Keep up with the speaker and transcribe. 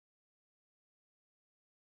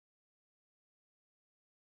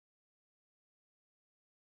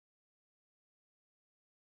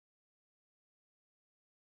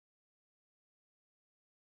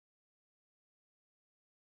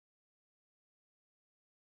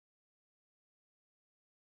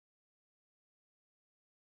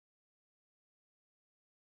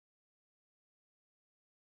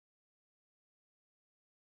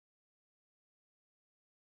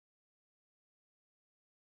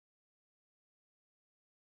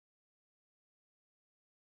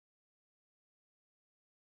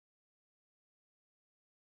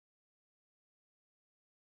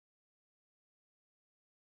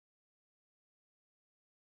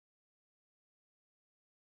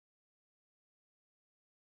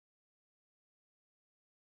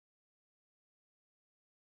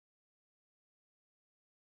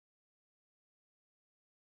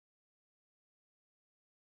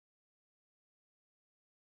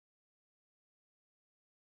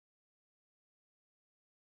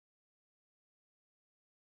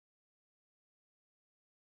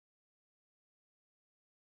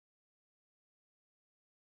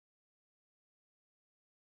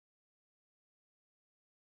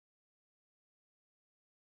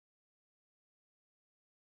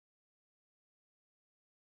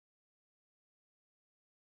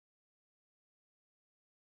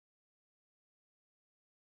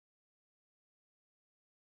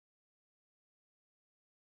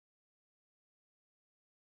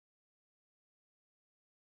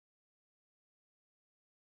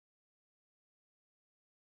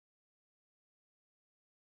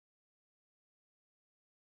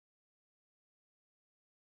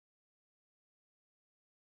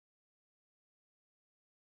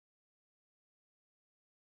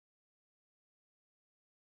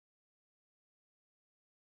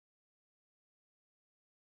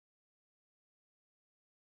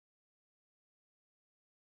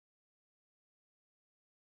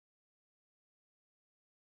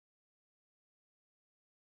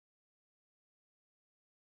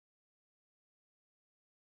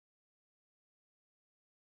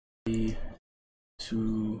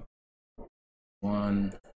Two,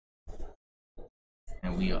 one,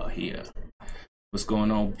 and we are here. What's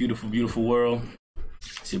going on, beautiful, beautiful world?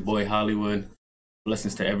 It's your boy Hollywood.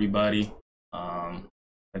 Blessings to everybody.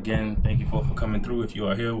 Again, thank you for coming through. If you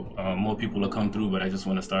are here, more people will come through, but I just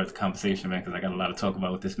want to start the conversation, man, because I got a lot to talk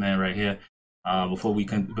about with this man right here. Before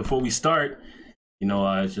we start,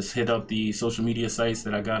 just hit up the social media sites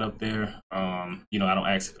that I got up there. I don't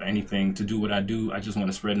ask for anything to do what I do. I just want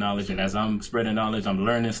to spread knowledge, and as I'm spreading knowledge, I'm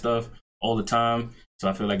learning stuff all the time. So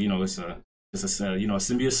I feel like it's a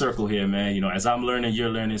symbiotic circle here, man. As I'm learning, you're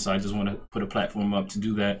learning. So I just want to put a platform up to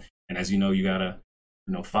do that. And as you know, you gotta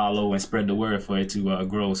follow and spread the word for it to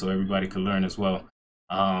grow, so everybody can learn as well.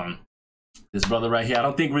 This brother right here, I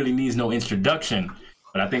don't think really needs no introduction.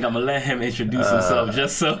 But I think I'm gonna let him introduce himself,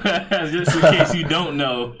 just in case you don't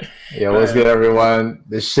know. Yeah, what's good, everyone?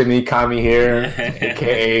 This Shimmy Kami here,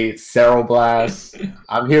 aka Cero Blast.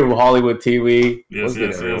 I'm here with Hollywood TV. What's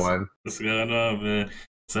good, everyone? What's going on, man?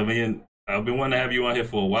 So, man, I've been wanting to have you on here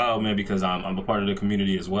for a while, man, because I'm a part of the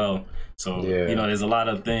community as well. So, there's a lot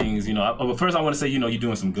of things, But first, I want to say, you're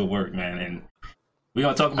doing some good work, man, and we're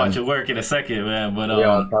going to talk about your work in a second, man. But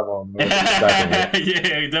talk about work in a second.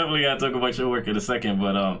 yeah, we definitely got to talk about your work in a second.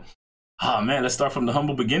 But, man, let's start from the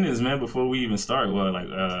humble beginnings, man, before we even start. Well,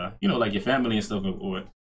 like your family and stuff. Or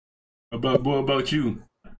about you.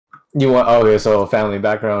 You want, so family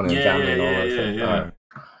background and family and all that stuff. Yeah.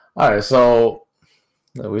 All right, so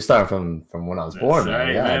we start from when I was born,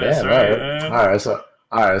 man. All right, so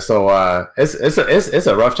it's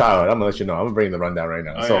a rough childhood. I'm gonna let you know. I'm gonna bring the rundown right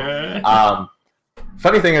now.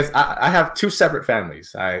 Funny thing is, I have two separate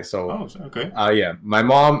families. My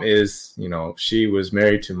mom is, she was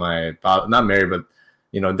married to not married, but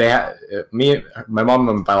they had my mom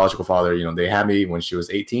and my biological father. They had me when she was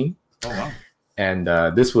 18. Oh wow! And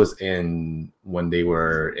this was when they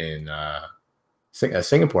were in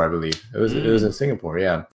Singapore, I believe. It was in Singapore,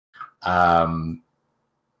 yeah. My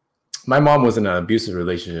mom was in an abusive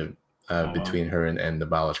relationship between her and the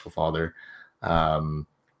biological father.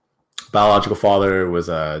 Biological father was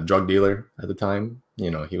a drug dealer at the time. He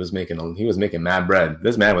was making mad bread.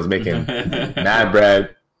 This man was making mad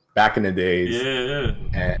bread back in the days.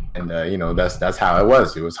 Yeah. And that's how it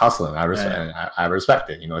was. It was hustling. I respect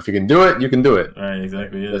it. If you can do it, you can do it. Right,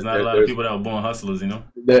 exactly. Yeah, there's not a lot of people that were born hustlers.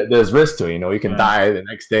 There's risk to it. You can die the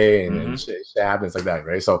next day, and shit happens like that,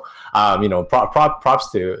 right? So,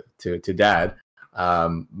 props to dad.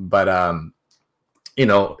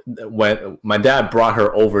 When my dad brought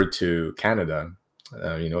her over to Canada,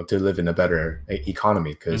 to live in a better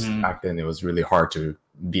economy, because back then it was really hard to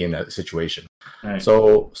be in that situation. Right.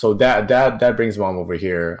 So dad brings mom over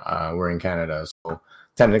here. We're in Canada, so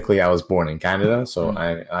technically I was born in Canada, so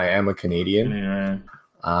I am a Canadian.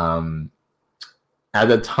 At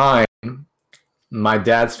the time, my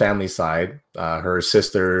dad's family side, her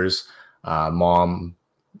sisters, mom,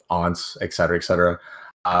 aunts, etc.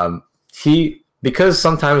 Because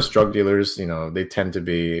sometimes drug dealers, they tend to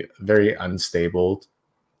be very unstable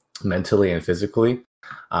mentally and physically.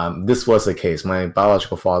 This was the case. My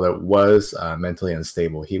biological father was mentally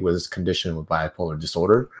unstable. He was conditioned with bipolar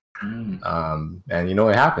disorder. And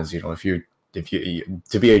it happens. If you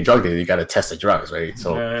to be a drug dealer, you got to test the drugs, right?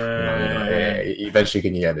 So eventually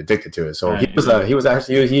you get addicted to it. So he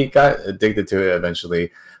got addicted to it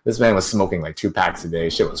eventually. This man was smoking like 2 packs a day.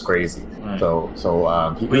 Shit was crazy. Right. Hold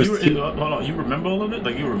on. You remember all of it?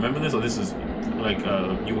 Like, you remember this, or this is like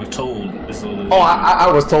you were told this? I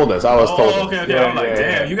was told this. Okay. Yeah, I'm like,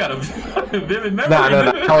 damn, you got a vivid memory. No.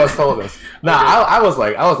 I was told this. I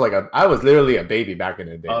was literally a baby back in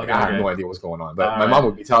the day. I had no idea what's going on. But my mom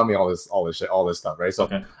would be telling me all this stuff, right? So,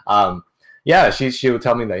 she would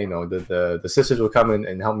tell me that the sisters would come in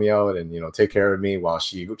and help me out and take care of me while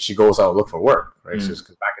she goes out and look for work, right? Because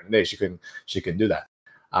back in the day she couldn't do that.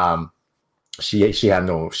 She had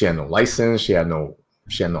no license. She had no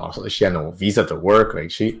visa to work.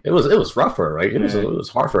 Like it was rough for her, right? It was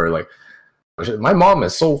hard for her. Like, my mom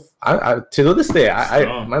is so to this day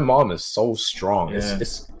my mom is so strong.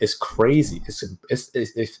 It's crazy.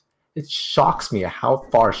 It shocks me how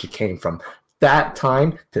far she came from that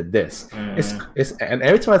time to this. And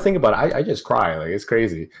every time I think about it, I just cry. Like, it's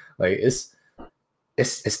crazy. Like, it's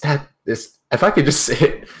if I could just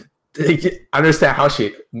understand how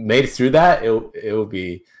she made it through that, it'll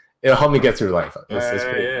help me get through life. Because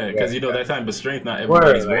that type of strength not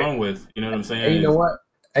everybody's born with. You know what I'm saying? And you know what?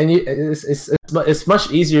 And it's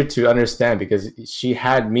much easier to understand because she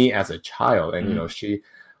had me as a child, and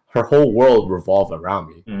her whole world revolved around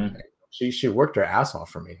me. She worked her ass off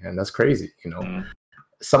for me, and that's crazy.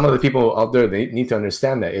 Some of the people out there, they need to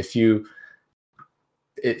understand that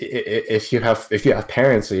if you have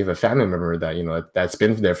parents or you have a family member that, you know, that's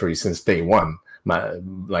been there for you since day one, my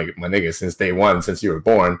nigga, since day one, since you were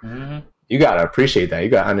born, you gotta appreciate that. You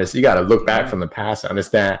gotta look back from the past and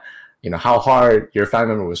understand, you know, how hard your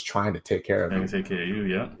family member was trying to take care of you. Take care of you,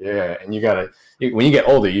 yeah. Yeah, and you gotta, when you get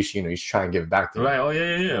older, you should try and give back to them. Right. Oh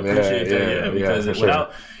yeah. Appreciate that. Because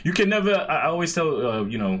without, you can never. I always tell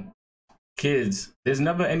you know, kids, there's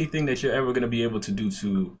never anything that you're ever gonna be able to do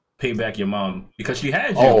to pay back your mom because she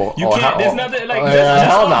had you. You can't. There's nothing like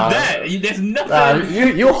that. There's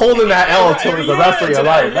nothing. You holding that L till the rest of your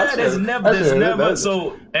life. There's never.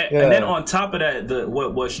 So and then on top of that,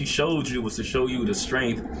 what she showed you was to show you the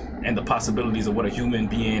strength and the possibilities of what a human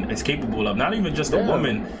being is capable of. Not even just a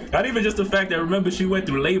woman. Not even just the fact that, remember, she went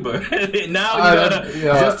through labor. Now you gotta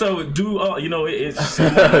just to do all. You know, it's you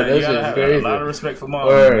gotta have a lot of respect for mom.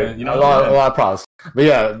 Man. You know, a lot of props. But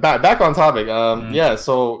yeah, back on topic. Yeah,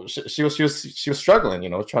 so she was struggling, you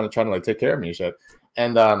know, trying to like take care of me and shit.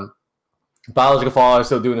 And biological father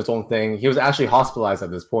still doing his own thing. He was actually hospitalized at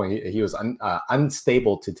this point. He was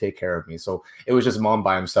unstable to take care of me. So it was just mom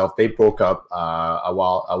by himself. They broke up a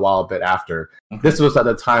while bit after. This was at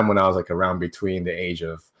the time when I was like around between the age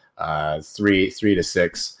of 3 to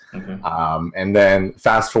 6. And then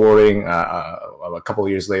fast forwarding a couple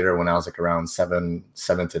of years later, when I was like around 7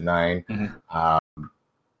 to 9,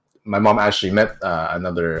 my mom actually met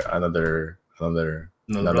another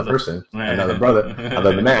person, another brother,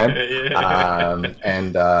 another man.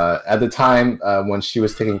 And at the time, when she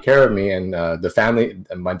was taking care of me, and the family,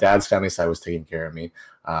 my dad's family side was taking care of me,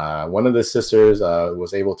 one of the sisters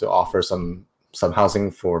was able to offer some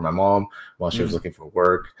housing for my mom while she was looking for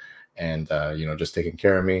work, and you know, just taking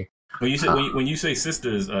care of me. When you say when you say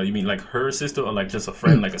sisters, you mean like her sister or like just a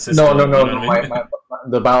friend, like a sister? No.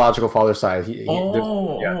 The biological father's side. He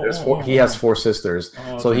has 4 sisters,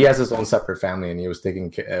 so he has his own separate family, and he was taking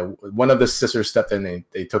care. One of the sisters stepped in, and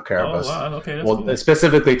they took care of us. Wow, okay, well, cool.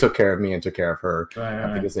 Specifically took care of me and took care of her,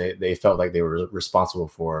 right. Because they felt like they were responsible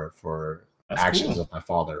for actions of my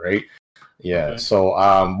father, right? Yeah. Okay. So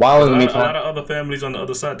while in the meantime, a lot of other families on the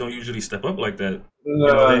other side don't usually step up like that.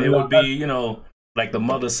 It would be, you know, like the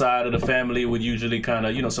mother side of the family would usually kind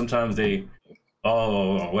of, you know, sometimes they,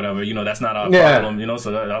 whatever, you know, that's not our problem, you know.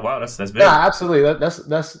 So wow, that's big. Yeah, absolutely. That's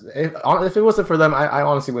if it wasn't for them, I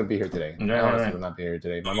honestly wouldn't be here today. I honestly would not be here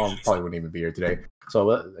today. My mom probably wouldn't even be here today.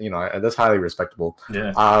 So you know, that's highly respectable.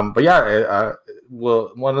 Yeah. But yeah,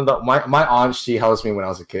 well, one of my aunt, she housed me when I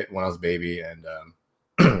was a kid, when I was a baby, and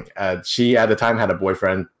she at the time had a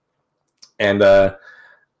boyfriend, and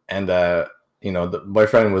you know, the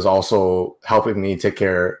boyfriend was also helping me take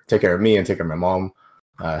care of me and take care of my mom,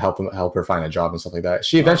 help her find a job and stuff like that.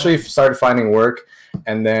 She eventually started finding work,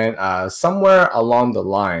 and then somewhere along the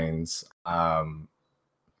lines,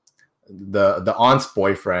 the aunt's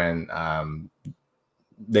boyfriend,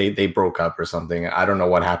 they broke up or something. I don't know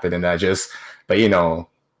what happened in that, but you know,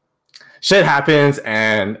 shit happens,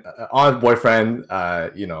 and aunt's boyfriend,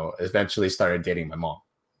 you know, eventually started dating my mom.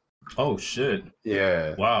 Oh shit!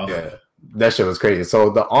 Yeah. Wow. Yeah. That shit was crazy.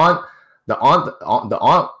 So the aunt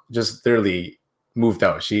just literally moved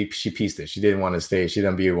out. She pieced it. She didn't want to stay. She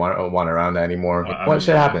didn't want around that anymore. What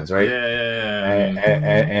shit happens, right?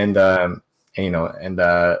 Yeah. And you know, and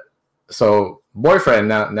so boyfriend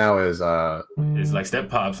now is it's like step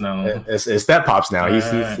pops now. It's step pops now.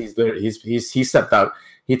 He stepped out.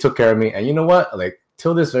 He took care of me, and you know what? Like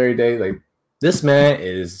till this very day, like this man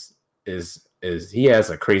is he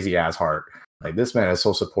has a crazy ass heart. Like this man is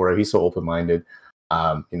so supportive. He's so open-minded.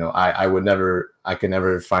 You know, I could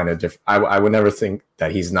never find a different. I would never think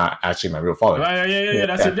that he's not actually my real father. Right, yeah.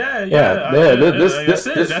 That's your dad.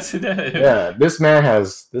 That's your dad. Yeah, this man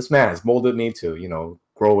has molded me to, you know,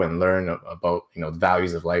 grow and learn about, you know, the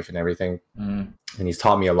values of life and everything. And he's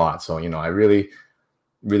taught me a lot. So, you know, I really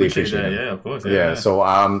appreciate that. It. Yeah, of course. Yeah. So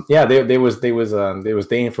they was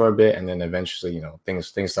dating for a bit, and then eventually, you know,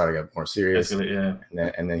 things started to get more serious. Yeah.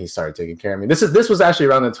 And then he started taking care of me. This was actually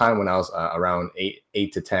around the time when I was around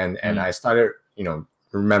 8 to 10, and I started, you know,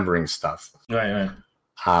 remembering stuff. Right.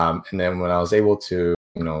 And then when I was able to,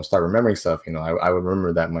 you know, start remembering stuff, you know, I would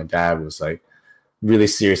remember that my dad was like really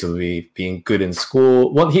serious with me being good in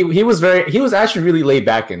school. Well, he was actually really laid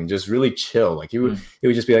back and just really chill. Like he would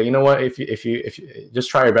just be like, you know what, if you just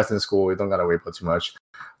try your best in school, you don't gotta worry about too much.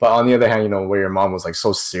 But on the other hand, you know, where your mom was like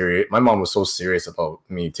so serious, my mom was so serious about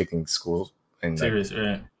me taking school, and serious,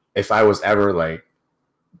 like, if I was ever like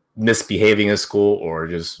misbehaving in school or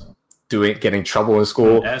just getting trouble in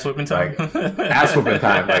school. Ass whooping time. Like, ass whooping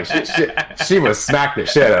time. Like she would smack the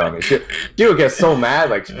shit out of me. She would get so mad.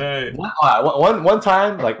 Like one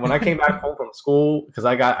time, like when I came back home from school, because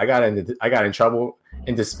I got in trouble.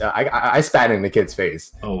 I spat in the kid's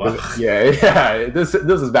face. Oh wow! Yeah. This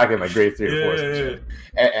is back in like grade 3 or 4.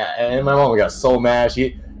 And my mom got so mad.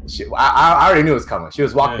 I already knew it was coming. She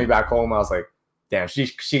was walking me back home. I was like, damn.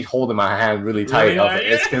 She's holding my hand really tight. I was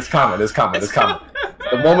like, it's coming. The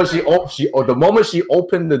moment she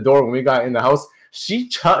opened the door when we got in the house, she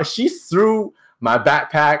threw my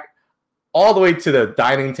backpack all the way to the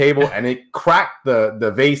dining table, and it cracked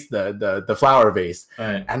the vase, the flower vase.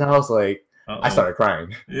 Right. And I was like. I started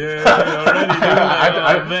crying. Yeah,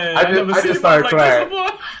 I just started crying.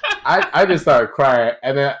 I just started crying,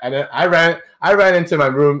 and then I ran into my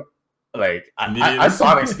room. Like I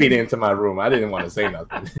sonic speeding into my room. I didn't want to say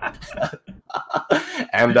nothing.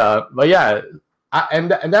 And but yeah,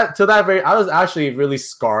 I was actually really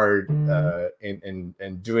scarred in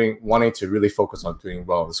wanting to really focus on doing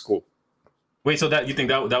well in school. Wait, so that you think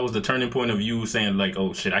that was the turning point of you saying like,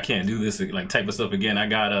 oh shit, I can't do this like type of stuff again. I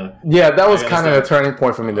gotta. Yeah, that was kind of a turning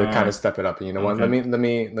point for me to kind of step it up. And you know what? Let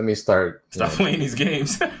me start. Stop playing these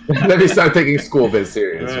games. Let me start taking school a bit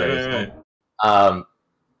serious. Right.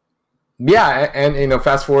 Yeah, and you know,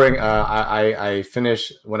 fast forwarding, I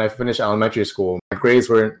finished elementary school. My grades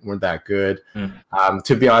weren't that good.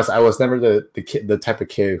 To be honest, I was never the type of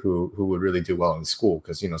kid who would really do well in school,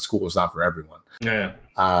 because you know, school is not for everyone. Yeah.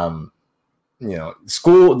 You know,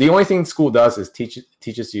 school. The only thing school does is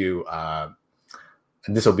teaches you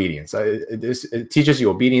disobedience. It teaches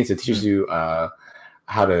you obedience. It teaches you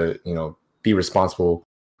how to, you know, be responsible.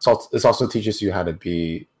 It also teaches you how to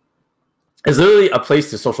be. It's literally a place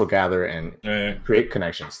to social gather and create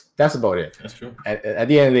connections. That's about it. That's true. At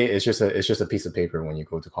the end of the day, it's just a piece of paper when you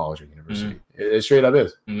go to college or university. It straight up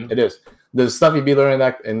is. It is. The stuff you be learning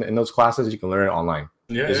in those classes, you can learn it online.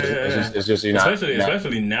 Yeah, it's just you're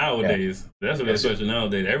especially nowadays. That's what especially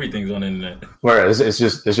nowadays. Everything's on the internet. Where it's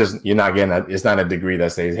just you're not getting it's not a degree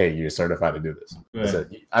that says, hey, you're certified to do this. Right.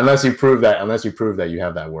 Unless you prove that you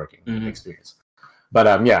have that working experience. But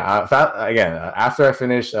after I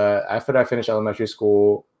finished elementary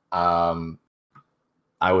school, we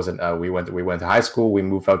went to high school. We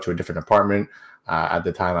moved out to a different apartment. At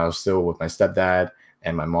the time, I was still with my stepdad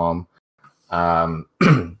and my mom.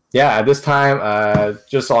 At this time,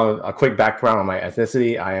 just on a quick background on my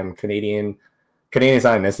ethnicity, I am Canadian. Canadian is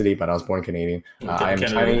not ethnicity, but I was born Canadian. I am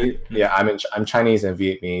Chinese. Yeah, I'm Chinese and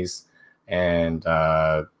Vietnamese, and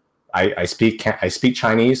I speak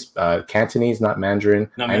Chinese, Cantonese, not Mandarin.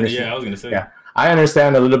 I was gonna say. Yeah, I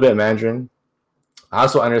understand a little bit of Mandarin. I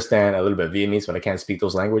also understand a little bit of Vietnamese, but I can't speak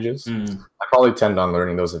those languages. I probably tend on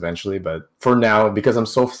learning those eventually, but for now, because I'm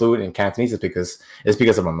so fluent in Cantonese, it's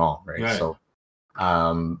because of my mom, right? So,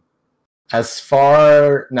 as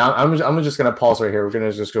far now, I'm just gonna pause right here. We're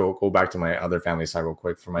gonna just go back to my other family side real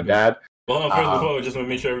quick. For my dad. Well, first before, we just want to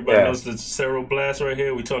make sure everybody knows the Cyril Blast right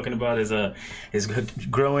here. We're talking about his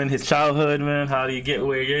growing, his childhood, man. How do you get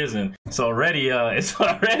where he is? And it's already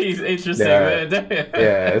interesting, man.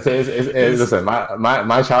 Listen,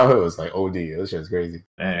 my childhood was like OD. It was just crazy.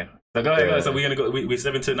 Man. So go ahead. So we're gonna go. We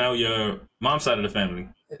step into now your mom's side of the family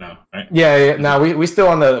now, right? Yeah. Now we still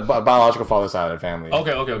on the biological father side of the family.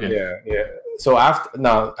 Okay. Yeah. So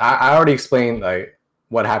I already explained like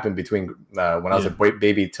what happened between when I was a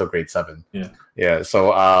baby till grade 7. Yeah.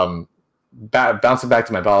 So bouncing back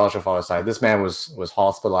to my biological father's side, this man was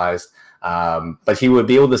hospitalized, but he would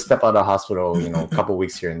be able to step out of the hospital, you know, a couple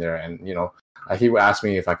weeks here and there, and you know, he would ask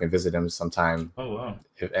me if I can visit him sometime. Oh wow!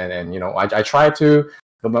 And you know, I tried to,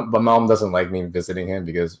 but my mom doesn't like me visiting him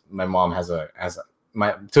because my mom to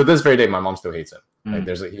this very day, my mom still hates him. Like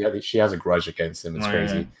she has a grudge against him. It's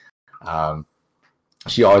crazy.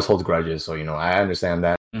 She always holds grudges, so you know I understand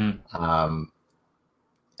that. And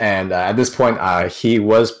at this point, she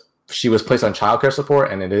was placed on childcare support,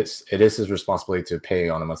 and it is his responsibility to pay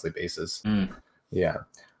on a monthly basis. Yeah.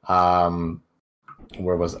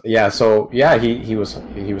 Where was it? Yeah? So yeah, he was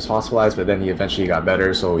hospitalized, but then he eventually got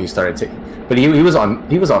better. So he started taking, but he was on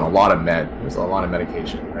a lot of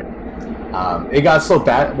medication, right? It got so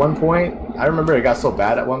bad at one point. I remember it got so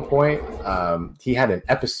bad at one point. He had an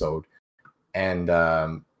episode. And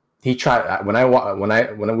he tried when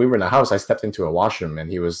we were in the house. I stepped into a washroom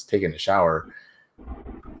and he was taking a shower.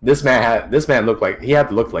 This man looked like he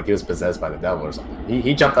was possessed by the devil or something.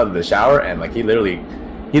 He jumped out of the shower and like he literally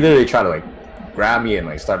tried to like grab me and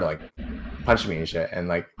like started like punch me and shit. And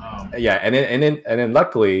like and then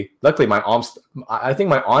luckily I think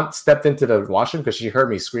my aunt stepped into the washroom because she heard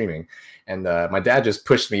me screaming, and my dad just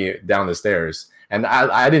pushed me down the stairs. and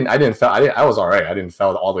I was all right. I didn't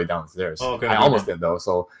fall all the way downstairs. Oh, okay, I almost did though.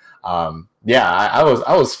 So yeah, I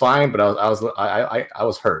was fine, but I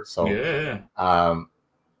was hurt. So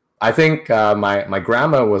I think my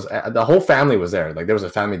grandma was, the whole family was there. Like there was a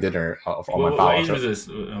family dinner for my father. What age was this?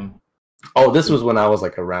 This was when I was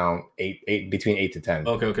like around between 8 to 10.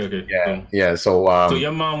 Okay. Yeah, yeah. So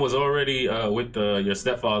your mom was already with your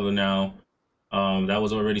stepfather now. That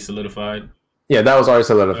was already solidified. Yeah, that was already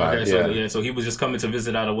solidified. Okay, so he was just coming to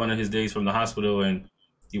visit out of one of his days from the hospital, and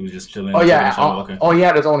he was just chilling. Oh yeah. He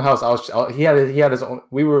had his own house. He had his own.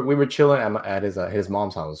 We were chilling at his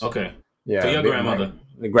mom's house. Okay. Yeah. So your grandmother.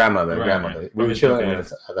 The grandmother. Right. We were chilling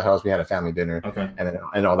at the house. We had a family dinner. Okay.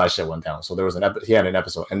 And all that shit went down. So there was he had an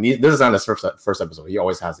episode, and this is not his first episode. He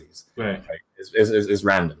always has these. Right. Like, it's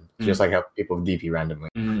random, just like how people DP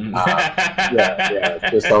randomly. Mm-hmm.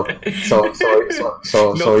 Yeah. So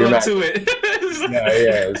your man. To it.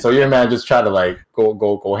 Yeah. So your man just tried to like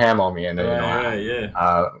go ham on me, and then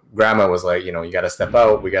grandma was like, you got to step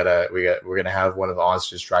out. We're gonna have one of the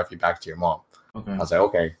aunts just drive you back to your mom. Okay. I was like,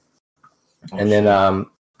 okay. And then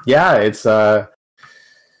it's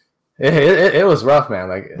it was rough, man.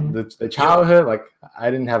 Like the childhood, like I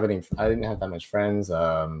didn't have that much friends.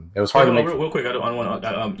 It was hard to make. Real quick, I don't want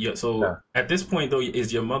to. So at this point though,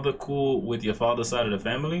 is your mother cool with your father's side of the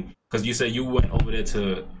family? Because you said you went over there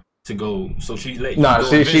to go. So she let you go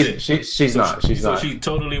visit. She's not. So she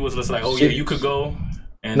totally was just like, you could go.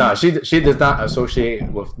 And no, she does not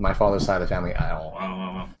associate with my father's side of the family at all.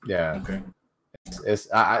 Wow. Yeah. Okay. It's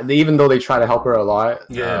even though they try to help her a lot,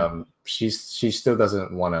 she still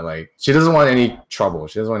doesn't want to, like, she doesn't want any trouble.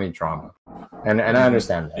 She doesn't want any drama, and I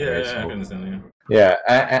understand that. Yeah, right? So, I can understand.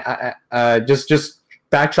 Yeah. Just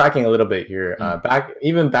backtracking a little bit here.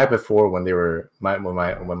 Back before when they were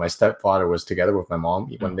when my stepfather was together with my mom,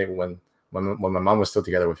 when my mom was still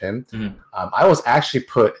together with him, I was actually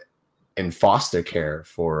put in foster care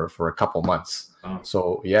for a couple months. Oh.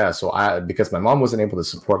 So I, because my mom wasn't able to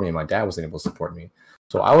support me and my dad wasn't able to support me,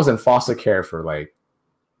 so I was in foster care for like,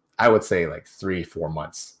 I would say like 3-4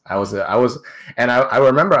 months. I was and I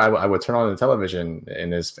remember I would turn on the television in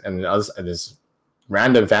this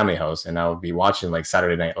random family house, and I would be watching like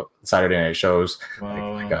Saturday night shows,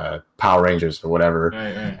 like Power Rangers or whatever.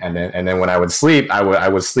 Right. And then when I would sleep, I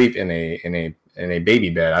would sleep in a baby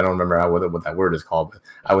bed. I don't remember what that word is called, but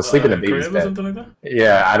I would sleep in a baby's bed. Something like that?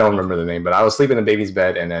 Yeah, I don't remember the name, but I would sleep in a baby's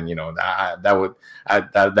bed, and then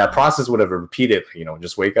that process would have repeated.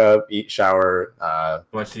 Just wake up, eat, shower,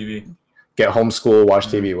 watch TV, get homeschool, watch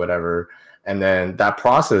TV, whatever, and then that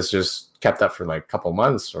process just kept up for like a couple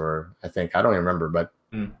months, or I don't even remember, but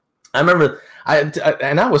I remember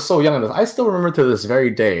and I was so young. I still remember to this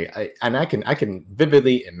very day, I can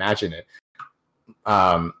vividly imagine it.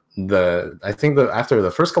 After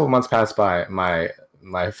the first couple months passed by, my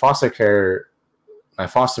foster parent, one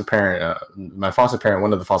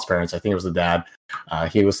of the foster parents, I think it was the dad,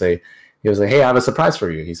 he was like, hey, I have a surprise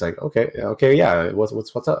for you. He's like, okay, yeah, what's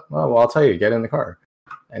up? Oh, well, I'll tell you, get in the car.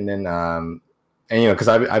 And then because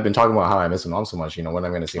I've been talking about how I miss my mom so much, when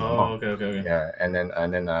I'm going to see my mom. Okay. Yeah, and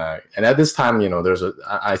at this time,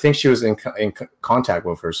 I think she was in contact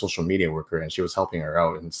with her social media worker, and she was helping her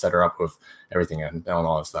out and set her up with everything and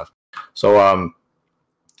all that stuff. So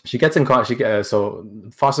she gets in contact. So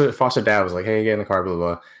foster dad was like, hey, get in the car, blah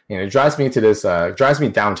blah. It drives me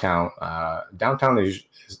downtown. Downtown is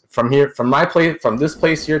from this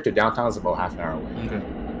place here to downtown is about half an hour away. Okay.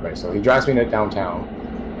 Right. So he drives me to downtown.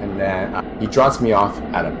 And then he drops me off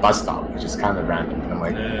at a bus stop, which is kind of random.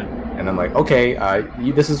 And I'm like, okay,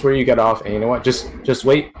 this is where you get off. And you know what? Just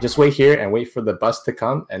wait here and wait for the bus to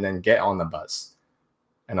come, and then get on the bus.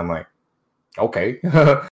 And I'm like, okay.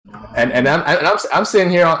 and I'm sitting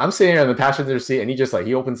here in the passenger seat, and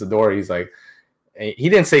he opens the door. He's like, he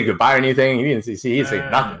didn't say goodbye or anything. He didn't say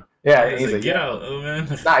nothing. Yeah, he's like, get out, man.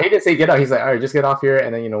 Nah, he didn't say get out. He's like, all right, just get off here,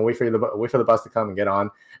 and then wait for the bus to come and get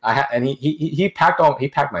on. He packed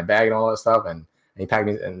my bag and all that stuff, and he packed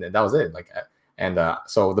me, and that was it.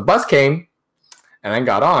 So the bus came, and then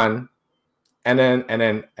got on, and then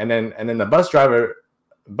the bus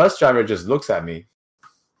driver just looks at me,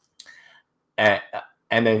 and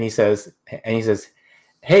then he says,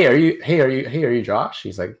 hey, are you Josh?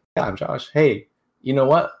 He's like, yeah, I'm Josh. Hey, you know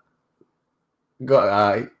what?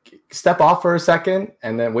 Go step off for a second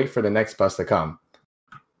and then wait for the next bus to come.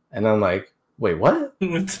 And I'm like, wait, what?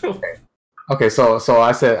 Okay, so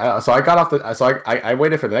I said, so I got off I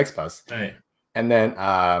waited for the next bus. Right. And then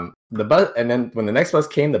when the next bus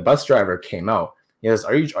came, the bus driver came out. He goes,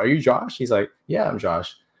 are you Josh? He's like, yeah, I'm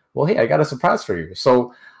Josh. Well, hey, I got a surprise for you.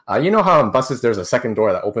 So you know how on buses there's a second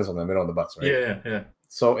door that opens on the middle of the bus, right? Yeah.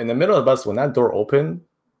 So in the middle of the bus, when that door opened,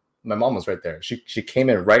 my mom was right there. She came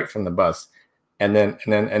in right from the bus. And then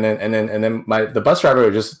the bus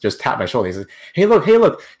driver just tapped my shoulder. He said, hey,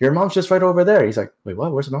 look, your mom's just right over there. He's like, wait,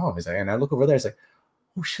 what? Where's my mom? He's like, and I look over there. He's like,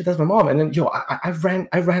 oh shit, that's my mom. And then I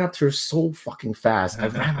ran up to her so fucking fast. I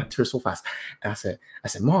ran up to her so fast. And I said,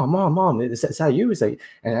 mom, is that you? He's like,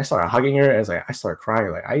 and I started hugging her. And it's like I started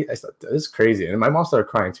crying. Like I started, this is crazy. And my mom started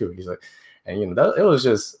crying too. He's like, and it was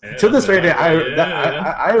just to this very day.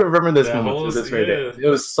 I remember this moment to this very day.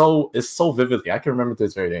 It's so vividly. I can remember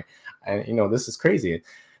this very day. And this is crazy.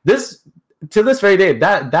 This to this very day,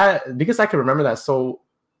 that because I can remember that so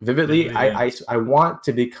vividly, I want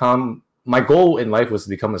to become. My goal in life was to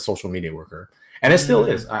become a social media worker, and it still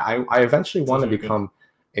is. I eventually want to become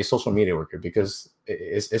a social media worker because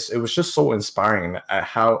it was just so inspiring at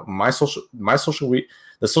how the social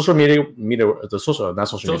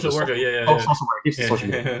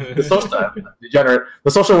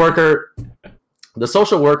worker, the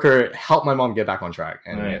social worker helped my mom get back on track,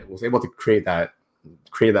 and it was able to create that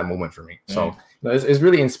moment for me. So it's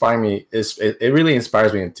really inspiring me. It really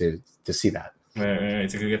inspires me to see that. Right.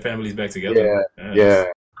 To get families back together.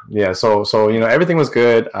 Yeah. So everything was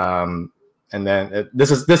good. And then this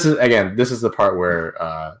is the part where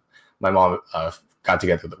my mom got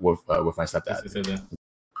together with my stepdad.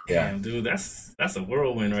 Yeah, dude, that's a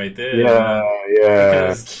whirlwind right there. Yeah.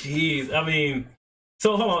 Because, jeez, I mean,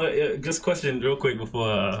 so hold on, just question real quick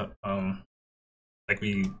before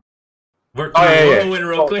we work through whirlwind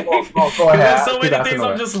real quick. Go ahead. There's so many things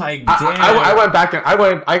I'm just like, damn. I went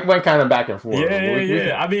kind of back and forth.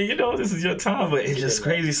 Yeah. I mean, this is your time, but it's just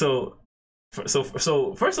crazy. So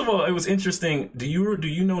first of all, it was interesting. Do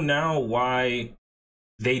you know now why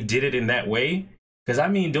they did it in that way? Because I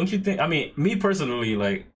mean, don't you think? I mean, me personally,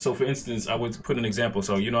 like, so for instance, I would put an example.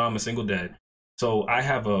 So I'm a single dad. So I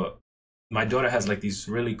have my daughter has like these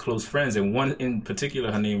really close friends, and one in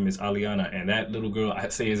particular, her name is Aliana, and that little girl I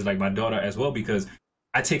say is like my daughter as well because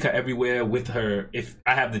I take her everywhere with her if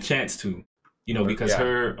I have the chance to, because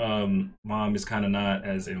her mom is kind of not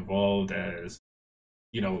as involved as,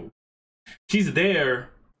 she's there,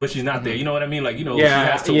 but she's not there. You know what I mean? Like, she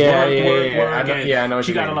has to work. I know.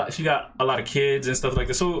 She got a lot of kids and stuff like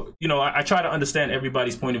that. So, I try to understand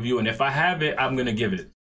everybody's point of view, and if I have it, I'm gonna give it.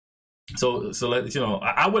 So let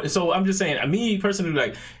I would. So I'm just saying, me personally,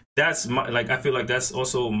 like that's my, like I feel like that's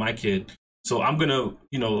also my kid. So I'm gonna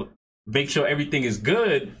make sure everything is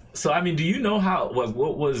good. So I mean, do you know what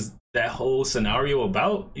was that whole scenario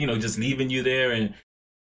about? Just leaving you there, and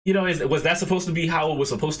was that supposed to be how it was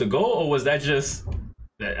supposed to go, or was that just?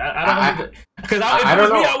 I don't know, because I don't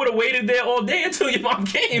know. I would have waited there all day until your mom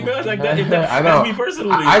came. Like that, I know. That's me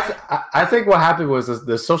personally. I think what happened was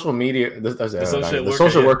the social media, the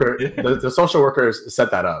social workers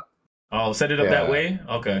set that up. Oh, set it up that way.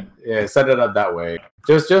 Okay. Yeah, set it up that way.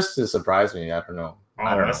 Just to surprise me. I don't know.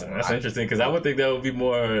 That's interesting because I would think that would be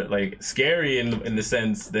more like scary in the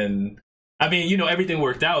sense than. I mean, everything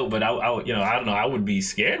worked out, but I don't know. I would be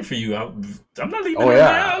scared for you. I'm not leaving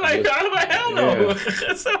now. Like, hell no.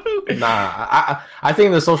 I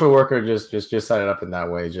think the social worker just set it up in that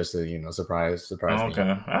way, just to surprise me. Okay,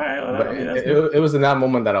 all right. Well, but it was in that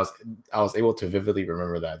moment that I was able to vividly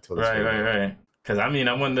remember that. Right. Because I mean,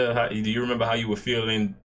 I wonder, do you remember how you were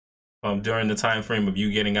feeling during the time frame of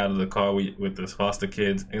you getting out of the car with the foster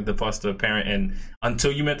kids, the foster parent, and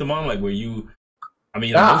until you met the mom? Like, were you? I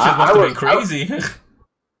mean, emotions must have been crazy.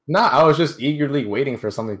 I was just eagerly waiting for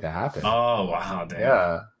something to happen. Oh, wow. Damn.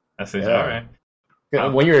 Yeah. That's it. All right.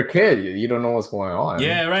 When you're a kid, you don't know what's going on.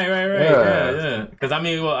 Yeah, right. Yeah. Because, I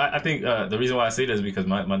mean, I think the reason why I say this is because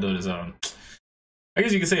my daughter's, I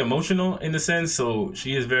guess you could say emotional in the sense. So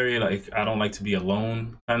she is very, like, I don't like to be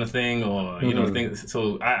alone kind of thing. Or, things.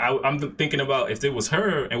 So I'm thinking about if it was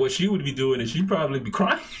her and what she would be doing, and she'd probably be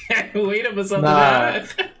crying waiting for something to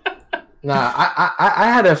happen.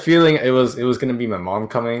 I had a feeling it was gonna be my mom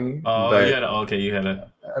coming. Oh, but, you had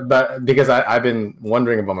a. But because I've been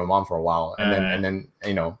wondering about my mom for a while, and then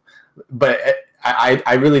but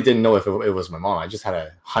I really didn't know if it was my mom. I just had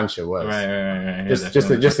a hunch it was. Right.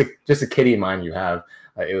 Just a kiddie mind you have.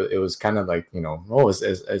 It was kind of like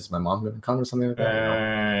is my mom gonna come or something like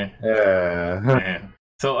that? Yeah.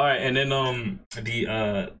 So all right, and then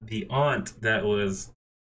the aunt that was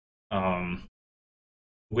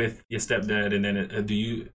with your stepdad, and then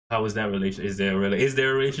how was that relationship? Is there a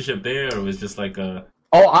relationship there, or was it just like a?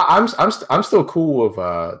 Oh, I'm still cool with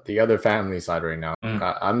the other family side right now.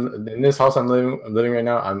 I'm in this house I'm living right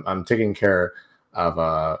now. I'm taking care of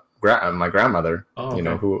my grandmother. Oh,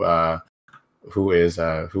 okay. Who was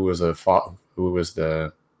the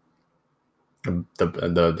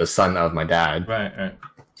the son of my dad. Right.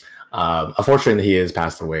 Unfortunately, he has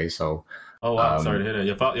passed away. So. Oh wow! Sorry to hear that.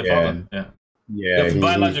 Your father. Yeah. Yeah,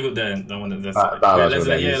 biological dad.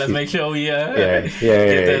 Let's make sure. Yeah.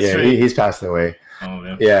 He's passed away. Oh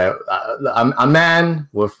man. Yeah, a man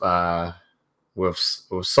with so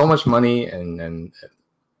much money and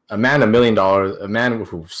a man $1 million, a man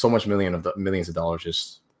with so much millions of dollars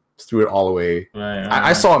just threw it all away. Right.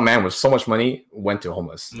 I saw a man with so much money went to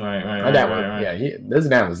homeless. Right. Yeah, this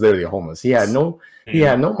man was literally homeless. He had no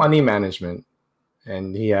money management,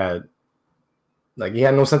 and he had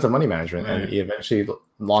no sense of money management, and he eventually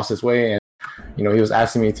lost his way. And he was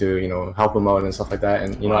asking me to help him out and stuff like that.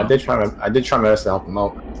 And I did try my best to help him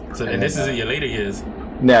out. So and this is in your later years.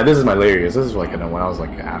 Yeah, this is my later years. This is like when I was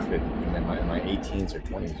like after in my 18s or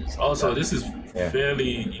 20s. Or something so this is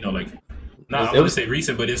fairly I wouldn't say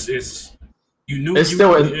recent, but it's you knew it's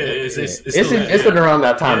still around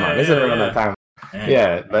that time. It's around that time.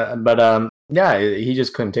 Yeah, but he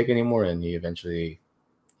just couldn't take it anymore, and he eventually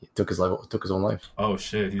took his own life. Oh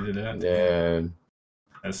shit, he did that. Yeah,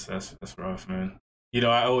 that's rough, man.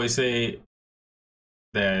 I always say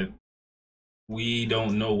that we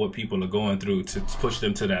don't know what people are going through to push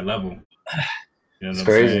them to that level. It's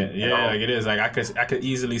crazy. Yeah, like it is. Like I could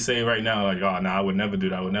easily say right now, like, oh no, I would never do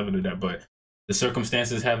that. I would never do that. But the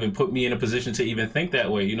circumstances haven't put me in a position to even think that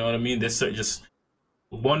way. You know what I mean? There's just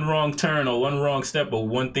one wrong turn or one wrong step or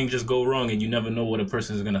one thing just go wrong, and you never know what a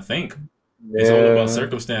person is gonna think. Yeah. It's all about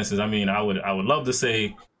circumstances. I mean, I would love to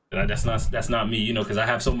say that that's not me, because I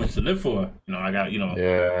have so much to live for. I got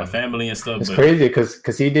my family and stuff. It's crazy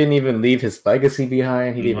because he didn't even leave his legacy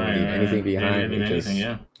behind. He didn't leave anything behind.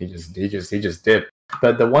 He just dipped.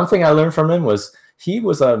 But the one thing I learned from him was he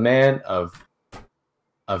was a man of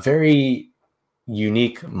a very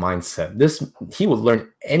unique mindset. He would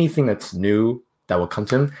learn anything that's new that would come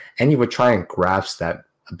to him, and he would try and grasp that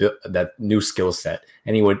new skill set,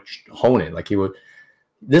 and he would hone it. Like he was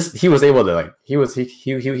able to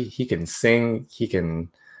he can sing, he can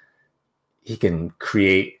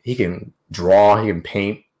create, he can draw, he can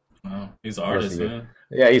paint. Wow, he's an artist, man.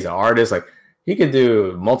 Yeah, he's an artist. Like he could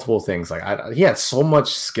do multiple things. Like he had so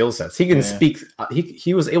much skill sets. He can speak.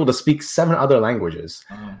 He was able to speak 7 other languages.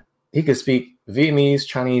 Oh. He could speak Vietnamese,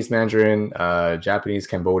 Chinese, Mandarin, Japanese,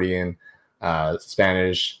 Cambodian,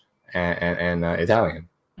 Spanish, and Italian.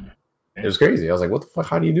 It was crazy. I was like, "What the fuck?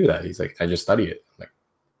 How do you do that?" He's like, "I just study it." I'm like,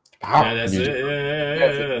 how? Yeah, that's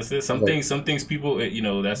it. Yeah. Some things people,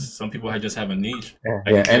 some people just have a niche.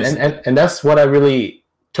 Yeah. And that's what I really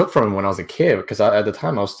took from him when I was a kid, because at the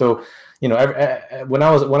time I was still, when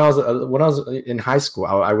I was in high school,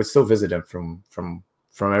 I would still visit him from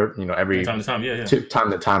every time to time. Yeah.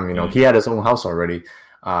 Time to time. He had his own house already.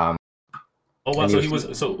 Oh wow!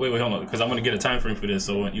 So wait, hold on, because I want to get a time frame for this.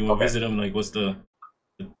 So when you would visit him, like, what's the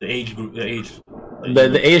age group?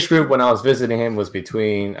 The age group when I was visiting him was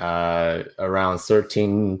between around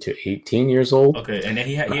 13 to 18 years old. Okay, and then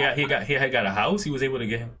he had got a house. He was able to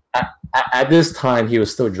get him. At this time, he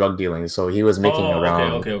was still drug dealing, so he was making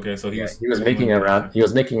around. Okay. So he was making around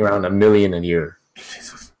 $1 million a year.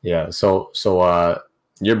 Jesus. Yeah. So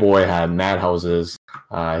your boy had mad houses.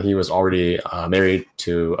 He was already married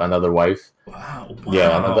to another wife. Wow.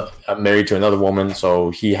 Yeah, married to another woman.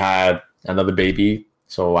 So he had another baby.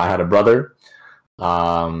 So I had a brother.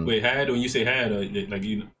 Wait, when you say had, like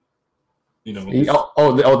you know? They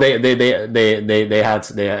had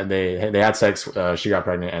sex. She got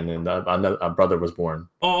pregnant, and then a brother was born.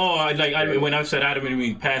 When I said Adam, I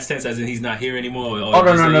mean past tense, as in he's not here anymore. No.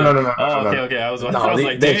 Okay. I was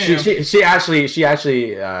like, damn. She actually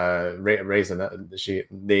raised she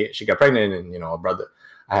got pregnant, and a brother.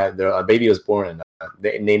 A baby was born, and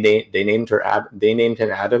they named him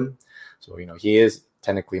Adam. So he is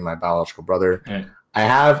technically my biological brother. Right. I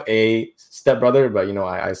have a stepbrother, but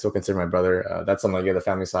I still consider my brother. That's on the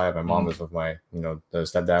family side. My mom is with my the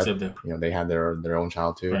stepdad. They had their own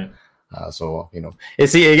child too. Right. So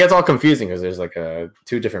it gets all confusing because there's like 2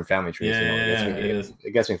 different family trees.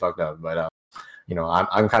 It gets me fucked up, but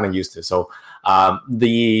I'm kind of used to it. So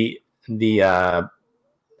the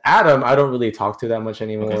Adam, I don't really talk to that much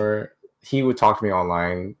anymore. Okay. He would talk to me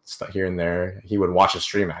online here and there. He would watch a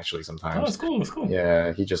stream actually sometimes. Oh, it's cool. It's cool.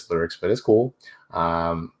 Yeah, he just lurks, but it's cool.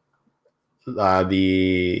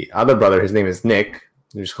 The other brother, his name is Nick.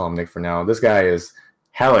 We just call him Nick for now. This guy is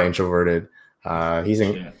hella introverted.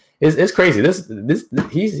 It's crazy.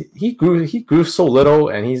 He grew so little,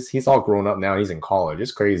 and he's all grown up now. He's in college.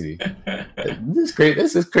 It's crazy.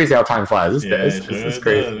 This is crazy how time flies. This is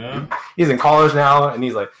crazy. Does, yeah. He's in college now, and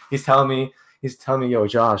he's telling me he's telling me, yo,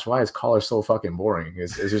 Josh, why is college so fucking boring?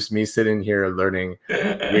 It's just me sitting here learning.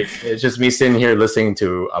 It's just me sitting here listening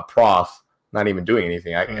to a prof, not even doing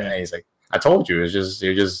anything. And he's like, I told you, it's just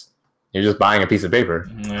you're just buying a piece of paper.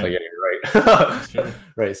 So yeah, you're right.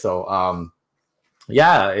 Right. So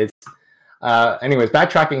it's anyways,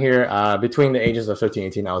 backtracking here, between the ages of 13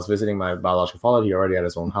 and 18, I was visiting my biological father. He already had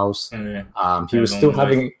his own house. He was still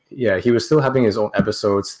having his own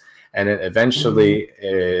episodes. And then eventually,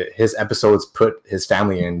 his episodes put his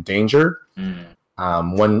family in danger.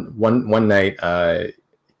 One night,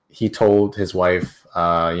 he told his wife,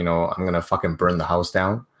 I'm gonna fucking burn the house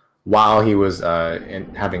down, while he was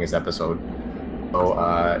having his episode.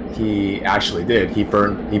 So he actually did. He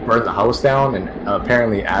burned the house down, and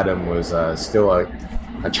apparently Adam was still a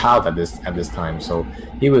child at this time. So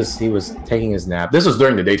he was taking his nap. This was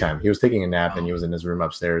during the daytime. He was taking a nap, and he was in his room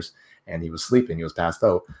upstairs, and he was sleeping. He was passed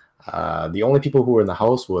out. The only people who were in the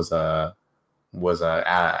house was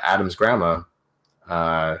Adam's grandma,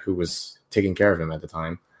 who was taking care of him at the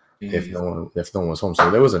time. If no one was home,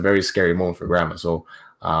 so there was a very scary moment for grandma. So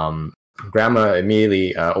grandma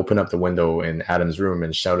immediately opened up the window in Adam's room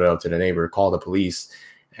and shouted out to the neighbor, call the police,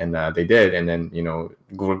 and they did. And then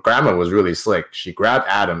grandma was really slick. She grabbed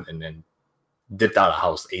Adam and then dipped out of the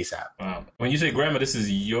house ASAP. Wow. When you say grandma, this is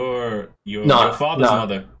your father's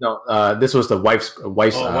mother. No, this was the wife's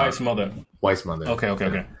mother. Wife's mother.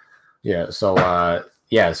 Okay. Yeah. So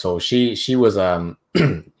she was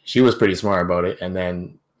she was pretty smart about it. And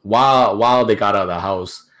then while they got out of the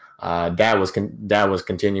house, dad was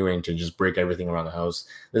continuing to just break everything around the house.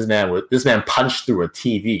 This man punched through a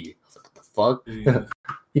TV. I was like, what the fuck? Yeah.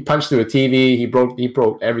 He punched through a TV. He broke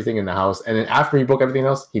everything in the house. And then after he broke everything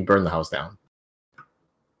else, he burned the house down.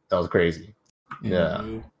 That was crazy. Yeah.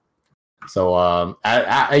 So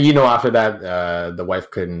after that, the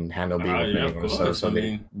wife couldn't handle being with me, so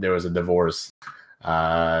there was a divorce.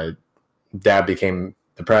 Dad became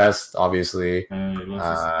depressed, obviously,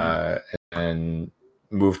 and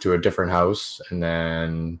moved to a different house. And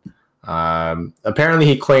then apparently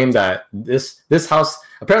he claimed that this house.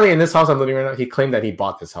 Apparently in this house I'm living right now, he claimed that he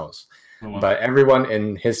bought this house. Oh, wow. But everyone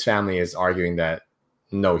in his family is arguing that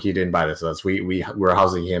no, he didn't buy this house. We're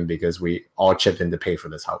housing him because we all chipped in to pay for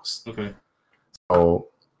this house. Okay. So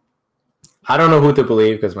I don't know who to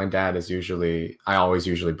believe, because my dad I always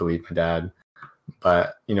usually believe my dad.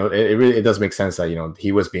 But it does make sense that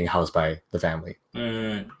he was being housed by the family.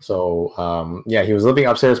 So he was living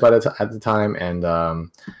upstairs at the time,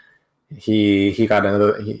 and he got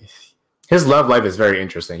another. His love life is very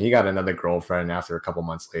interesting. He got another girlfriend after a couple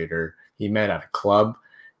months later. He met at a club,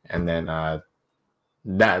 and then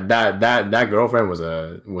that girlfriend was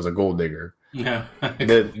a gold digger. Yeah.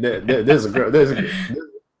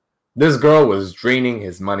 This girl was draining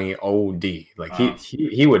his money OD. Like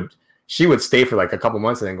she would stay for like a couple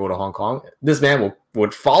months and then go to Hong Kong. This man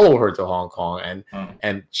would follow her to Hong Kong,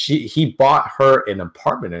 and he bought her an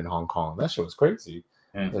apartment in Hong Kong. That shit was crazy.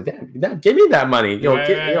 Like, give me that money. Give me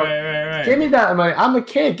that money. I'm a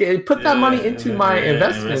kid. Put that money into my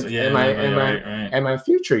investment and my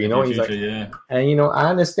future. He's like, and I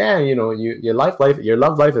understand. Your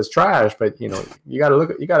love life is trash, but you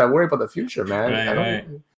gotta worry about the future, man. I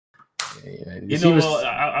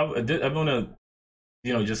want to,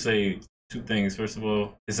 just say two things. First of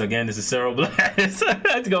all, this is Cyril Blass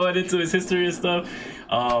going into his history and stuff.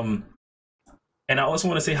 And I also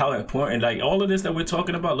want to say how important, like, all of this that we're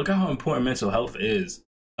talking about, look at how important mental health is.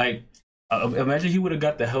 Like, imagine he would have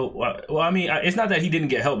got the help. Well, I mean, it's not that he didn't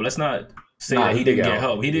get help. Let's not say that he didn't get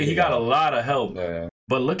help. He got a lot of help. Yeah.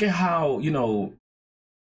 But look at how, look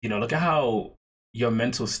at how your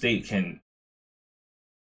mental state can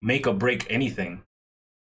make or break anything.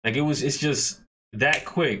 Like, it's just that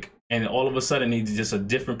quick. And all of a sudden, he's just a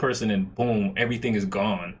different person, and boom, everything is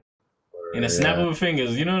gone. In a snap of your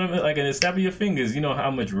fingers, you know what I mean? Like, in a snap of your fingers, you know how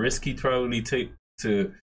much risk he probably take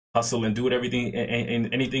to hustle and do everything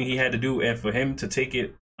and anything he had to do, and for him to take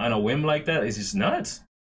it on a whim like that is just nuts.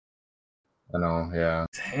 I know, yeah.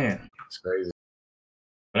 Damn, it's crazy.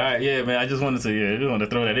 But all right, yeah, man. I just wanted to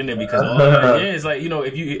throw that in there because it's like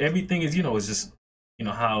if everything is it's just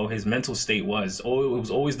how his mental state was. It was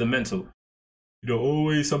always the mental,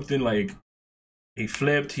 always something like he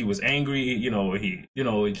flipped, he was angry,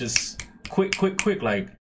 it just. Quick, like,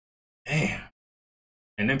 damn.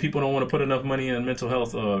 And then people don't want to put enough money in mental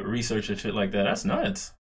health research and shit like that. That's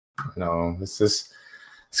nuts. No, it's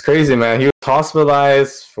crazy, man. He was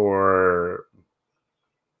hospitalized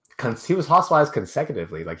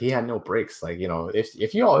consecutively. Like, he had no breaks. Like,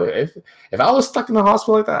 if I was stuck in the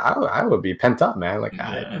hospital like that, I would be pent up, man. Like,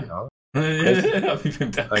 I'd be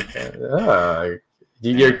pent up. Like,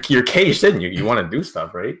 you're caged in. You want to do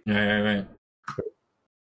stuff, right? Right.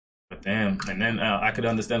 But damn, and then I could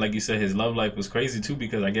understand, like you said, his love life was crazy too,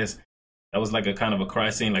 because I guess that was like a kind of a cry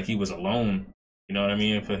scene, like he was alone. You know what I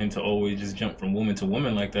mean? For him to always just jump from woman to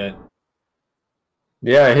woman like that.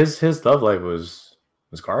 Yeah, his love life was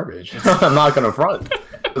garbage. I'm not gonna front.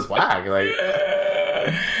 It was whack. Like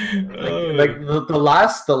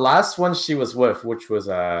the last one she was with, which was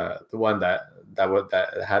the one that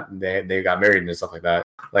had they got married and stuff like that.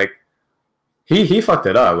 Like he fucked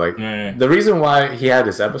it up. Like the reason why he had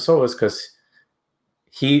this episode was because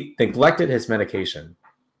he neglected his medication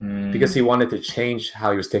because he wanted to change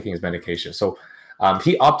how he was taking his medication. So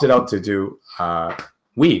he opted out to do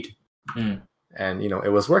weed, and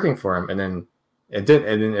it was working for him. And then it did,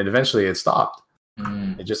 and then eventually it stopped.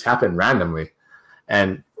 It just happened randomly,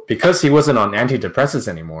 and because he wasn't on antidepressants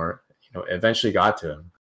anymore, it eventually got to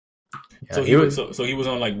him. Yeah, so he was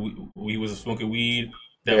on like he was smoking weed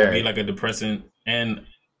that would be like a depressant and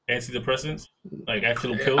antidepressants, like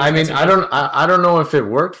actual pills. I mean, I don't know if it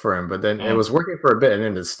worked for him, but then it was working for a bit and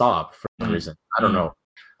then it stopped for some reason. I don't know.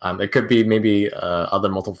 It could be maybe other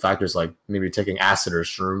multiple factors, like maybe taking acid or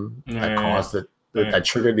shroom that caused it, that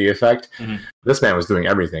triggered the effect. This man was doing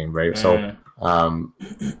everything, right? So when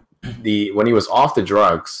he was off the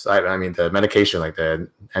drugs, I mean the medication, like the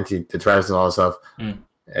antidepressants and all that stuff,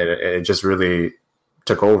 it just really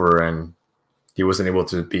took over, and he wasn't able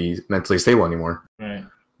to be mentally stable anymore. Right.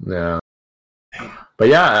 Yeah. But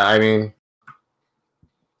yeah, I mean.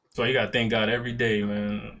 So you gotta thank God every day,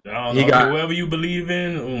 man. I don't know, whoever you believe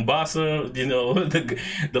in, Umbasa,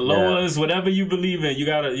 the Loas, whatever you believe in, you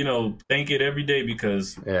gotta, thank it every day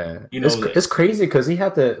because it's crazy because he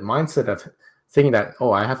had the mindset of thinking that,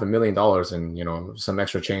 I have $1 million and some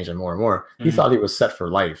extra change and more. He thought he was set for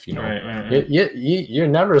life. Right. You're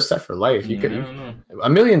never set for life.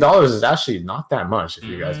 $1 million is actually not that much if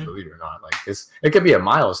you guys believe it or not. Like it could be a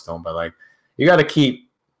milestone, but like you got to keep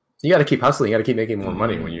hustling. You got to keep making more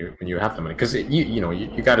money when you have the money, because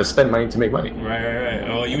you got to spend money to make money. Right.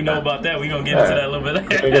 Oh, about that. We're gonna get into that a little bit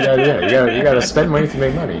later. You got to spend money to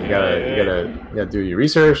make money. You gotta do your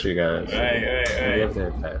research. You gotta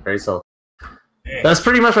right. So that's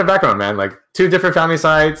pretty much my background, man. Like 2 different family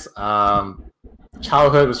sides.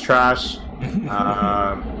 Childhood was trash.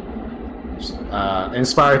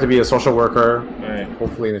 Inspired to be a social worker. Right.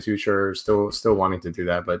 Hopefully in the future, still wanting to do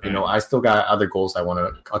that. But I still got other goals I want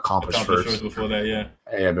to accomplish first. Before that,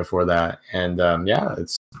 yeah. Before that, and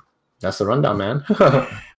that's the rundown, man. I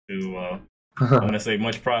want to say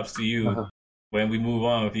much props to you when we move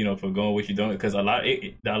on. For going what you're doing, because a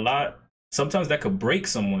lot sometimes that could break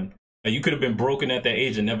someone. Like you could have been broken at that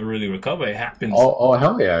age and never really recover. It happens. Oh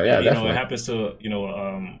hell yeah, definitely. It happens to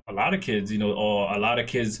a lot of kids. Or a lot of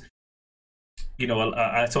kids.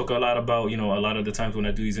 I talk a lot about, a lot of the times when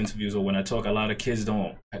I do these interviews or when I talk, a lot of kids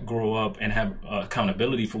don't grow up and have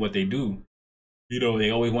accountability for what they do. They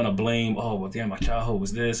always want to blame, damn, my childhood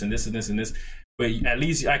was this and this and this and this. But at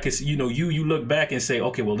least I could see, you look back and say,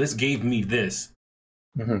 okay, well, this gave me this.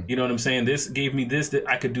 You know what I'm saying? This gave me this, that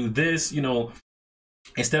I could do this,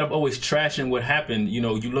 instead of always trashing what happened, you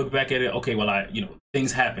look back at it, okay, well,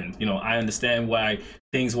 things happened. I understand why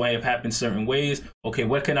things might have happened certain ways. Okay,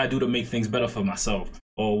 what can I do to make things better for myself?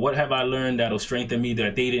 Or what have I learned that'll strengthen me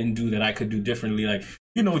that they didn't do that I could do differently? Like,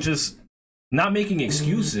 just not making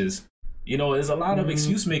excuses. There's a lot of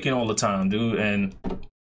excuse making all the time, dude. And,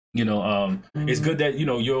 it's good that,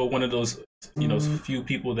 you're one of those, few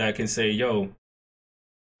people that can say, yo,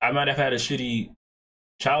 I might have had a shitty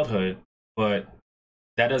childhood, but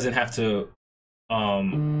that doesn't have to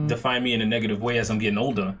define me in a negative way as I'm getting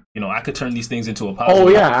older. I could turn these things into a positive. Oh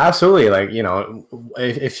yeah, absolutely. Like,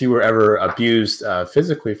 if you were ever abused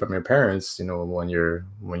physically from your parents, when you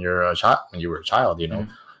were a child,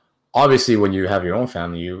 obviously when you have your own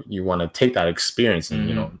family, you want to take that experience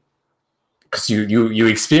and because you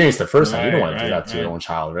experienced the first time, you don't want to do that to your own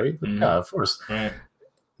child, right? Yeah, of course. Right.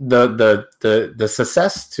 The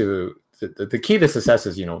success to the key to success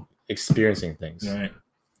is experiencing things. Right.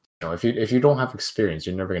 If you don't have experience,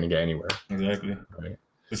 you're never going to get anywhere. Exactly. Right.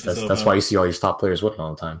 That's why you see all these top players winning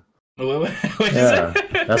all the time. What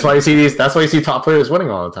that's why you see That's why you see top players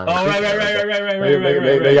winning all the time. Oh, right.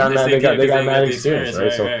 They got mad experience,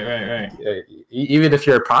 right? So, right. Even if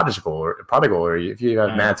you're a prodigal or if you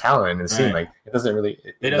have mad talent and scene, like it doesn't really.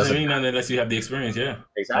 It doesn't mean nothing unless you have the experience. Yeah.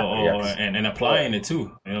 Exactly. Yes. And applying it too. You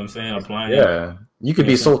know what I'm saying? Applying. Yeah. You could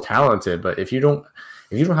be so talented, but if you don't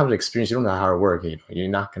have the experience, you don't know how to work. You're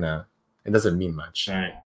not gonna. It doesn't mean much.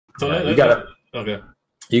 Right. So you gotta. Okay.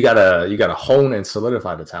 You gotta hone and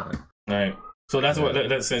solidify the talent. Right. So that's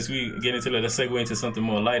what. Since we get into that, let's segue into something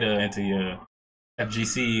more lighter, into your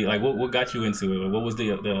FGC, like what got you into it? What was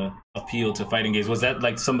the appeal to fighting games? Was that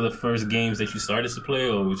like some of the first games that you started to play,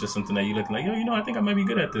 or was it just something that you looked like, I think I might be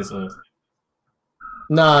good at this? Or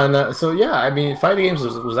No. So yeah, I mean, fighting games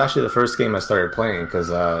was actually the first game I started playing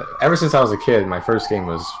because ever since I was a kid, my first game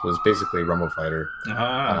was basically Rumble Fighter.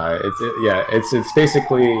 It's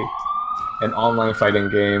basically an online fighting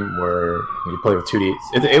game where you play with 2D.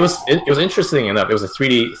 It was interesting enough. It was a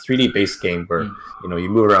 3D based game where you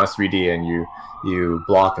move around 3D and you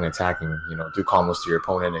block and attack and do combos to your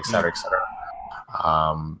opponent, etc., etc.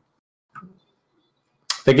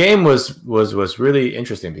 The game was really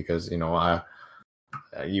interesting because I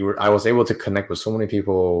was able to connect with so many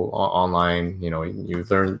people online.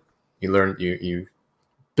 You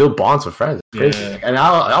build bonds with friends. It's crazy. And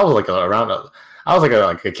I was like I was like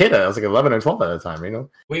a kid. I was like 11 or 12 at the time.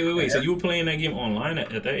 Wait. So you were playing that game online at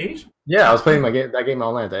that age? Yeah, I was playing that game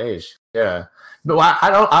online at that age. Yeah. But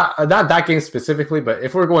not that game specifically, but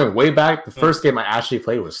if we're going way back, the first game I actually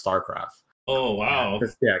played was StarCraft. Oh wow!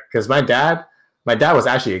 Because my dad was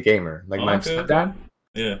actually a gamer. Like my stepdad.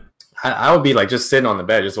 Yeah. I would be like just sitting on the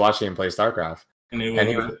bed, just watching him play StarCraft. And he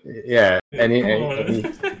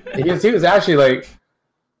was actually like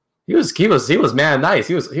he was mad nice.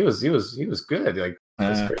 He was good. Like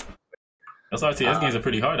those RTS games are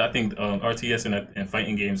pretty hard. I think RTS and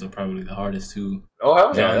fighting games are probably the hardest two.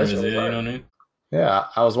 Oh yeah, that's really you know what I mean? Yeah,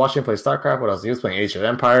 I was watching him play StarCraft. What else? He was playing Age of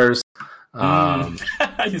Empires. I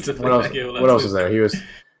used to play that game. What else was there? He was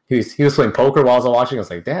playing poker while I was watching. I was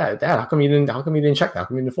like, Dad, how come you didn't check that? How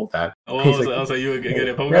come you didn't fold that? Oh, I was like, you were good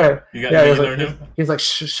at poker? You learned him? He was like,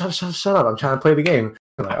 shut up! I'm trying to play the game.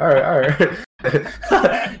 I'm like, all right.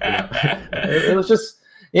 It was just,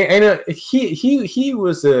 he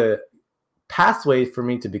was a pathway for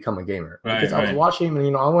me to become a gamer because I was watching him,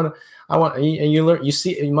 and I want, and you learn, you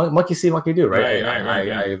see, monkey see, monkey do, right?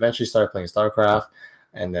 I eventually started playing StarCraft.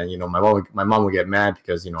 And then my mom would get mad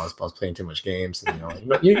because I was playing too much games, and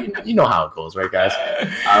you know how it goes, right, guys?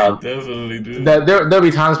 Definitely do. There'll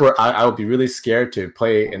be times where I would be really scared to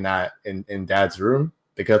play in Dad's room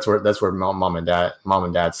because that's where mom and dad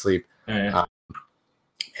sleep, and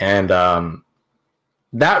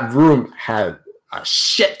that room had a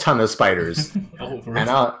shit ton of spiders, and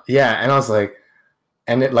I was like.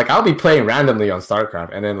 And I'll be playing randomly on StarCraft,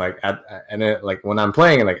 and then when I'm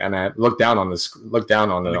playing, and I look down on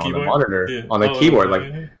the monitor on the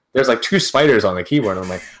keyboard, there's like two spiders on the keyboard, and I'm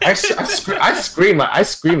like, I scream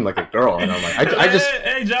like a girl, and I'm like,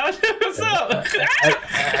 hey Josh, what's up?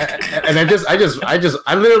 And I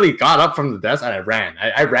literally got up from the desk and I ran.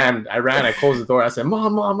 I closed the door. I said,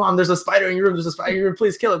 Mom, there's a spider in your room.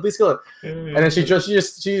 Please kill it. And then she's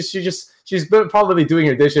been probably doing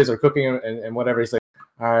her dishes or cooking and whatever. He's like,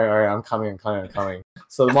 all right, I'm coming.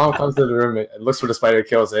 So the mom comes to the room, and looks for the spider,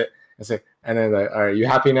 kills it, and then like, all right, you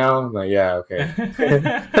happy now? I'm like, yeah, okay. And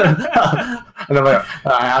I'm like,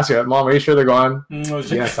 I asked her, Mom, are you sure they're gone?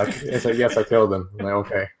 Yes, I killed them. I'm like,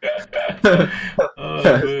 okay. Oh,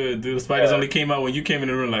 good. Dude, the spiders only came out when you came in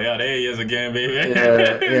the room. Like, oh, there he is again, baby.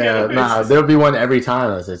 Yeah. Nah, there'll be one every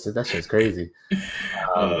time. That shit's crazy.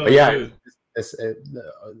 But yeah.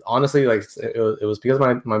 Honestly, like it was because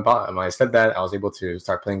my stepdad, I was able to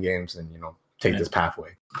start playing games and take this pathway.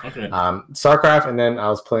 Okay. StarCraft, and then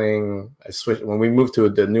I switched when we moved to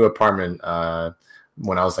the new apartment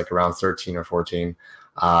when I was like around 13 or 14.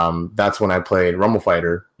 That's when I played Rumble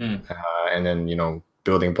Fighter, and then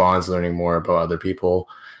building bonds, learning more about other people,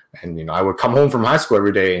 and I would come home from high school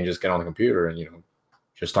every day and just get on the computer and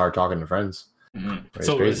just start talking to friends. Mm-hmm.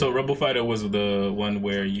 So Rumble Fighter was the one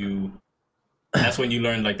where that's when you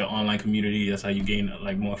learned like the online community. That's how you gain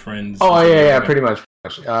like more friends. Oh yeah, pretty much.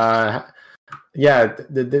 Yeah,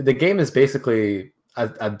 the game is basically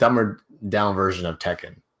a dumber down version of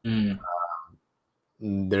Tekken.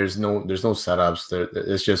 There's no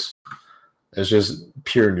setups. It's just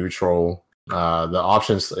pure neutral. The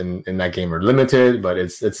options in that game are limited, but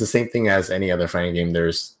it's the same thing as any other fighting game.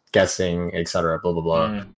 There's guessing, etc. Blah blah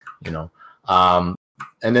blah. And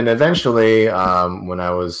then eventually, when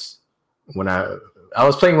I was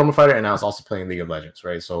playing Rumble Fighter, and I was also playing League of Legends,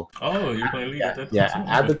 right? So you're playing League. Yeah.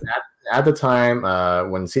 At the time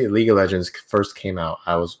when League of Legends first came out,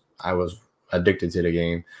 I was addicted to the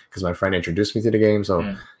game because my friend introduced me to the game. So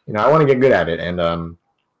I want to get good at it, and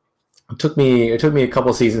it took me a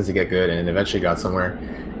couple seasons to get good, and eventually got somewhere.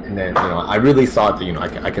 And then I really thought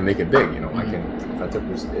that I can make it big. I can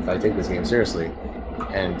if I take this game seriously.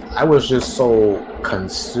 And I was just so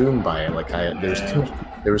consumed by it. Like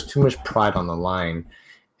there was too much pride on the line,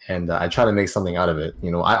 and I tried to make something out of it.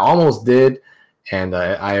 I almost did, and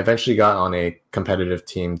I eventually got on a competitive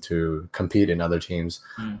team to compete in other teams.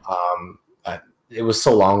 it was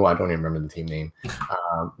so long ago, I don't even remember the team name.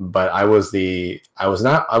 But I was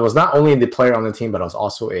not only the player on the team, but I was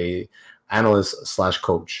also a analyst /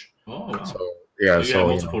 coach. Oh, wow. So yeah, so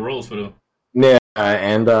multiple roles for them. Yeah,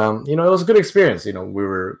 and it was a good experience.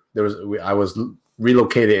 I was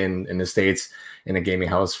relocated in the States in a gaming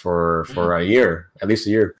house for a year, at least a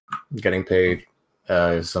year, getting paid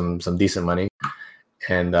some decent money.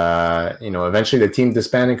 And eventually the team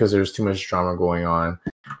disbanded because there was too much drama going on.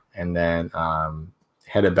 And then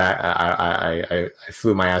headed back. I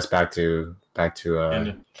flew my ass back to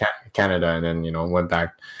Canada, and then went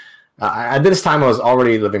back. At this time, I was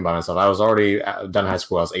already living by myself. I was already done high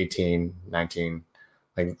school. I was 18, 19.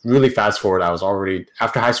 Like, really fast forward, I was already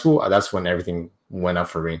after high school. That's when everything went up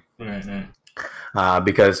for me. Right.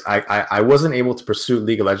 Because I wasn't able to pursue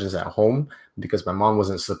League of Legends at home because my mom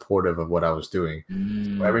wasn't supportive of what I was doing.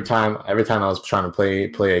 So every time I was trying to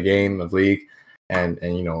play a game of League, and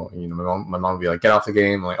my mom would be like, "Get off the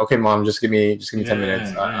game." I'm like, "Okay, mom, just give me 10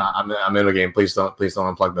 minutes. I'm in the game. Please don't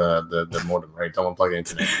unplug the modem. Right? Don't unplug the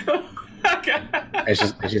internet." and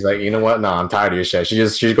she's like, "You know what? No, I'm tired of your shit." She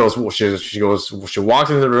walks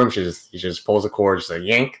into the room. She just pulls the cord. She's like,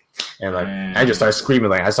 yank, and like I just start screaming.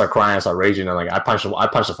 Like I start crying. I start raging. And like I punch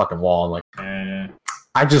the fucking wall. And like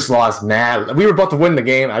I just lost mad. We were about to win the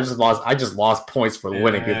game. I just lost points for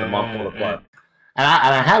winning because the mom pulled the plug. And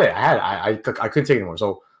I had it. I couldn't take it anymore.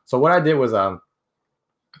 So what I did was I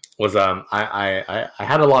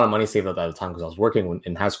had a lot of money saved up at the time because I was working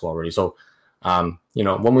in high school already. So when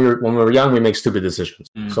we were young, we make stupid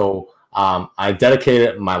decisions. So I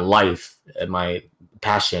dedicated my life and my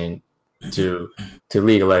passion to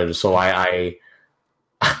League of Legends. So I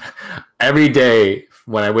every day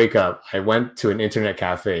when I wake up, I went to an internet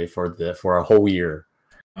cafe for a whole year,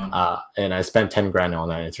 and I spent $10,000 on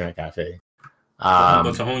that internet cafe.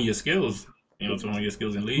 But to hone your skills, to hone your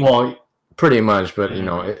skills in League. Well, pretty much, but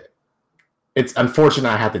it's unfortunate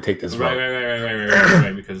I had to take this route.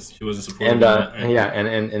 Right, because she wasn't supporting.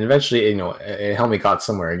 And eventually, it helped me got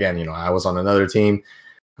somewhere again. I was on another team,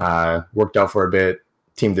 worked out for a bit,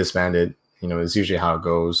 team disbanded. It's usually how it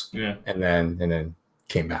goes. Yeah. And then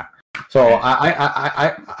came back. So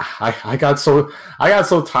I got so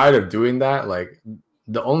tired of doing that. Like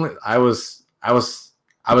I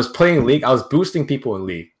was playing League. I was boosting people in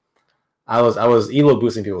League. I was elo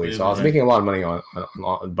boosting people in League. So I was making a lot of money on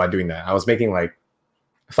by doing that. I was making like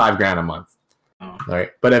 $5,000 a month. Oh.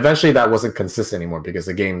 Right. But eventually that wasn't consistent anymore because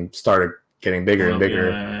the game started getting bigger and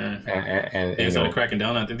bigger. And they started cracking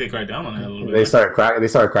down. I think they cracked down on that a little bit. They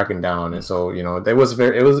started cracking down on it. So, it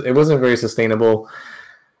wasn't very sustainable.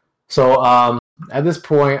 So at this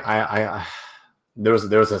point there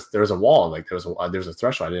was a wall, like there was a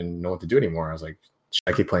threshold. I didn't know what to do anymore. I was like, should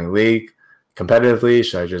I keep playing League competitively?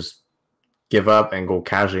 Should I just give up and go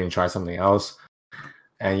casually and try something else?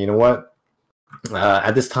 And you know what?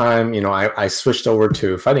 At this time, I switched over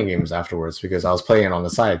to fighting games afterwards because I was playing it on the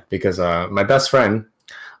side because my best friend,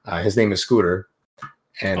 his name is Scooter.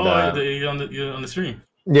 And you're on the stream.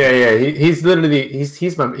 Yeah. He's literally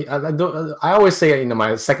he's my. I always say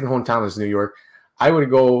my second hometown is New York. I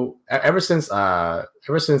would go ever since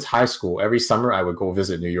high school. Every summer, I would go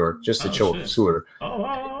visit New York just to chill with Scooter.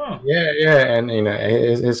 Oh. Yeah, and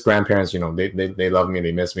his grandparents, they love me,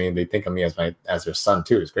 they miss me, they think of me as their son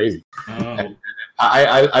too. It's crazy. And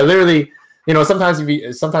I literally, sometimes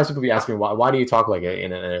people be asking me why do you talk like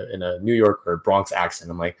in a New York or Bronx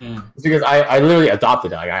accent? I'm like, it's because I literally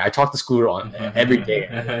adopted it. I talk to Scooter on every day.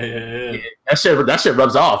 That shit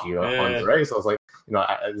rubs off, right? So it's like,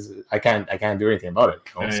 I can't do anything about it.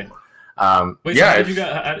 So, wait,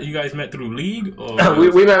 so you guys met through League? Or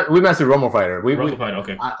we met through Rumble Fighter. Rumble Fighter,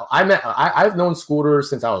 okay. I've known Scooter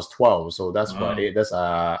since I was 12, so that's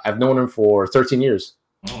why I've known him for 13 years.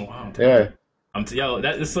 Oh wow! Yeah.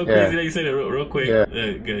 That is so crazy that you say that real quick. Yeah.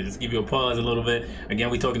 Just give you a pause a little bit.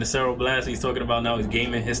 Again, we're talking to Cero Blast. He's talking about now his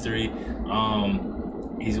gaming history.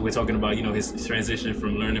 We're talking about his transition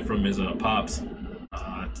from learning from his pops,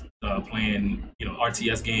 playing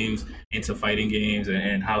RTS games into fighting games,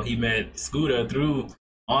 and how he met Scooter through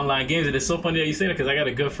online games. And it's so funny that you say that because I got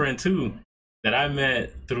a good friend too that I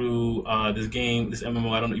met through this game, this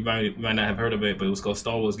MMO. I don't know, you might not have heard of it, but it was called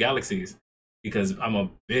Star Wars Galaxies. Because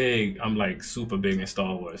I'm like super big in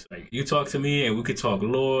Star Wars. Like you talk to me and we could talk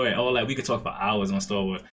lore and all that. We could talk for hours on Star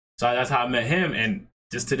Wars. So that's how I met him. And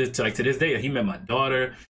just to this day, he met my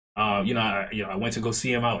daughter. I went to go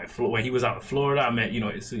see him out when he was out in Florida. I met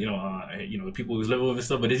the people he was living with and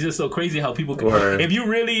stuff. But it's just so crazy how people can, if you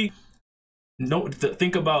really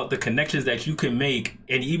think about the connections that you can make,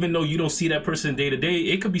 and even though you don't see that person day to day,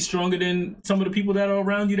 it could be stronger than some of the people that are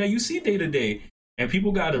around you that you see day to day. And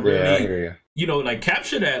people gotta really you know, like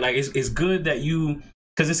capture that. Like it's good that you,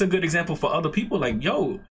 because it's a good example for other people. Like,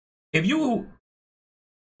 yo, if you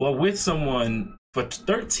were with someone for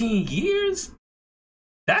 13 years,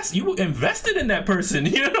 that's, you invested in that person.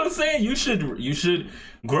 You know what I'm saying? You should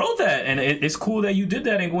grow that, and it's cool that you did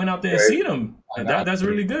that and went out there and see them. That's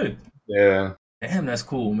really good. Yeah. Damn, that's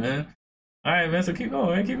cool, man. All right, man. So keep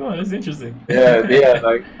going, man. Keep going. That's interesting. Yeah.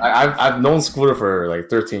 Like I've known Scooter for like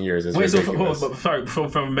 13 years. It's ridiculous. Sorry,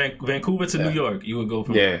 from Vancouver to New York, you would go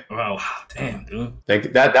from. Yeah. Wow, damn, dude.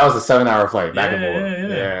 Like that was a 7-hour flight back and forth.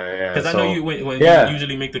 Yeah. Because I know you when you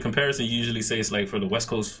usually make the comparison, you usually say it's like for the West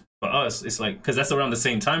Coast. For us, it's like because that's around the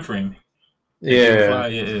same time frame. Yeah.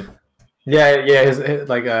 His,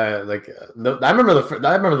 I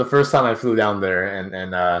remember the first time I flew down there,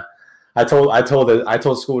 and I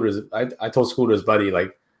told Scooter's buddy,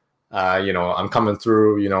 like, you know, I'm coming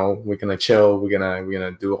through, you know, we're gonna chill, we're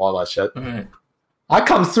gonna do all that shit. Mm-hmm. I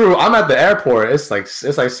come through, I'm at the airport, it's like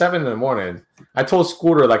 7 a.m. I told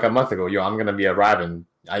Scooter like a month ago, yo, I'm gonna be arriving.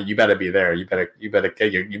 You better be there. You better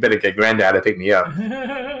get granddad to pick me up.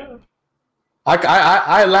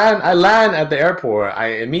 I land at the airport.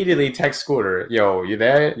 I immediately text Scooter, yo, you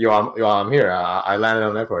there? Yo, I'm here. I landed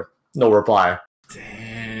on the airport. No reply.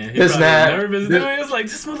 Damn, this man nervous. It's like,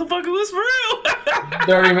 this motherfucker was for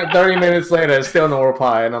real. 30 minutes later, still no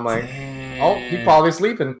reply, and I'm like, damn. Oh, he probably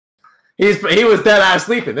sleeping. He was dead ass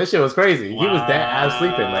sleeping. This shit was crazy. Wow. He was dead ass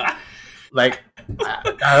sleeping. Like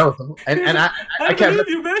I don't know. And I kept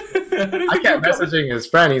messaging his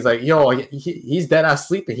friend. He's like, yo, he's dead ass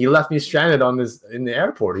sleeping. He left me stranded in the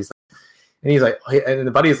airport. He's like, and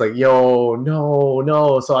the buddy's like, yo,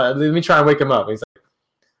 no. So let me try and wake him up. And he's like,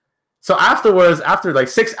 so afterwards, after like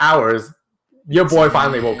 6 hours, your boy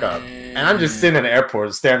finally woke up, and I'm just sitting in the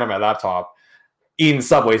airport staring at my laptop, eating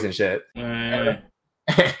Subways and shit. And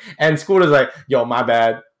Scooter's like, yo, my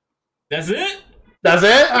bad. That's it. All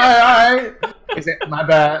right. He's like, my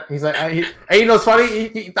bad. He's like, and you know, it's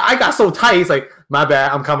funny. I got so tight. He's like, my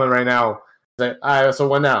bad. I'm coming right now. He's like, all right. So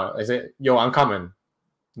when now? I said, yo, I'm coming.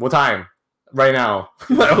 What time? Right now.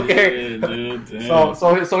 Like, okay. Dude,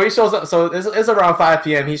 so he shows up. So it's around 5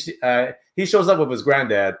 p.m. He shows up with his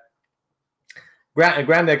granddad.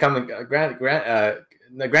 Granddad coming.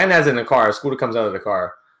 Granddad's in the car. Scooter comes out of the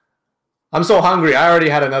car. I'm so hungry. I already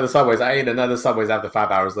had another Subways. I ate another Subways after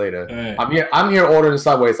 5 hours later. Right. I'm here ordering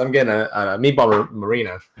Subways. I'm getting a meatball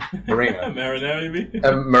marina. Marinara, you mean?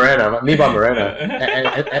 Meatball marina.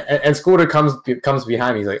 and Scooter comes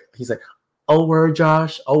behind me. He's like, oh, word,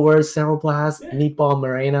 Josh. Oh, word, Central Blast. Meatball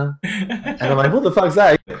marina. And I'm like, what the fuck's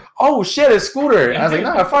that? Oh shit, it's Scooter. I was like,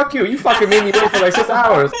 nah, fuck you. You fucking made me wait for like 6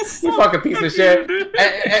 hours. You fucking piece of shit. Meatball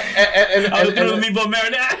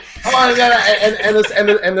marinara. Oh,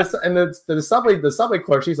 and the subway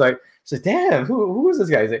clerk, she's like, damn, who is this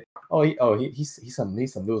guy? He's like, he's some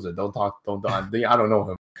loser. Don't talk. I don't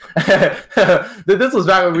know him. This was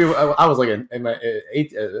back when I was like in my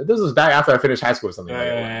this was back after I finished high school or something.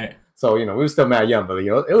 Right. So you know, we were still mad young, but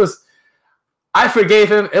you know, it was. I forgave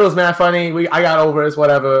him. It was mad funny. I got over it. It's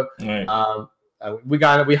whatever. Right. We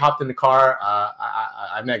hopped in the car.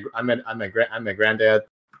 I met granddad.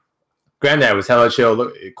 Granddad was hella chill,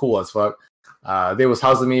 cool as fuck. They was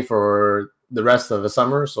housing me for the rest of the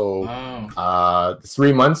summer, so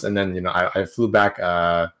 3 months, and then you know I flew back.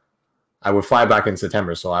 I would fly back in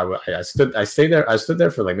September, so I stayed there. I stood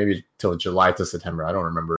there for like maybe till July to September. I don't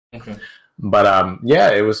remember. Okay. But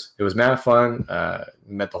yeah, it was mad fun.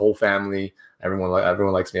 Met the whole family. Everyone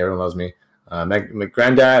likes me. Everyone loves me. My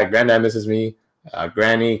granddad misses me.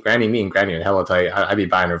 Granny, me and Granny are hella tight. I be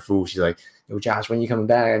buying her food. She's like, yo, Josh, when you coming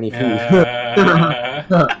back? I need food.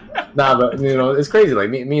 Nah, but you know, it's crazy.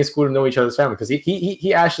 Like me and Scooter know each other's family because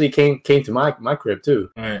he actually came to my crib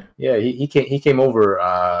too. Right. Yeah, he came over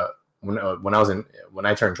when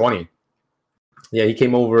I turned 20. Yeah, he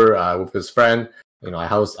came over with his friend. You know, I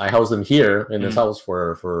housed him here in this house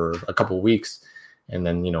for a couple of weeks, and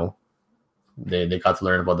then you know, they got to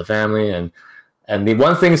learn about the family and the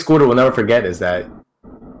one thing Scooter will never forget is that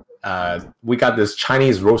we got this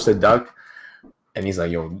Chinese roasted duck, and he's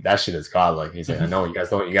like, "Yo, that shit is godlike." He's like, "I know you guys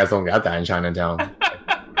don't got that in Chinatown." Hold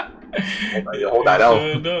that out.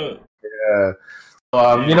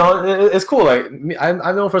 Yeah. You know, it's cool. Like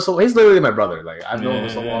I've known for so long. He's literally my brother. Like I've known him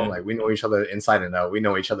for so long. Like we know each other inside and out. We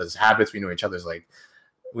know each other's habits. We know each other's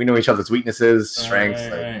weaknesses, strengths.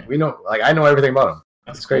 Right. We know. Like I know everything about him.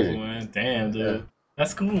 That's crazy, cool, man. Damn, dude. Yeah.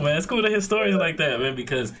 That's cool, man. It's cool to hear stories like that, man.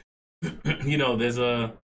 Because you know, there's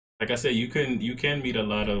like I said, you can meet a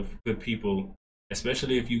lot of good people,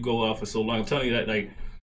 especially if you go out for so long. I'm telling you that, like,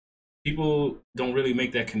 people don't really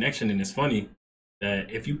make that connection, and it's funny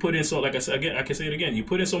that if you put in like I said again, I can say it again, you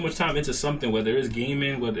put in so much time into something, whether it's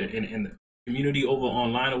gaming, whether in the community over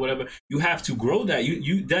online or whatever, you have to grow that.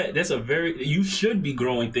 You should be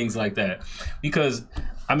growing things like that, because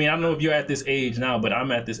I mean, I don't know if you're at this age now, but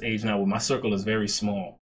I'm at this age now where my circle is very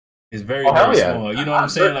small. It's very small. You know what I'm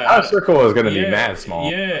saying? Like, our circle is going to be mad small.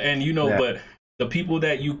 Yeah, and but the people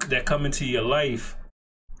that come into your life,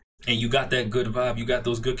 and you got that good vibe, you got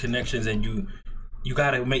those good connections, and you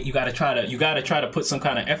gotta try to put some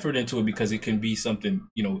kind of effort into it, because it can be something,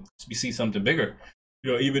 you see something bigger,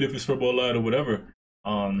 even if it's from online or whatever.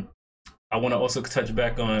 I want to also touch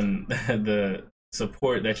back on the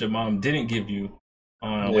support that your mom didn't give you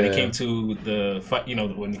when it came to the fight,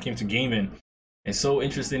 when it came to gaming. It's so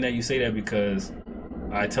interesting that you say that, because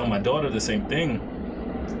I tell my daughter the same thing.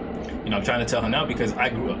 I'm trying to tell her now, because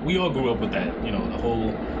we all grew up with that, the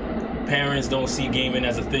whole parents don't see gaming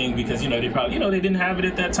as a thing, because they probably they didn't have it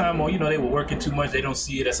at that time, or they were working too much. They don't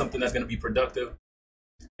see it as something that's going to be productive.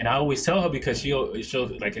 And I always tell her, because she'll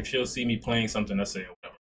like, if she'll see me playing something, let's say,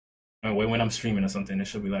 whatever, when I'm streaming or something, and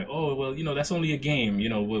she'll be like, oh well, that's only a game,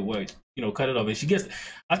 what cut it off. And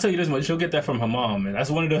I'll tell you this much, she'll get that from her mom, and that's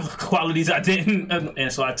one of the qualities I didn't.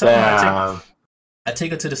 And so I tell her, I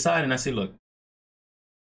take her to the side and I say, look,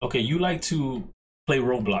 okay, you like to play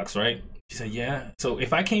Roblox, right? She said, yeah. So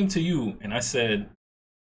if I came to you and I said,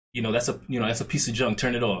 that's a piece of junk,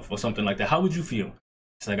 turn it off, or something like that, how would you feel?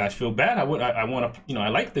 It's like, I feel bad. I want to, I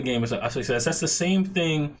like the game. So I said, that's the same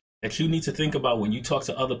thing that you need to think about when you talk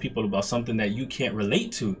to other people about something that you can't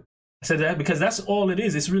relate to. I said that because that's all it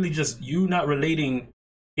is. It's really just you not relating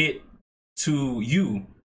it to you,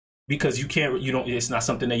 because it's not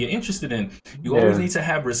something that you're interested in. You always need to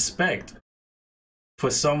have respect for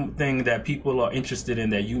something that people are interested in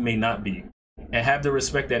that you may not be, and have the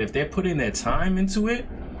respect that if they're putting their time into it,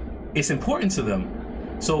 it's important to them.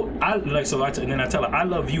 So and then I tell her, I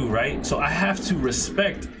love you, right? So I have to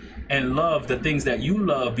respect and love the things that you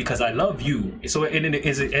love, because I love you. So and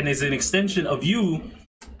as an extension of you,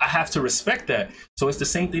 I have to respect that. So it's the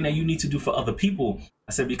same thing that you need to do for other people.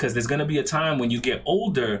 I said, because there's going to be a time when you get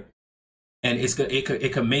older, and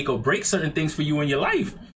it can make or break certain things for you in your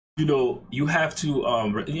life. You have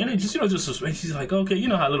to just she's like, okay,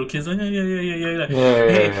 how little kids are,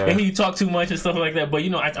 and you talk too much and stuff like that. But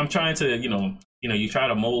I'm trying to you try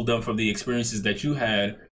to mold them from the experiences that you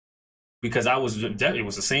had, because it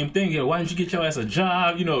was the same thing. Why don't you get your ass a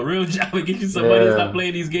job, a real job, and get you somebody to stop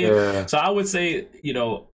playing these games? So I would say,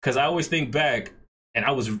 because I always think back, and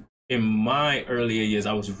I was in my earlier years,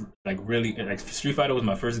 I was like really like Street Fighter was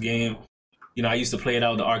my first game. I used to play it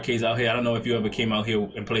out in the arcades out here. I don't know if you ever came out here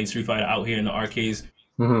and played Street Fighter out here in the arcades.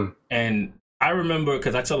 Mm-hmm. And I remember,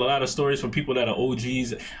 because I tell a lot of stories from people that are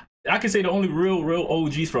OGs. I can say the only real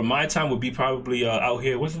OGs from my time would be probably out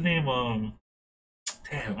here. What's his name?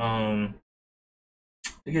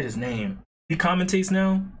 Forget his name. He commentates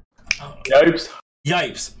now.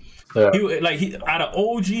 Yipes. Yeah. He out of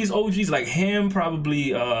OGs like him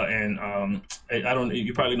probably and I don't,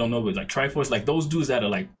 you probably don't know, but like Triforce, like those dudes that are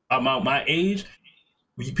like about my age,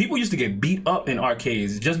 people used to get beat up in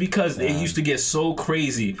arcades just because it used to get so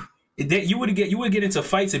crazy. You would get into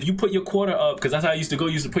fights if you put your quarter up, because that's how I used to go.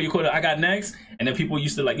 You used to put your quarter, I got next, and then people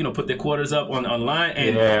used to like put their quarters up online,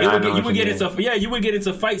 and you would get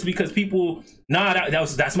into fights because people,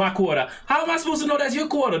 that's my quarter. How am I supposed to know that's your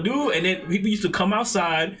quarter, dude? And then people used to come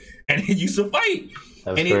outside and it used to fight.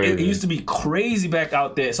 It used to be crazy back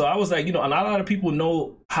out there. So I was like, a lot of people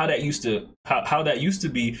know how that used to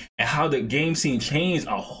be, and how the game scene changed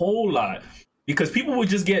a whole lot, because people would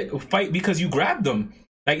just fight because you grabbed them.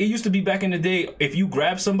 Like it used to be back in the day, if you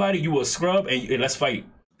grab somebody, you will scrub and let's fight.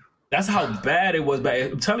 That's how bad it was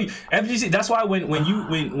back. I'm telling you, FGC. That's why when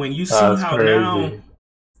you see how crazy. Now,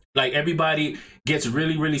 like everybody gets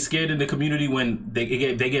really, really scared in the community when they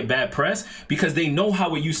get bad press, because they know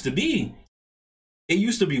how it used to be. It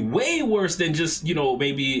used to be way worse than just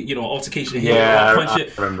maybe altercation here, punch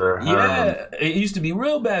it. I remember. It used to be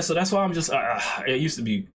real bad. So that's why I'm just it used to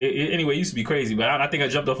be anyway. It used to be crazy, but I think I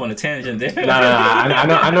jumped off on a tangent there.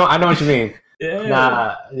 I know what you mean.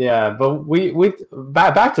 But we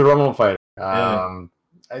back to Rumble Fighter.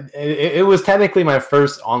 It was technically my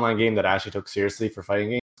first online game that I actually took seriously for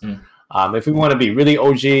fighting games. If we want to be really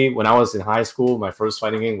OG, when I was in high school, my first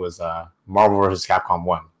fighting game was Marvel vs. Capcom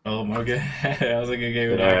 1. Oh my god, that was a good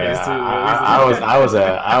game. Too. I was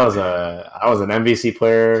an MVC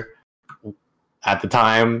player at the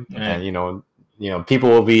time, and people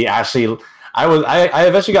will be actually. I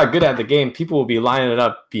eventually got good at the game. People will be lining it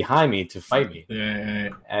up behind me to fight me.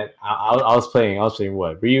 And I was playing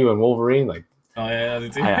what, Ryu and Wolverine, like. Oh yeah,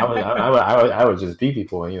 I would just beat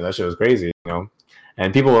people, and that shit was crazy,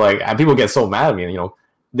 and people get so mad at me.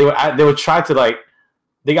 They would try to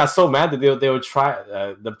they got so mad that they would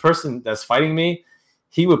try the person that's fighting me.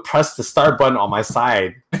 He would press the start button on my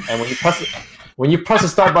side, and when you press the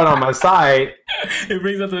start button on my side, it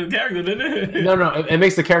brings up the character, doesn't it? No, it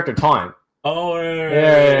makes the character taunt. Oh,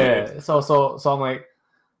 yeah. So I'm like,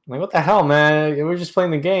 what the hell, man? We're just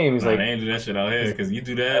playing the game. He's like, I ain't do that shit out here because you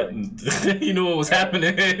do that, you know what was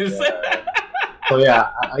happening. So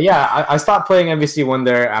I stopped playing MVC1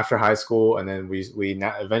 there after high school, and then we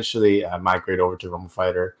eventually migrated over to Rumble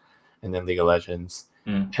Fighter, and then League of Legends,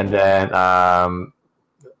 and then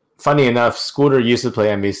funny enough, Scooter used to play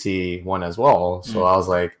MVC1 as well, so I was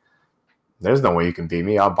like, there's no way you can beat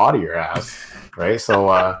me. I'll body your ass, right?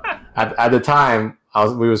 So at the time,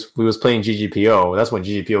 we was playing GGPO. That's when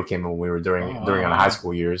GGPO came when we were during our high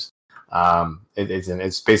school years.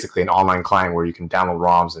 It's basically an online client where you can download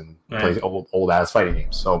ROMs and play old ass fighting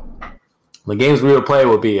games. So the games we would play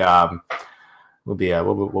would be what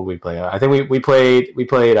we play. I think we played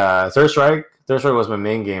Third Strike. Third Strike was my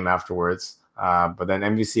main game afterwards. But then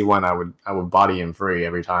MVC1, I would body him free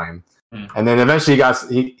every time. And then eventually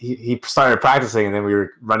he started practicing, and then we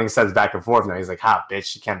were running sets back and forth. Now he's like, "Ha,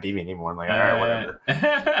 bitch, you can't beat me anymore." I'm like, "All right, whatever."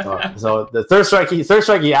 So the third strike,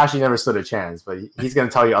 he actually never stood a chance, but he's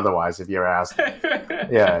gonna tell you otherwise if you ever ask him.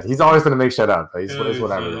 Yeah, he's always gonna make shit up. But it's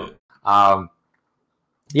whatever.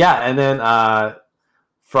 Yeah, and then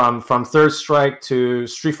from Third Strike to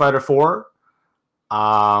Street Fighter 4.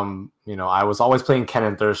 I was always playing Ken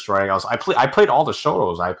and Third Strike. I played all the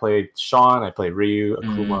Shotos. I played Sean, I played Ryu,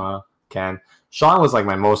 Akuma, Ken. Sean was like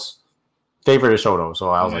my most favorite Shoto, so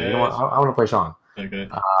I was like, you know what, I want to play Sean. Okay.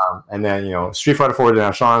 And then Street Fighter 4 didn't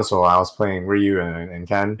have Sean, so I was playing Ryu and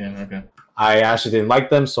Ken. Yeah, okay. I actually didn't like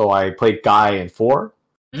them, so I played Guy in 4.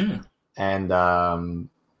 And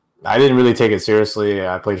I didn't really take it seriously.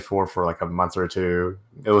 I played 4 for like a month or two.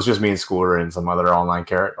 It was just me and Scooter and some other online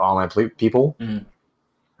people.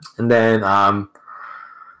 And then,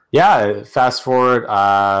 fast forward.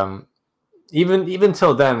 Even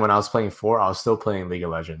till then, when I was playing 4, I was still playing League of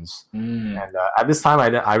Legends. And at this time,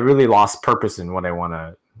 I really lost purpose in what I want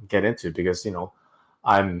to get into because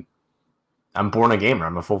I'm born a gamer.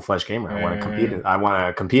 I'm a full-fledged gamer. I want to compete. I want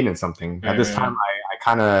to compete in something. At this time, I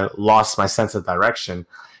kind of lost my sense of direction.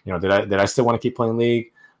 Did I still want to keep playing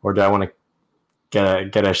League, or do I want to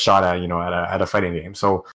get a shot at at a fighting game?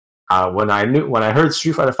 So. When I heard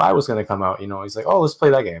Street Fighter 5 was going to come out, he's like, "Oh, let's play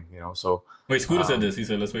that game." So wait, Scooter said this. He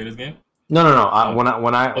said, "Let's play this game." No.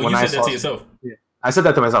 When I said that to yourself. Yeah, I said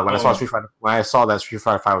that to myself when I saw Street Fighter. When I saw that Street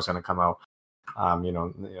Fighter 5 was going to come out, let me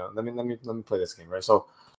play this game, right? So,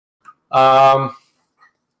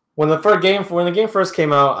 when the game first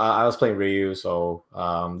came out, I was playing Ryu. So,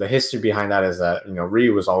 the history behind that is that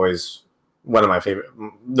Ryu was always one of my favorite,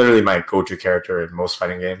 literally my go-to character in most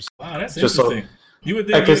fighting games. Wow, that's interesting. You would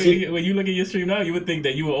think when you look at your stream now, you would think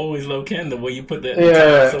that you will always love Ken the way you put that.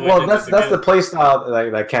 Yeah, well, that's the play style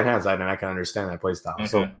that Ken has, and I can understand that play style. Okay.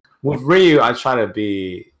 So with Ryu, I try to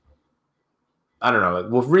be. I don't know.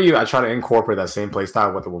 With Ryu, I try to incorporate that same play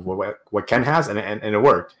style with what Ken has, and it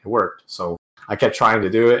worked. It worked. So I kept trying to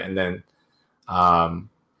do it, and then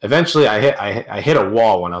eventually I hit a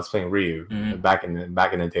wall when I was playing Ryu back in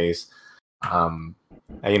the days. I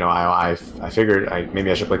figured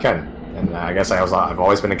maybe I should play Ken. And I guess I've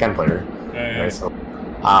always been a Ken player. Right? So,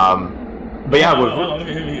 but yeah.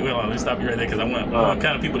 Let me stop you right there because I want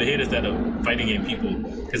kind of people to hear this that are fighting game people,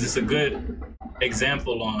 because it's a good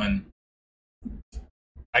example on,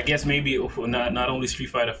 I guess maybe not only Street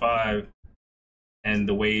Fighter 5 and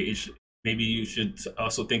the way maybe you should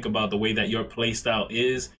also think about the way that your play style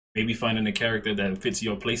is. Maybe finding a character that fits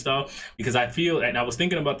your play style, because I feel, and I was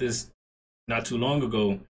thinking about this not too long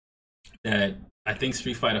ago, that I think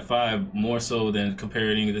Street Fighter 5, more so than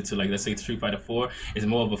comparing it to, like, let's say Street Fighter 4, is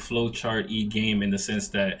more of a flowchart-y game in the sense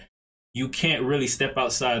that you can't really step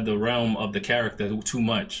outside the realm of the character too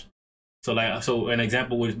much. So an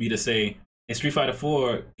example would be to say, in Street Fighter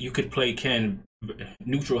 4, you could play Ken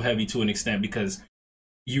neutral heavy to an extent because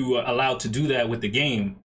you are allowed to do that with the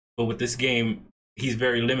game. But with this game, he's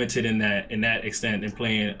very limited in that extent in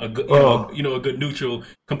playing a good a good neutral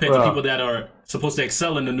compared to people that are supposed to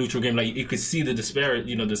excel in the neutral game. Like, you could see the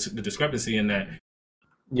the discrepancy in that.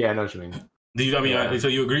 Yeah, I know what you mean. Do you? So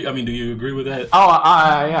you agree? I mean, do you agree with that? Oh,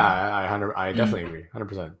 I definitely agree,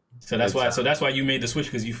 100%. So that's why you made the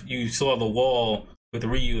switch, because you saw the wall with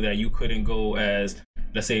Ryu that you couldn't go as,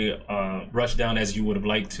 let's say, rush down as you would have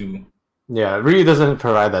liked to. Yeah, Ryu doesn't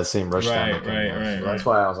provide that same rush down. Right. That's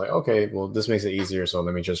why I was like, okay, well, this makes it easier, so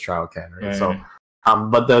let me just try out Ken. Right? So,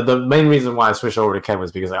 but the main reason why I switched over to Ken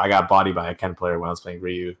was because I got bodied by a Ken player when I was playing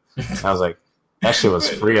Ryu. I was like, that shit was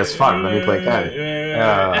free as fuck. Let me play Ken.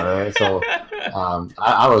 Yeah, right? So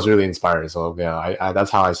I was really inspired. So yeah, I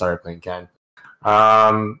that's how I started playing Ken.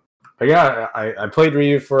 But yeah, I played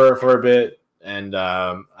Ryu for a bit, and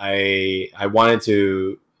I wanted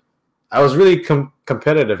to. I was really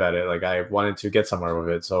competitive at it. Like I wanted to get somewhere with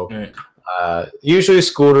it. So usually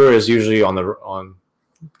Scooter is usually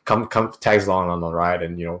come tags along on the ride,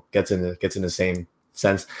 and gets in the same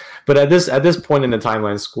sense. But at this point in the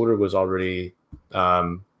timeline, Scooter was already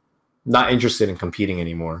not interested in competing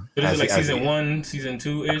anymore. But is it like season 1, season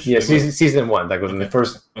 2-ish? Yeah, season 1, like when it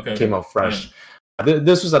first came out fresh.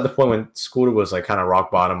 This was at the point when Scooter was like kind of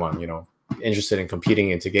rock bottom on interested in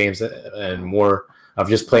competing into games and more of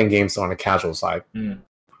just playing games on a casual side.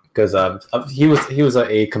 Because he was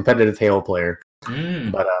a competitive Halo player,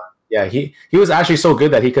 but yeah, he was actually so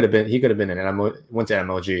good that he could have been in it. Went to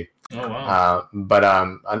MLG. Oh wow! But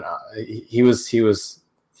he was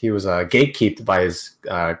gatekept by his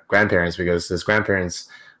grandparents, because his grandparents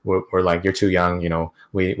were like, "You're too young.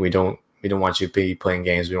 We don't want you to be playing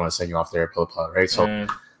games. We don't want to send you off there." Blah blah. Right? So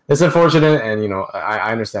it's unfortunate, and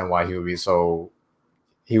I understand why he would be so.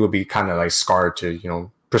 He would be kind of like scarred to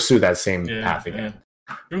pursue that same path again.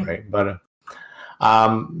 Right? But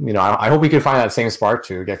I hope he can find that same spark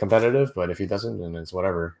to get competitive. But if he doesn't, then it's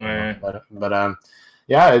whatever. But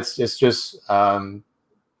yeah, it's just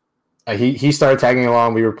he started tagging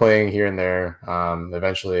along. We were playing here and there.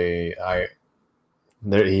 Eventually,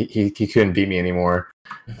 he couldn't beat me anymore.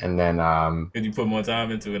 And then did you put more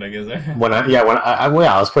time into it? I guess. when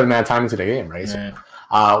I was putting mad time into the game, right? So,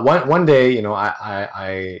 one day,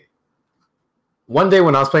 one day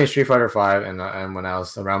when I was playing Street Fighter V and when I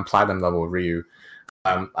was around platinum level with Ryu,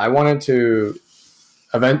 I wanted to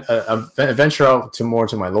venture out to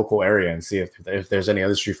my local area and see if there's any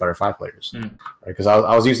other Street Fighter V players, right? Because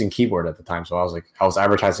I was using keyboard at the time, so I was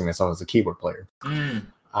advertising myself as a keyboard player. And,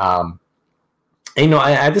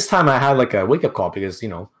 at this time I had like a wake up call, because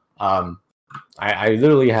I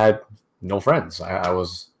literally had no friends.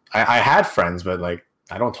 I had friends, but like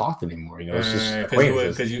I don't talk to them anymore. It's just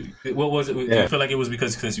acquaintances. What was it? I feel like it was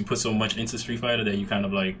because you put so much into Street Fighter that you kind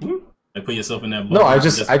of like put yourself in that. No, I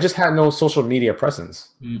just had no social media presence.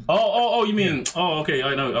 Oh, you mean? Oh, okay.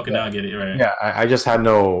 I know. Okay, now I get it. Right. Yeah, I just had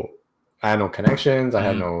no connections. I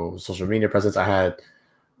had no social media presence. I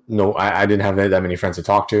didn't have that many friends to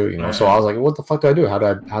talk to. So I was like, what the fuck do I do? How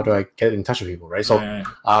do I get in touch with people? Right. So,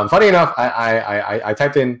 funny enough, I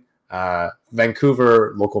typed in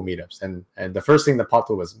Vancouver local meetups, and the first thing that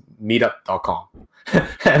popped up was meetup.com.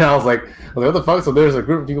 And I was like, what the fuck? So there's a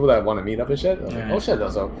group of people that want to meet up and shit. I was like, oh shit.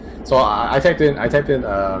 So I typed in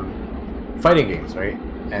fighting games, right?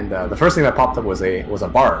 And the first thing that popped up was a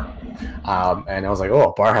bar, and I was like, oh,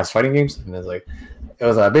 a bar has fighting games. And it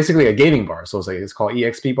was basically a gaming bar. So it's called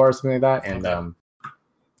EXP bar or something like that. And I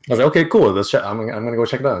was like, okay, cool. Let's check. I'm gonna go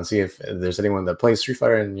check it out and see if there's anyone that plays Street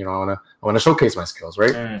Fighter, and I wanna showcase my skills,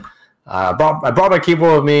 right? I brought my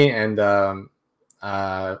keyboard with me, and the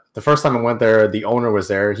first time I went there, the owner was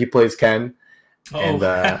there. He plays Ken, and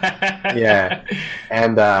yeah,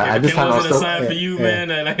 and at this time I was still for you, man.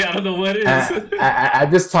 I don't know what it is. At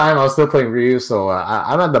this time, I was still playing Ryu, so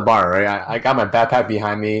I'm at the bar, right? I got my backpack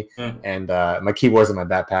behind me, and my keyboard's in my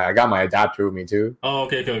backpack. I got my adapter with me too. Oh,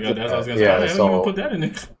 okay, cool. That's what I was gonna say. I didn't even put that in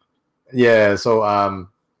it. Yeah, so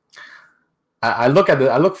I look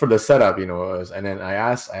for the setup, and then I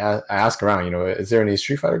ask around, is there any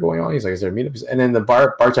Street Fighter going on? He's like, is there meetups? And then the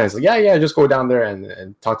bartender's like, yeah, just go down there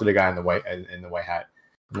and talk to the guy in the white hat.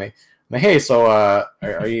 I'm like, hey, so are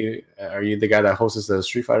you the guy that hosts the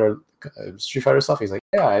Street Fighter stuff? He's like,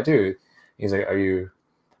 yeah, I do. He's like, are you?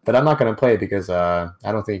 But I'm not gonna play because I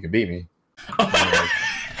don't think you can beat me.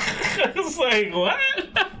 It's like what?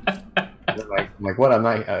 like what? I'm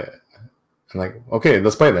not. I'm like, okay,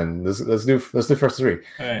 let's play then. Let's do first three.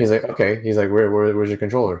 Right. He's like, okay. He's like, where's your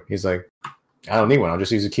controller? He's like, I don't need one. I'll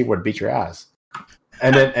just use a keyboard to beat your ass.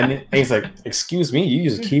 And he's like, excuse me, you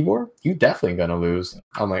use a keyboard? You definitely gonna lose.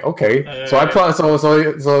 I'm like, okay. So I plug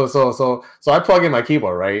so I plug in my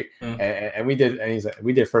keyboard, right? And we did, and he's like,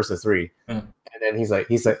 we did first to three. And then he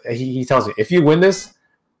tells me, if you win this,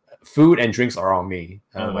 food and drinks are on me.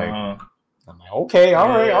 And I'm like, okay, all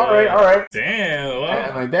right. Damn. Wow.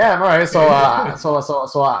 I'm like, damn, all right. So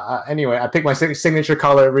anyway, I picked my signature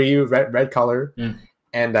color, Ryu, red color,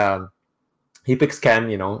 and he picks Ken,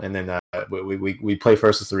 and then we play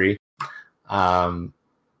first to three. I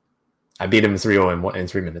beat him 3-0 in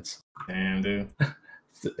 3 minutes. Damn, dude.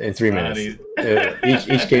 In 3 minutes.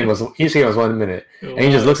 Each game was 1 minute, and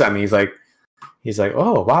he just looks at me. He's like,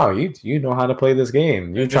 oh wow, you know how to play this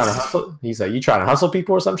game. You trying to hustle? He's like, you trying to hustle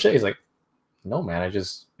people or some shit? He's like, no, man,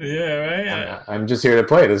 right. I'm just here to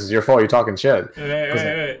play. This is your fault. You're talking shit.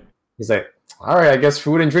 Right. He's like, all right, I guess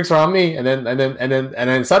food and drinks are on me. And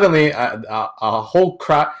then suddenly a whole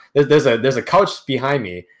crowd. There's a couch behind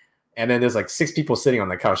me, and then there's like 6 people sitting on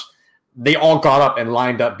the couch. They all got up and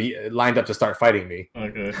lined up to start fighting me.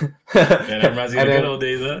 Okay. That reminds you of the good old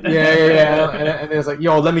days, huh? Yeah. And it's like,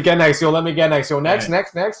 yo, let me get next. Yo, next.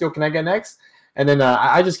 Yo, can I get next? And then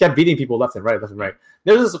I just kept beating people left and right.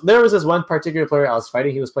 There was this one particular player I was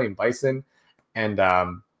fighting. He was playing Bison, and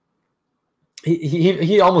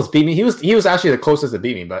he almost beat me. He was actually the closest to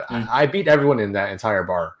beat me, but I beat everyone in that entire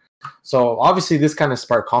bar. So obviously this kind of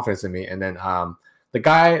sparked confidence in me. And then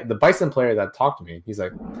the Bison player that talked to me, he's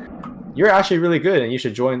like, you're actually really good and you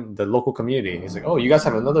should join the local community. He's like, oh, you guys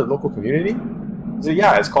have another local community? He's like,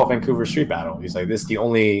 yeah, it's called Vancouver Street Battle. He's like, this is the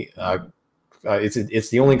only it's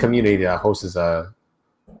the only community that hosts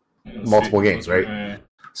multiple games, right?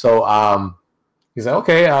 So he's like,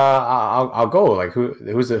 okay, I'll go. Like,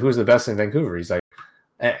 who's the best in Vancouver? He's like,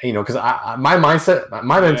 because my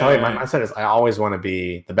mindset is I always want to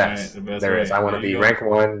be the best, there is. I want to be rank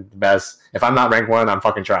 1, the best. If I'm not rank 1, I'm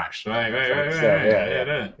fucking trash. Right.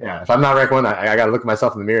 Yeah. If I'm not rank 1, I gotta look at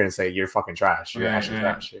myself in the mirror and say, you're fucking trash. You're actually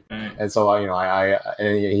trash. Right. And so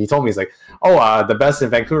and he told me, he's like, the best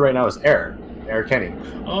in Vancouver right now is Air Kenny.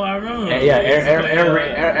 Oh, I remember.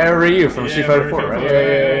 Air Ryu from Street Fighter 4, right?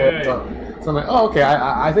 Yeah. So I'm like, oh, okay.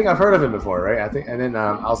 I think I've heard of him before, right? And then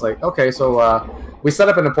I was like, okay, so we set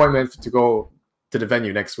up an appointment to go to the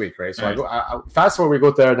venue next week, right? So I fast forward, we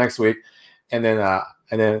go there next week, and then I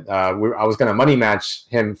was gonna money match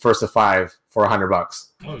him first to 5 for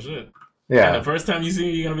 $100. Oh shit! Yeah. And the first time you see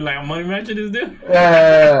me, you're gonna be like, I'm money matching this dude.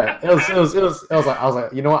 Yeah. It was like, I was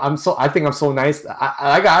like, you know what? I think I'm so nice.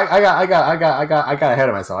 I got ahead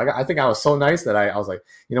of myself. I think I was so nice that I was like,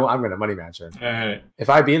 you know what? I'm gonna money match him. Right.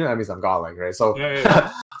 If I beat him, that means I'm godlike, right? So.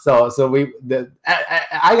 Right. So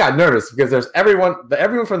I got nervous because there's everyone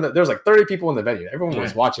from there's like 30 people in the venue. Everyone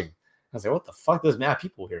was watching. I was like, what the fuck? There's mad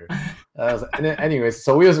people here. And then, anyways,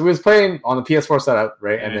 so we was playing on the PS4 setup,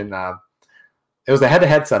 right? And then it was a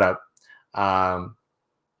head-to-head setup. And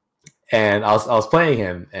I was playing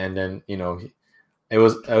him, and then I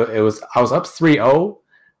was up 3-0,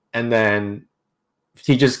 and then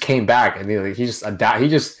he just came back and he just I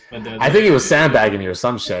think he was sandbagging me or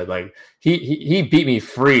some shit. Like he beat me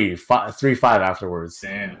 3-5 afterwards.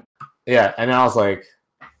 Damn. Yeah, and I was like,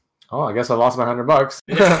 oh, I guess I lost my $100.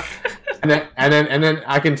 and then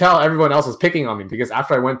I can tell everyone else was picking on me because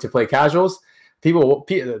after I went to play casuals,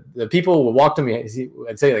 the people would walk to me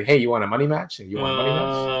and say like, hey, you want a money match? You want a money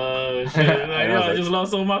match? Shit. Like, I just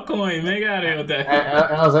lost all my coin. Man, get out of here with that.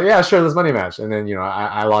 And I was like, yeah, sure, let's money match. And then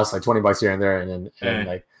I lost like $20 here and there, and then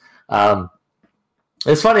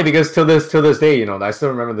it's funny because till this day, I still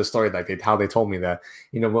remember the story, like how they told me that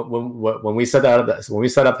when we set up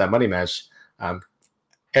that money match,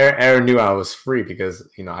 Aaron knew I was free because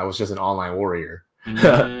I was just an online warrior. And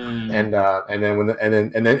then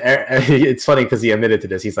it's funny because he admitted to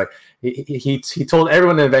this. He's like he told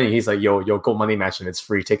everyone in the venue, he's like, yo, go money match him, it's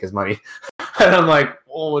free, take his money. And I'm like,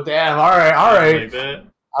 oh damn, all right,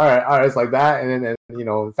 it's like that. And then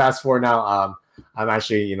fast forward now, I'm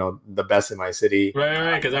actually the best in my city.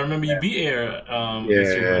 Right, because I remember you beat Air.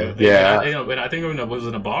 Yeah. But I think it was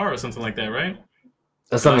in a bar or something like that, right?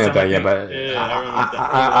 Something like that, yeah. But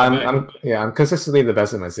I'm consistently the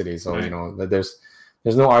best in my city, so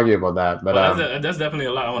there's no argument about that. But that's definitely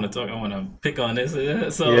a lot. I want to pick on this.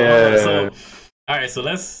 All right, so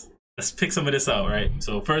let's pick some of this out, right?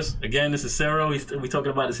 So first, again, this is Cero. We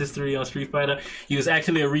talking about his history on Street Fighter. He was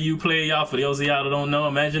actually a Ryu player, y'all. For those of y'all that don't know,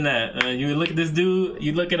 imagine that. You look at this dude.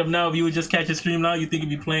 You look at him now. If you would just catch his stream now, you think he'd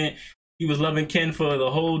be playing. He was loving Ken for the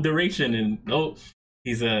whole duration, and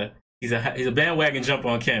he's a bandwagon jump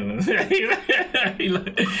on Ken.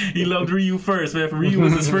 he loved Ryu first, man. Ryu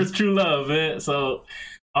was his first true love, man. So,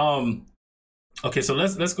 okay, so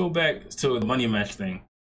let's go back to the money match thing,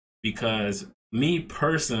 because me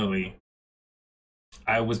personally,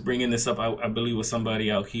 I was bringing this up. I believe with somebody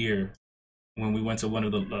out here when we went to one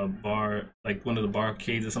of the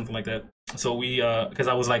barcades or something like that. So we, because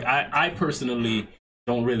I was like, I personally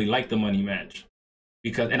don't really like the money match.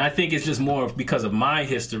 And I think it's just more because of my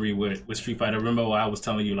history with Street Fighter. Remember what I was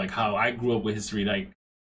telling you, like how I grew up with history. Like,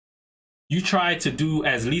 you try to do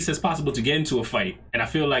as least as possible to get into a fight, and I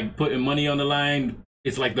feel like putting money on the line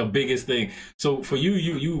is like the biggest thing. So for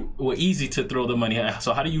you were easy to throw the money.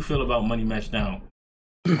 So how do you feel about money match now?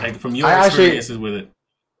 Like from your experiences with it.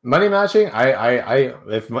 Money matching,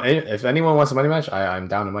 if anyone wants a money match, I'm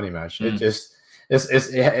down to money match. It's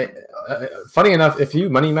funny enough, if you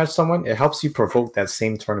money match someone, it helps you provoke that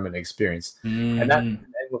same tournament experience, and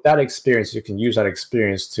with that experience, you can use that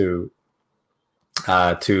experience to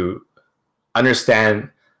understand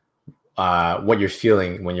what you're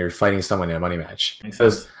feeling when you're fighting someone in a money match.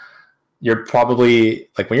 Because you're probably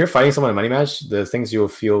like when you're fighting someone in a money match, the things you'll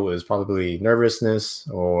feel is probably nervousness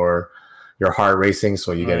or your heart racing,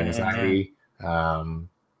 so you get anxiety.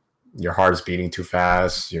 Your heart is beating too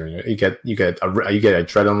fast. You get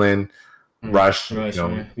adrenaline rush.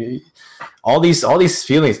 All these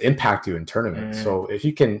feelings impact you in tournament. So if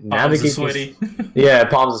you can navigate,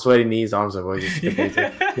 palms are sweaty, knees, arms are sweaty.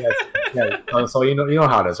 So you know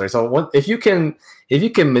how it is, right? So if you can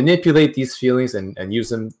manipulate these feelings and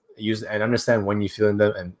use and understand when you feel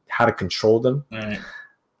them and how to control them,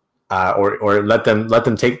 or let them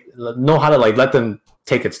know how to let them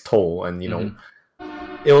take its toll, and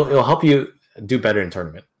it'll help you do better in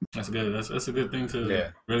tournament. That's good. That's a good thing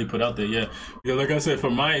to really put out there. Yeah, like I said,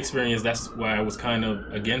 from my experience, that's why I was kind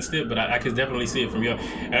of against it, but I could definitely see it from you.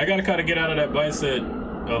 And I got to kind of get out of that mindset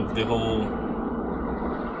of the whole,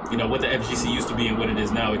 what the FGC used to be and what it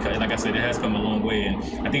is now. Like I said, it has come a long way, and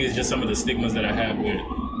I think it's just some of the stigmas that I have with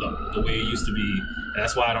the way it used to be. And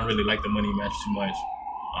that's why I don't really like the money match too much.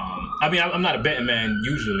 I'm not a betting man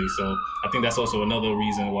usually, so I think that's also another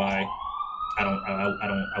reason why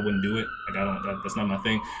I wouldn't do it. That's not my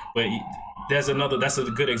thing. But that's a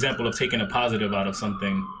good example of taking a positive out of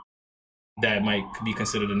something that might be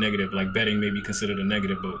considered a negative. Like betting may be considered a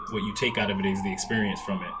negative, but what you take out of it is the experience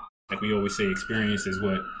from it. Like we always say, experience is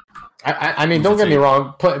what. I mean, don't get me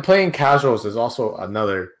wrong. Playing casuals is also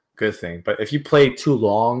another good thing. But if you play too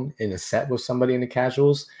long in a set with somebody in the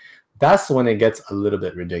casuals, that's when it gets a little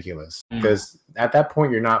bit ridiculous, because at that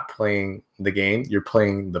point you're not playing the game, you're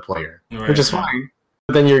playing the player, which is fine.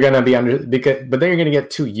 But then you're gonna be but then you're gonna get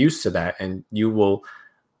too used to that, and you will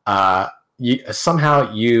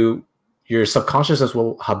your subconsciousness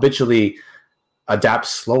will habitually adapt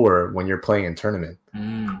slower when you're playing in tournament,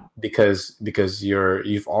 because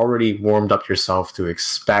you've already warmed up yourself to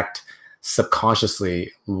expect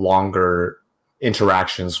subconsciously longer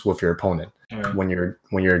interactions with your opponent. When you're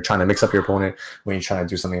trying to mix up your opponent, when you're trying to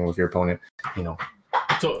do something with your opponent,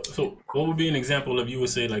 So what would be an example of, you would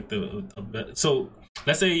say, like so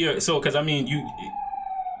let's say because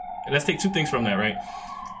let's take two things from that, right?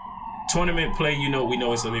 Tournament play, we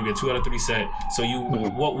know it's maybe a 2 out of 3 set. So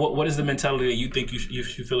what is the mentality that you think you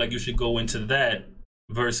feel like you should go into that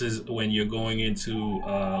versus when you're going into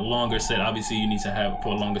a longer set? Obviously, you need to have, for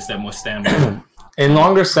a longer set, more stamina. In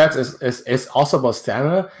longer sets, it's also about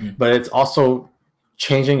stamina, but it's also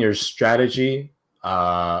changing your strategy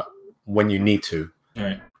when you need to.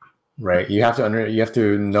 Right. You have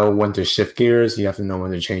to know when to shift gears. You have to know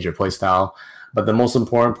when to change your play style. But the most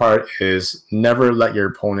important part is never let your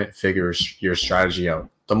opponent figure your strategy out.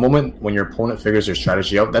 The moment when your opponent figures your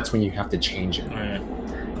strategy out, that's when you have to change it.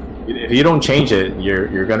 If you don't change it,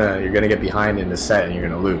 you're gonna get behind in the set and you're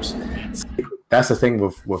gonna lose. That's the thing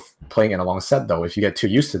with playing in a long set, though. If you get too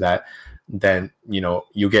used to that, then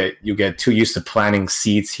you get too used to planting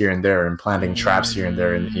seeds here and there and planting traps here and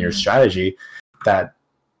there in your strategy, that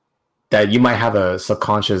you might have a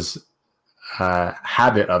subconscious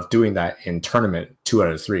habit of doing that in tournament 2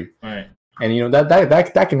 out of 3. Right. And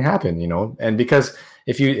that can happen, and because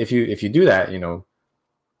if you do that,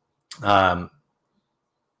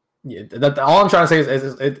 all I'm trying to say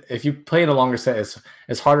is if you play in a longer set,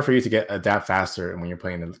 it's harder for you to adapt faster when you're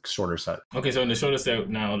playing a shorter set. Okay, so in the shorter set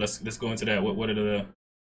now, let's go into that. What are the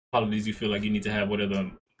qualities you feel like you need to have? What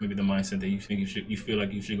are maybe the mindset that you think you feel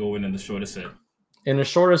like you should go in the shorter set? In the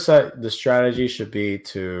shorter set, the strategy should be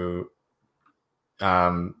to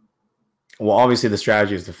obviously the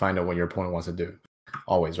strategy is to find out what your opponent wants to do,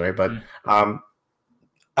 always, right? But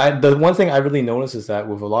the one thing I really notice is that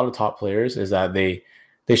with a lot of top players is that they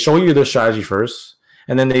show you their strategy first,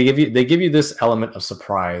 and then they give you this element of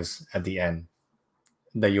surprise at the end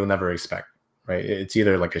that you'll never expect, right? It's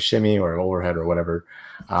either like a shimmy or an overhead or whatever.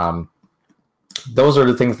 Those are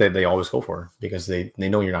the things that they always go for because they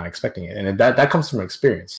know you're not expecting it, and that comes from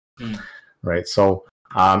experience, right? So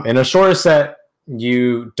in a shorter set,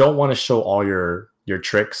 you don't want to show all your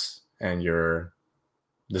tricks and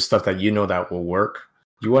the stuff that that will work.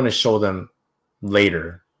 You want to show them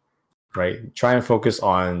later, right? Try and focus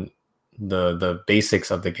on the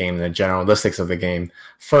basics of the game, the generalistics of the game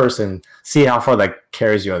first, and see how far that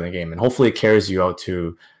carries you out in the game. And hopefully it carries you out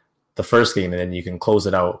to the first game, and then you can close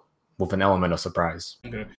it out with an element of surprise.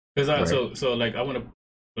 Okay. Because so like I want to,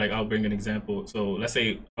 like, I'll bring an example. So let's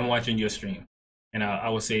say I'm watching your stream, and I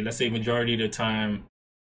would say, let's say majority of the time,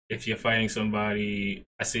 if you're fighting somebody,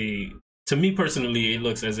 I say to me personally, it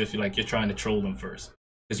looks as if you're trying to troll them first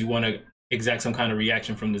because you want to exact some kind of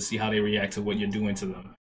reaction from them to see how they react to what you're doing to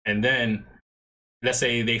them, and then let's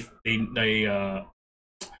say they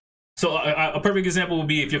so a perfect example would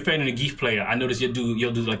be if you're fighting a Geef player. I notice you'll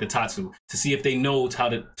do like the Tatsu to see if they know how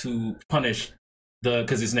to punish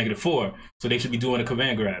because it's -4, so they should be doing a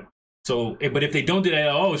command grab. So, but if they don't do that,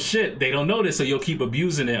 oh shit, they don't notice, so you'll keep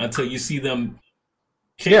abusing it until you see them.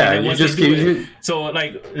 Yeah, you just keep. So,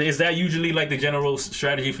 like, is that usually like the general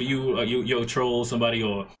strategy for you? You'll troll somebody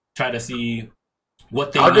or try to see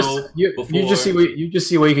what they know. You just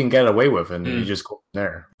see what you can get away with, and you just go from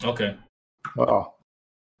there. Okay. Wow,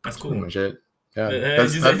 that's cool. Shit. Yeah,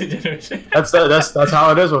 that's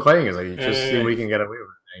how it is with fighting. Is like you just see what you can get away with.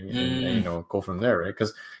 And go from there, right?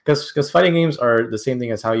 Because fighting games are the same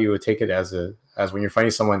thing as how you would take it as when you're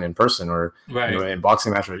fighting someone in person or in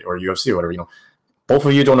boxing match or UFC or whatever. Both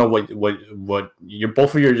of you don't know what you're.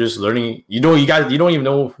 Both of you are just learning. You don't even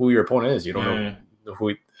know who your opponent is. You don't know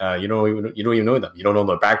who. You don't even know them. You don't know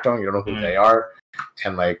their background. You don't know who they are,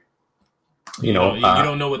 and like. You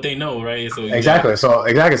don't know what they know, right? So exactly. So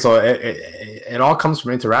it all comes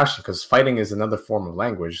from interaction because fighting is another form of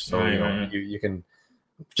language. So you can.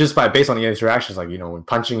 Just based on the interactions, like when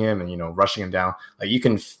punching him and rushing him down, like you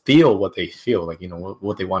can feel what they feel, like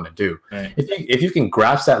what they want to do. Right. If you can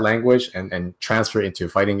grasp that language and transfer it into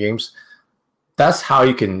fighting games, that's how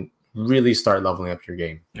you can really start leveling up your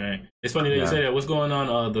game. Right. It's funny that you said that. What's going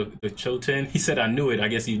on? The Choten. He said I knew it. I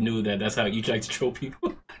guess he knew that. That's how you like to troll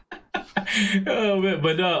people.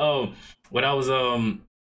 What I was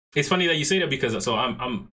It's funny that you say that because I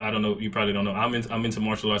don't know, you probably don't know, I'm into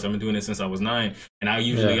martial arts. I've been doing it since I was 9, and I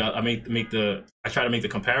usually I try to make the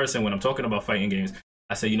comparison when I'm talking about fighting games.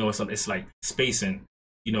 I say it's like spacing.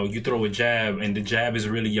 You throw a jab, and the jab is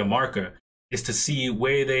really your marker. It's to see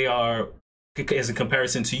where they are as a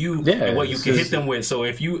comparison to you and what you can hit them with. So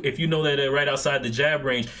if you know that they're right outside the jab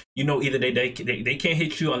range, either they can't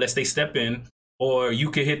hit you unless they step in, or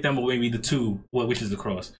you can hit them with maybe the 2, which is the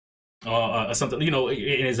cross. Or something,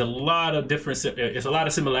 it is a lot of different. It's a lot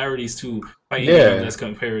of similarities to fighting games as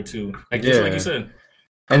compared to like you said.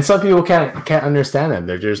 And some people can't understand it.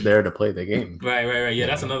 They're just there to play the game. Right. Yeah,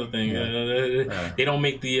 that's another thing. They don't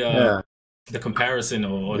make the comparison,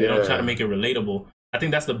 or they don't try to make it relatable. I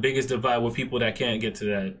think that's the biggest divide with people that can't get to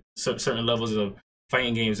that certain levels of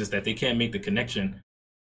fighting games, is that they can't make the connection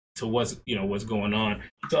to what's going on.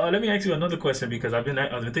 So let me ask you another question, because I've been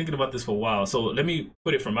thinking about this for a while. So let me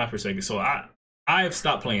put it from my perspective. So I've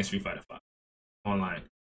stopped playing Street Fighter 5 online,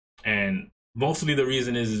 and mostly the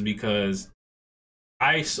reason is because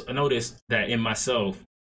I noticed that in myself,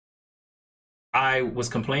 I was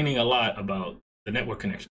complaining a lot about the network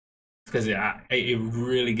connection. Because it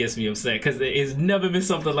really gets me upset, because it's never been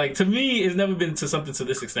something like, to me, it's never been to something to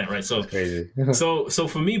this extent, right? So that's crazy. so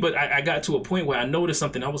for me, but I got to a point where I noticed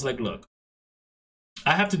something. I was like, look,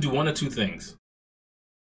 I have to do one or two things.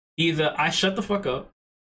 Either I shut the fuck up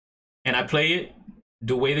and I play it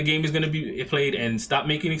the way the game is going to be played and stop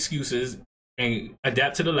making excuses and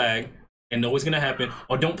adapt to the lag and know what's going to happen,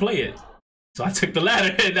 or don't play it. So I took the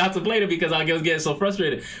latter not to play it because I was getting so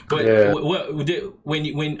frustrated. But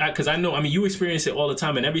because I know, you experience it all the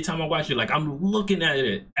time, and every time I watch it, like, I'm looking at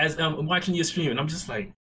it as I'm watching your stream, and I'm just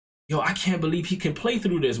like, yo, I can't believe he can play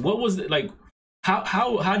through this. What was it like?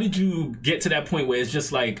 How did you get to that point where it's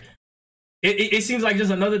just like it seems like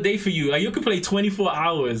just another day for you? Like, you could play 24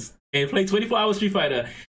 hours and play 24 hours Street Fighter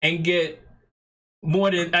and get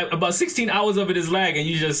more than about 16 hours of it is lag, and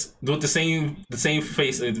you just do it the same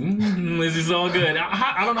face. It's just all good.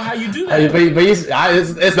 I don't know how you do that.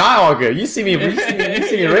 It's not all good. You see me raging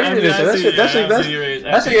this shit. That shit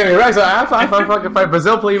get me wrecked. So I fucking fight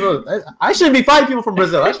Brazil people. I shouldn't be fighting people from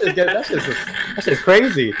Brazil. That shit's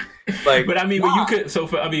crazy. Like, but but you could. So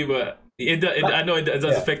but I know it does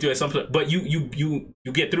affect you at some point. But you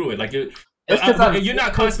get through it. Like, you're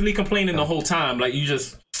not constantly complaining the whole time. Like, you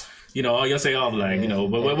just. You'll say,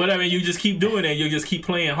 but whatever, you just keep doing it. You just keep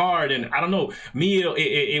playing hard. And I don't know, me,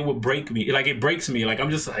 it would break me. Like, it breaks me. Like, I'm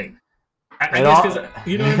just like, I guess because,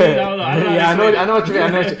 you know what I mean? I know what you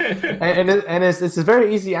mean. And it's a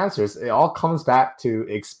very easy answer. It all comes back to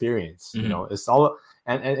experience. Mm-hmm. It's all,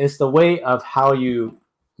 and it's the way of how you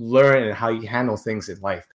learn and how you handle things in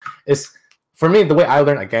life. It's, for me, the way I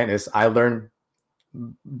learn, again, is I learn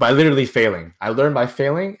by literally failing. I learn by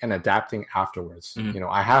failing and adapting afterwards. Mm-hmm.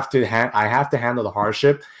 I have to handle the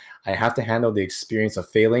hardship. I have to handle the experience of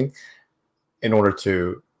failing in order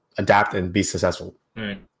to adapt and be successful.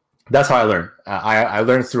 Right. That's how I learn. I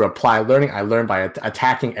learn through applied learning. I learn by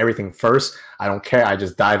attacking everything first. I don't care. I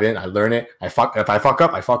just dive in. I learn it. If I fuck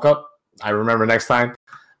up, I fuck up. I remember next time.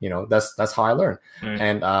 that's how I learn.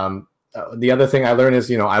 And the other thing I learned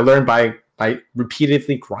is, I learned by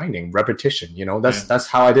repeatedly grinding, repetition. That's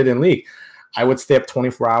how I did in League. I would stay up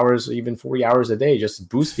 24 hours, even 40 hours a day, just to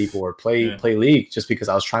boost people or play League, just because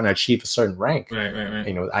I was trying to achieve a certain rank. Right.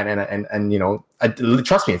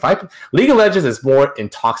 Trust me, League of Legends is more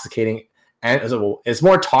intoxicating, and it's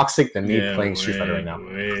more toxic than me playing Street Fighter right now.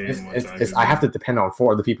 I have to depend on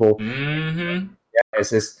 4 other people. Mm-hmm. Yeah, it's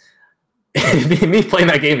just me playing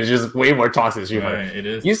that game is just way more toxic than Street Fighter. It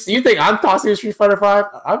is. You think I'm toxic in Street Fighter 5?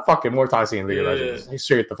 I'm fucking more toxic in League of Legends. You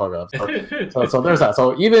straight the fuck up. So there's that.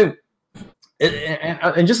 So even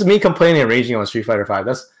and just me complaining and raging on Street Fighter 5,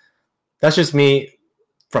 that's just me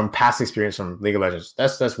from past experience from League of Legends.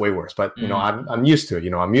 That's way worse. But I'm used to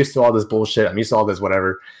it. I'm used to all this bullshit. I'm used to all this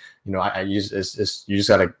whatever. You just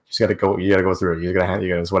gotta go. You gotta go through it. You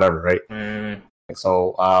gotta it's whatever, right?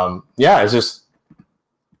 So it's just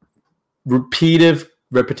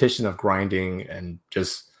repetition of grinding, and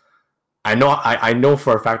just I know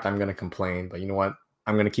for a fact I'm gonna complain, but you know what?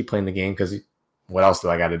 I'm gonna keep playing the game, because what else do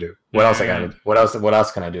I gotta do? What else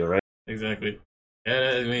can I do, right? Exactly.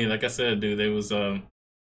 Yeah, I mean, like I said, dude, there was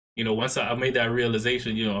once I made that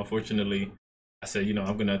realization, unfortunately, I said,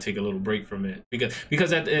 I'm gonna take a little break from it,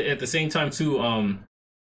 because at the same time too, I'm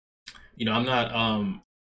not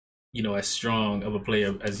as strong of a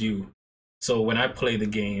player as you. So when I play the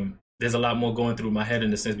game, there's a lot more going through my head, in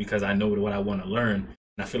the sense, because I know what I want to learn.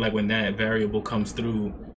 And I feel like when that variable comes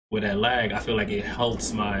through with that lag, I feel like it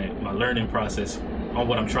helps my learning process on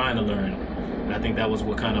what I'm trying to learn. And I think that was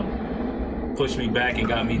what kind of pushed me back and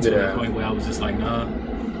got me to the point where I was just like, nah.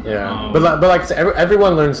 Yeah, but like I said,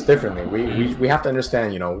 everyone learns differently. We have to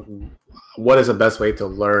understand, what is the best way to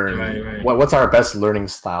learn. Right. What's our best learning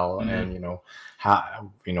style, and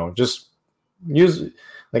how just use,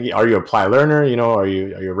 like, are you a apply learner? Are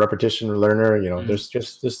you a repetition learner? There's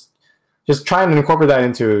just try and incorporate that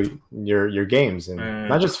into your games, and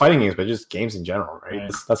not just fighting games, but just games in general,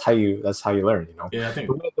 right? That's how you learn. Yeah, I think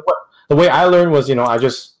the way I learned was, I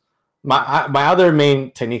just my other main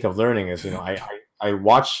technique of learning is, I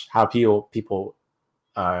watch how people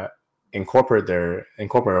incorporate.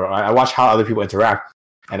 I watch how other people interact,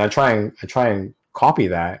 and I try and copy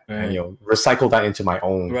that, and recycle that into my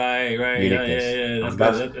own uniqueness.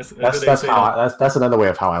 That's another way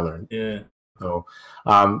of how I learn. Yeah. So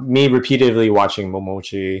me repeatedly watching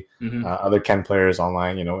Momochi, other Ken players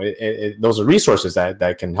online, those are resources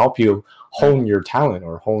that can help you hone your talent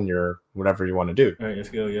or hone your whatever you want to do. Right, it's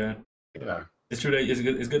good. Yeah. It's true that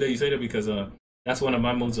it's good that you say that, because that's one of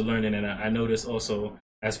my modes of learning, and I noticed also,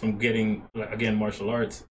 as from getting, like, again, martial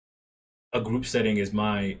arts, a group setting is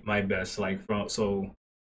my best. Like, I'm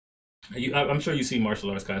sure you see martial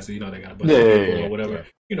arts classes, they got a bunch of people or whatever,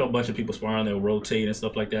 a bunch of people sparring, they'll rotate and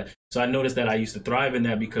stuff like that. So I noticed that I used to thrive in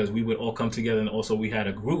that, because we would all come together, and also we had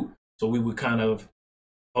a group, so we would kind of,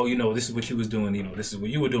 this is what you was doing, this is what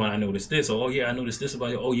you were doing, I noticed this, oh yeah, I noticed this about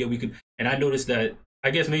you, oh yeah, we could. And I noticed that, I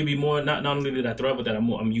guess maybe more, not only did I thrive with that,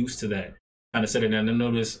 I'm used to that kind of setting. And I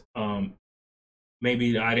noticed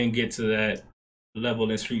maybe I didn't get to that level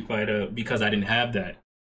in Street Fighter because I didn't have that.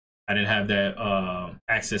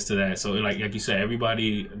 Access to that. So like you said,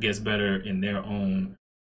 everybody gets better in their own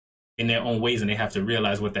ways, and they have to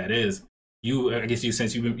realize what that is.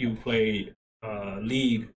 Since you play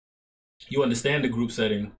League, you understand the group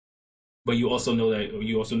setting, but you also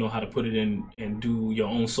know how to put it in and do your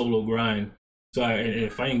own solo grind. So in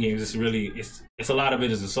fighting games, it's a lot of it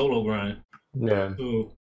is a solo grind. Yeah.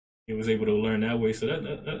 So he was able to learn that way. So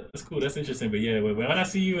that's cool. That's interesting. But yeah, when I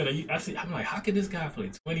see you I'm like, how can this guy play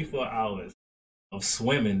 24 hours of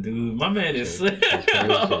swimming, dude? My man is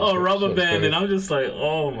a rubber band, and I'm just like,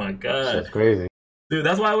 oh my god, that's crazy, dude.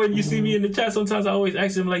 That's why when you see me in the chat, sometimes I always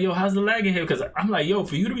ask him like, yo, how's the lag in here? Because I'm like, yo,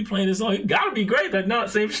 for you to be playing this song, it gotta be great. But not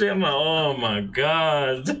same shit. I'm like, oh my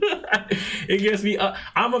god, it gets me.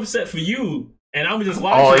 I'm upset for you. And I'm just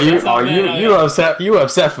watching. You upset? You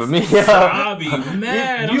upset for me? I'll be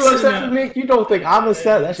mad. You upset for me? You don't think I'm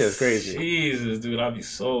upset? That shit's crazy. Jesus, dude, I'll be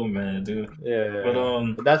so mad, dude.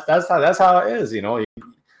 Yeah, but that's how it is.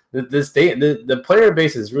 The player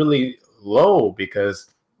base is really low, because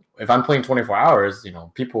if I'm playing 24 hours,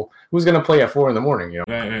 people who's gonna play at 4 a.m.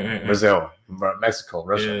 Right. Brazil, Mexico,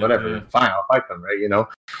 Russia, whatever. Fine, I'll fight them, right?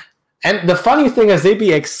 And the funny thing is, they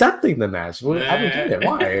be accepting the match. I don't get it.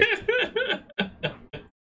 Why?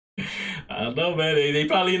 I don't know, man. They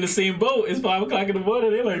probably in the same boat. It's 5 o'clock in the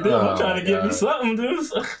morning. They're like, dude, I'm trying to get me something, dude.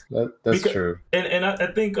 That's true. And I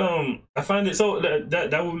think I find it so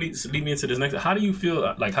that will lead me into this next. How do you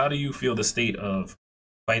feel? Like, how do you feel the state of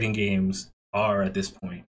fighting games are at this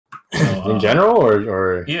point? So, in general,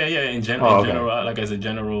 or yeah, in general, like as a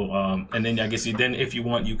general, and then I guess if you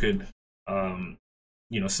want, you could, categorize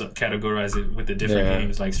it with the different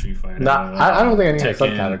games like Street Fighter. No, I don't think I need to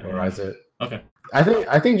subcategorize it. Okay.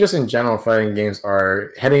 I think just in general, fighting games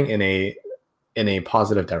are heading in a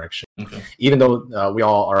positive direction. Okay. Even though we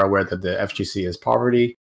all are aware that the FGC is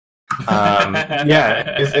poverty. It's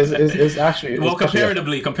actually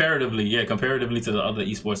comparatively to the other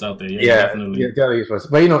esports out there. Definitely. The other esports,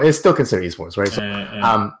 but it's still considered esports, right?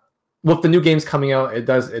 So, with the new games coming out, it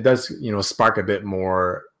does spark a bit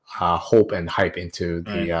more hope and hype into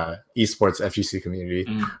the esports FGC community.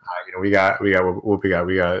 We got Soul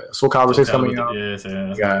Calibur coming out.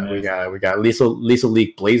 We got Lethal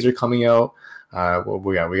League Blazer coming out.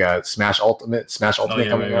 We got Smash Ultimate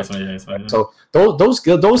coming out. So those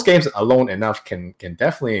games alone enough can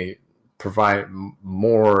definitely provide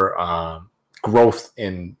more growth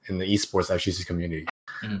in the esports FGC community.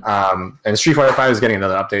 And Street Fighter 5 is getting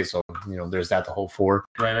another update, so there's that to hope for.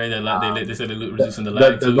 Right. They said they're reducing the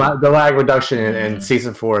lag. The lag reduction in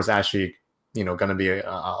season 4 is actually going to be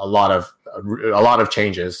a lot of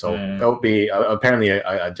changes. So there'll be apparently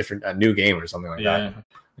a new game or something like that.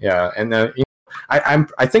 Yeah, and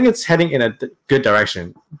I think it's heading in a good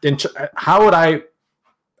direction. How would I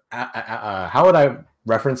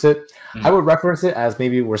reference it? I would reference it as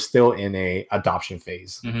maybe we're still in a adoption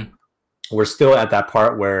phase. We're still at that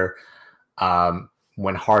part where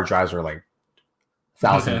when hard drives are like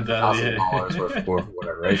 $1,000 or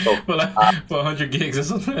whatever, right? So for 100 gigs or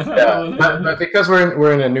something. But because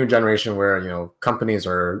we're in a new generation where companies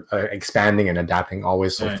are expanding and adapting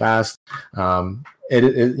always so fast.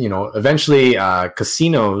 Eventually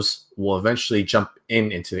casinos will eventually jump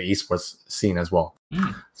into the esports scene as well.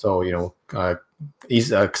 So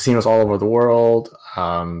casinos all over the world,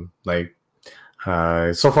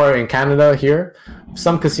 so far in Canada here,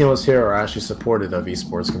 some casinos here are actually supportive of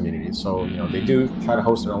esports communities. So they do try to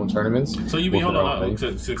host their own tournaments. So you mean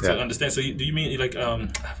to understand? So do you mean like I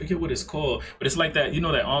forget what it's called, but it's like that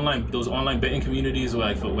that those online betting communities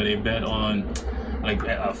where they bet on like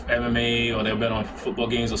MMA or they bet on football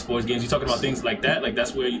games or sports games? You talking about things like that? Like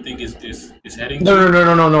that's where you think is heading?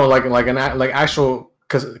 No. Like actual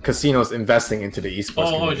casinos investing into the esports.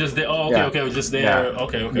 Community. Just there. Okay. Just there.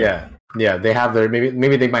 Okay. Yeah, they have their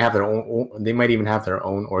maybe they might have their own. They might even have their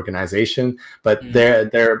own organization, but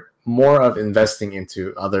they're more of investing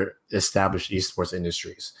into other established esports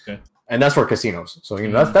industries, and that's for casinos. So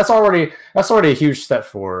that's already a huge step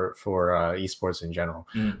for esports in general.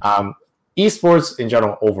 Esports in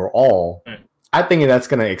general overall, I think that's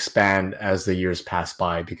going to expand as the years pass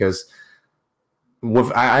by because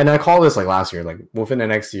I call this like last year, like within the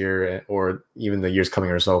next year or even the years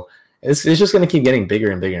coming or so. It's just going to keep getting bigger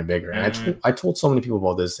and bigger and bigger. And I told so many people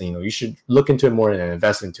about this. You should look into it more and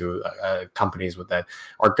invest into companies that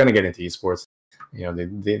are going to get into esports.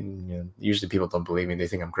 Usually people don't believe me; they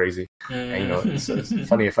think I'm crazy. And it's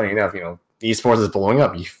funny enough. Esports is blowing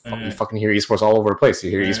up. You fucking hear esports all over the place. You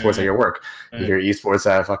hear esports at your work. You hear esports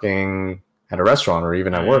at a restaurant or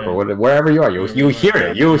even at work or wherever you are. You hear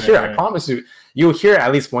it. You hear it. I promise you. You'll hear it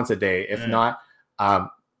at least once a day, if not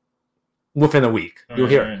within a week. You'll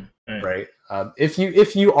hear it. Right.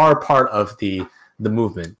 If you are part of the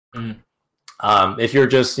movement, if you're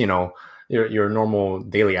just your normal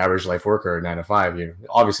daily average life worker 9 to 5,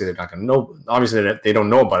 obviously they're not gonna know. Obviously they don't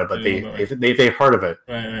know about it, but they've heard of it.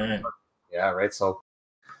 Right. Yeah. Right. So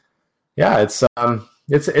yeah, it's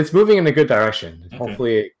moving in a good direction. Okay.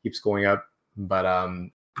 Hopefully it keeps going up. But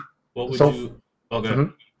what would you? Okay.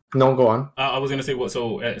 Mm-hmm. No, go on. I was gonna say what.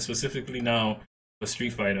 So specifically now for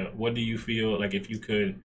Street Fighter, what do you feel like if you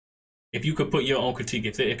could put your own critique,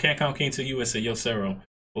 if Capcom came to you and said, "Yo, Cero,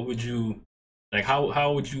 what would you like?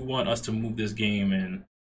 How would you want us to move this game,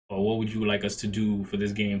 or what would you like us to do for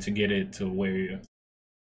this game to get it to where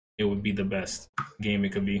it would be the best game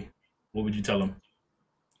it could be?" What would you tell them?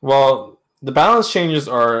 Well, the balance changes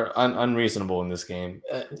are unreasonable in this game,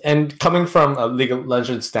 and coming from a League of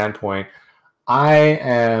Legends standpoint, I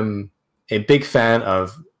am a big fan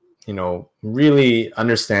of really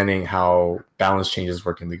understanding how balance changes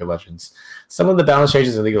work in League of Legends. Some of the balance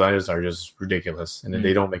changes in League of Legends are just ridiculous and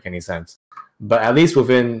they don't make any sense. But at least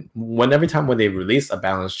every time when they release a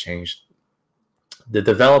balance change, the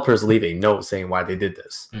developers leave a note saying why they did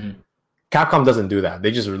this. Capcom doesn't do that.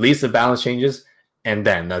 They just release the balance changes and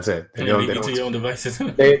then that's it. They don't to your own devices.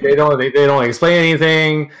 they don't explain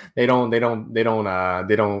anything. They don't.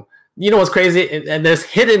 You know what's crazy? And there's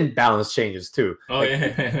hidden balance changes too. Oh,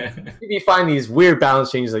 yeah. You find these weird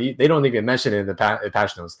balance changes that they don't even mention in the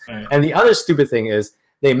patch notes. Right. And the other stupid thing is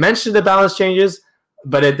they mention the balance changes,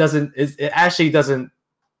 but it actually doesn't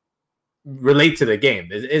relate to the game.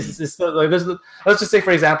 It's still like let's just say,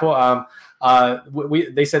 for example,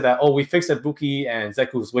 they said that we fixed Ibuki and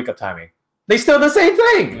Zeku's wake up timing. They still the same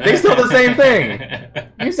thing. They still the same thing.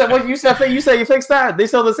 You said what? You said you fixed that. They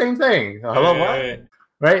still the same thing. Hello, what?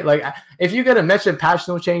 Right? Like, if you're gonna mention patch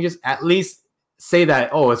note changes, at least say that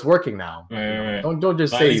it's working now. Right. Don't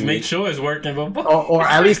just say. At least make sure it's working, or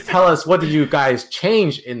at least tell us what did you guys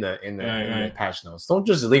change in the patch notes. Don't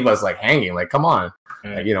just leave us like hanging. Like, come on,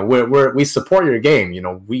 like, we support your game.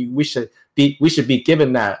 We should be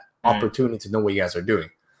given that opportunity to know what you guys are doing.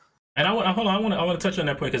 And I want to touch on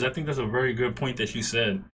that point because I think that's a very good point that you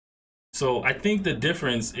said. So I think the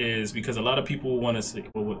difference is because a lot of people want to say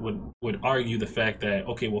would argue the fact that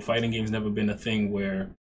fighting games never been a thing where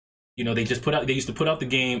they used to put out the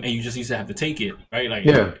game and you just used to have to take it, right? Like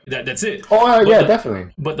that's it.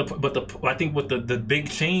 Definitely. But I think what the big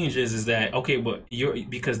change is that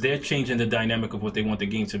because they're changing the dynamic of what they want the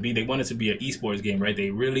game to be. They want it to be an esports game, right? They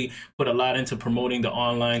really put a lot into promoting the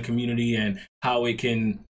online community and how it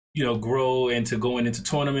can grow into going into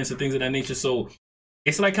tournaments and things of that nature. So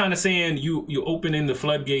it's like kind of saying you opening the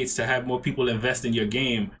floodgates to have more people invest in your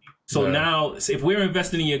game. So now, if we're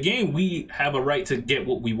investing in your game, we have a right to get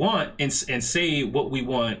what we want and say what we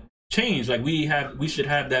want change. Like we should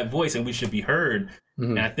have that voice and we should be heard.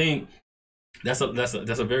 Mm-hmm. And I think that's a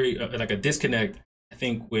very like a disconnect. I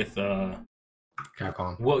think with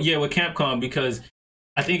Capcom. Well, yeah, with Capcom, because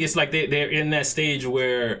I think it's like they're in that stage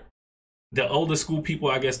where the older school people,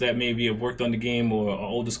 I guess, that maybe have worked on the game or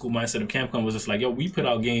older school mindset of Capcom was just like, we put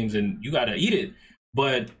out games and you got to eat it.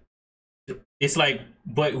 But it's like,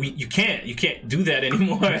 you can't do that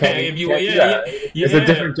anymore. It's a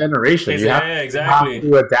different generation. Exactly.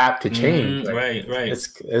 You have to adapt to change. Right.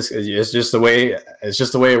 It's just the way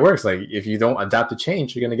it works. Like, if you don't adapt to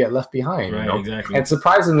change, you're gonna get left behind. Right. Exactly. And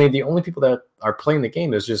surprisingly, the only people that are playing the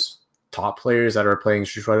game is just top players that are playing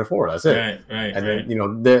Street Fighter 4. That's it. Right.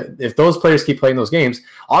 And then if those players keep playing those games,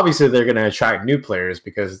 obviously they're going to attract new players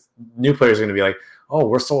because new players are going to be like,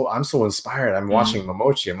 I'm so inspired. I'm watching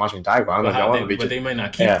Momochi. I'm watching Daigo. But they might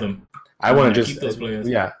not keep them. I want to just keep those players.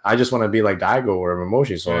 Yeah, I just want to be like Daigo or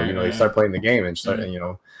Momochi. So you start playing the game and start.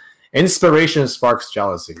 And, inspiration sparks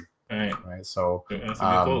jealousy. Right. So that's a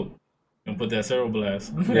good quote. Don't put that Cero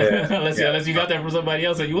Blast. Unless you got that from somebody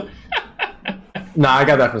else, or you. No, I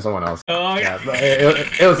got that from someone else. Oh, yeah.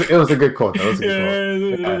 It was a good quote. Though. It was a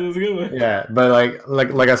good quote. It was a good one. Yeah, but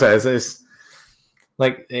like I said, it's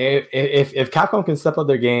like if Capcom can step up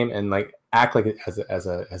their game and like act like it as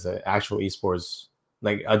a actual esports,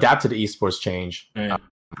 like adapt to the esports change,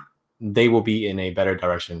 they will be in a better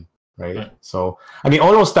direction, right? So I mean,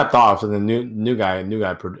 Ono stepped off, and the new guy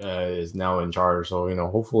is now in charge. So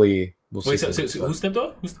hopefully we'll see. Wait, so who stepped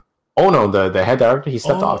off? Ono, the head director, he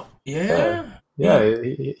stepped off. Yeah,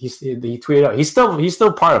 he tweeted out. He's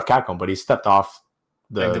still part of Capcom, but he stepped off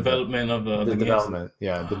the development of the development.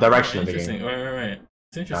 Yeah, the direction of the game. Right.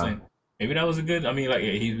 It's interesting. Maybe that was a good. I mean, like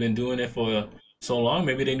he's been doing it for so long.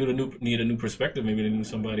 Maybe they need a new perspective. Maybe they need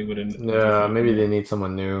somebody with a. Maybe they need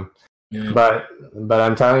someone new. Yeah. But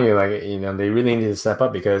I'm telling you, like they really need to step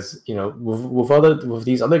up because with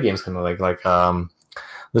these other games coming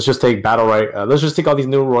let's just take let's just take all these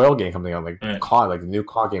new Royal games coming out, like COD, like the new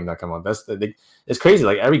COD game that come out. It's crazy.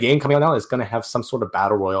 Like every game coming out now is gonna have some sort of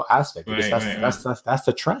battle royale aspect because that's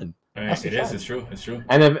the trend. Right. It's true.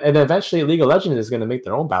 And eventually, League of Legends is gonna make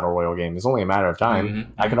their own battle royale game. It's only a matter of time.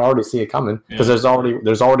 Mm-hmm. I can already see it coming because there's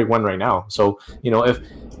already one right now. So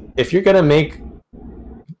if you're gonna make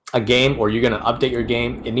a game or you're gonna update your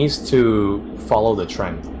game, it needs to follow the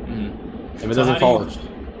trend. Mm-hmm. If it doesn't follow.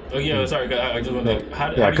 Oh yeah, sorry. I just want to. How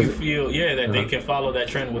do you feel? Yeah, that they can follow that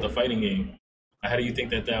trend with a fighting game. How do you think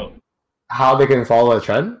that? How they can follow a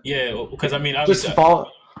trend? Yeah, because I mean, just follow.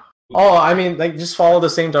 I mean, like just follow the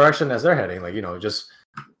same direction as they're heading. Like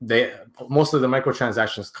most of the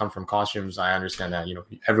microtransactions come from costumes. I understand that.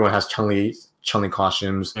 Everyone has Chun-Li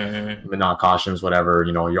costumes, Minot costumes, whatever.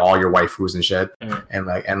 All your waifus and shit,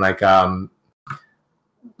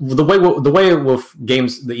 the way with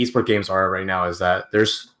games, the esport games are right now is that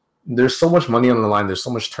there's so much money on the line. There's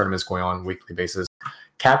so much tournaments going on weekly basis.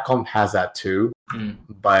 Capcom has that too,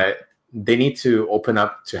 but they need to open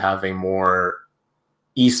up to having more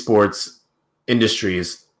esports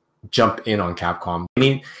industries jump in on Capcom. I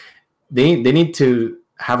mean, they need to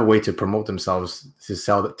have a way to promote themselves to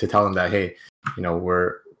tell them that, hey,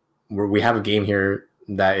 we have a game here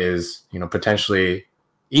that is potentially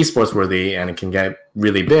esports worthy and it can get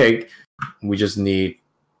really big. We just need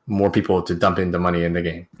more people to dump in the money in the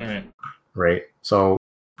game. Right. So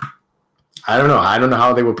I don't know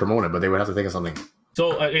how they would promote it, but they would have to think of something.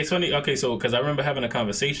 So it's funny. Okay, so because I remember having a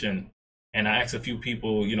conversation and I asked a few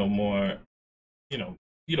people, more,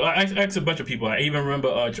 I asked a bunch of people. I even remember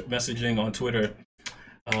messaging on Twitter.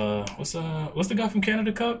 What's the guy from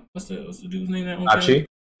Canada Cup? What's the dude's name?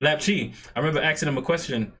 Lapchi. I remember asking him a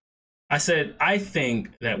question. I said, I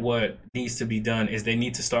think that what needs to be done is they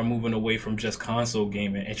need to start moving away from just console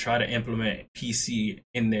gaming and try to implement PC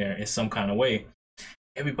in there in some kind of way.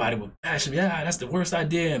 Everybody would bash him. Yeah, that's the worst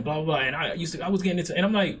idea, and blah, blah, blah. And I was getting into, and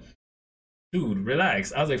I'm like, dude,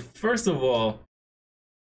 relax. I was like, first of all,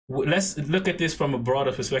 let's look at this from a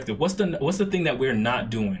broader perspective. What's the thing that we're not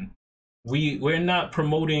doing? We're not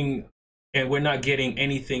promoting, and we're not getting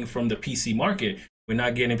anything from the PC market. We're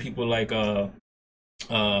not getting people like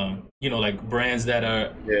like brands that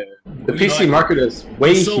are the PC market is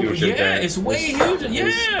way huger. Yeah, it's way huger. Yeah,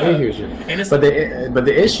 it's way huger. And but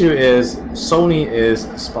the issue is Sony is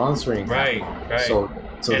sponsoring. Right.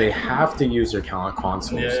 So they have to use their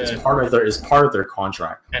consoles. Yeah. It's part of their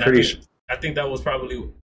contract. And I think that was probably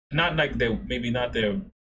not like maybe not their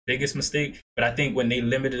biggest mistake, but I think when they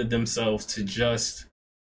limited themselves to just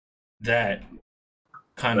that,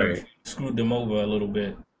 kind of screwed them over a little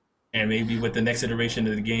bit. And maybe with the next iteration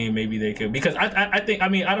of the game, maybe they could, because I think, I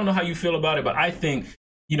don't know how you feel about it, but I think,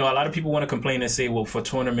 a lot of people want to complain and say, well, for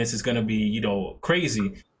tournaments, it's going to be,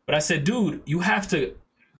 crazy. But I said, dude, you have to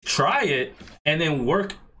try it and then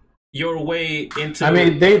work your way into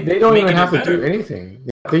they don't even have to do anything.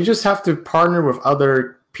 They just have to partner with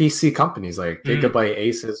other PC companies like Gigabyte,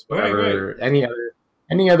 Asus, whatever,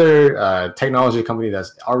 any other technology company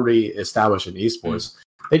that's already established in esports.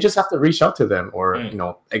 They just have to reach out to them, or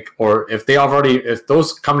or if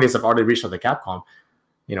those companies have already reached out to Capcom,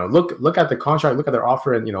 look at the contract, look at their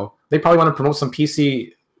offer, and they probably want to promote some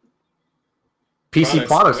PC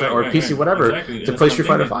products or PC whatever to play Street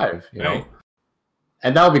Fighter 5.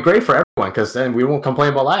 And that would be great for everyone, because then we won't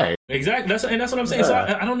complain about lag. Exactly, that's what I'm saying. So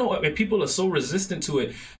I don't know, people are so resistant to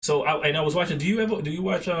it. So I was watching. Do you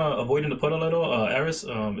watch Avoiding the Puddle at all, Aris?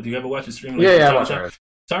 Do you ever watch his stream? I watch Aris.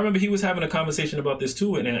 So I remember he was having a conversation about this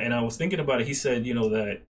too, and I was thinking about it. He said,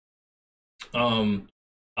 that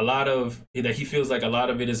that he feels like a lot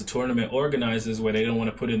of it is tournament organizers where they don't want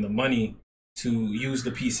to put in the money to use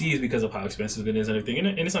the PCs because of how expensive it is and everything,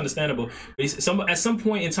 and it's understandable. But at some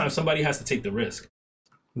point in time, somebody has to take the risk.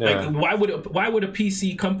 Yeah. Like, why would a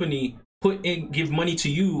PC company give money to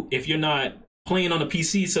you if you're not playing on a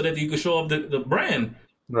PC so that you can show off the brand?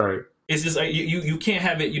 Right. It's just like you can't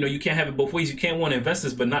have it. You can't have it both ways. You can't want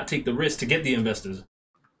investors but not take the risk to get the investors.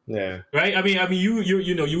 Yeah. Right. I mean,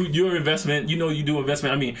 your investment. You do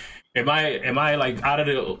investment. Am I like out of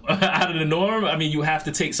the norm?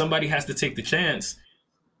 Somebody has to take the chance,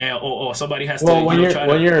 or somebody has to. Well,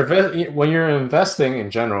 when you're investing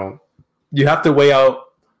in general, you have to weigh out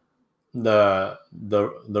the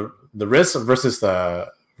risk versus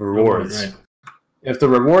the rewards. Right. If the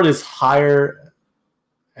reward is higher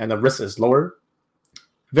and the risk is lower,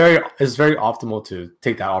 it's very optimal to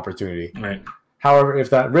take that opportunity. Right. However, if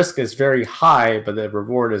that risk is very high, but the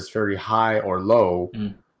reward is very high or low,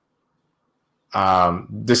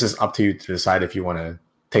 this is up to you to decide if you want to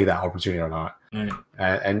take that opportunity or not. Right.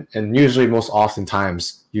 And usually, most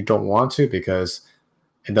oftentimes, you don't want to, because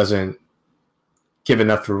it doesn't give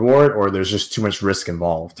enough reward, or there's just too much risk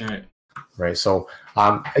involved. Right. So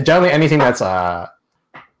generally, anything that's high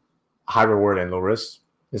reward and low risk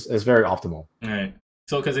is very optimal. Right.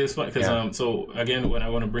 So because it's fun, so again, when I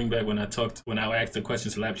asked the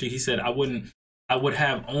question to Lapchi, he said I would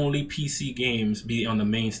have only PC games be on the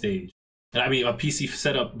main stage. A PC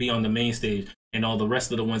setup be on the main stage, and all the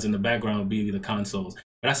rest of the ones in the background be the consoles.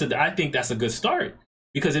 But I said I think that's a good start,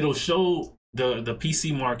 because it'll show the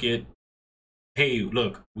PC market, hey,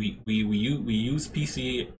 look, we use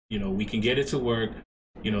PC, we can get it to work.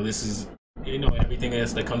 This is everything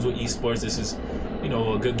else that comes with esports. This is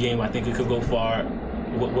a good game. I think it could go far.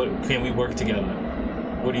 What can we work together?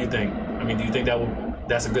 What do you think? Do you think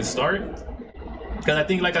that's a good start? Because I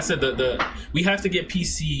think, like I said, we have to get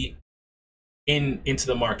PC into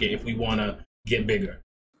the market if we want to get bigger.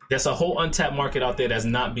 There's a whole untapped market out there that's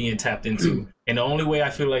not being tapped into, and the only way I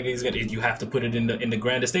feel like is you have to put it in the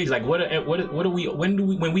grander stage. Like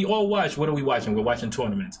when we all watch, what are we watching? We're watching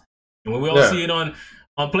tournaments, and when we all see it on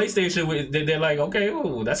PlayStation, they're like, okay,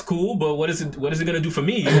 oh, that's cool, but what is it going to do for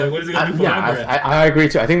me? Like, what is it going to do for my brand? I agree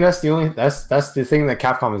too. I think that's the thing that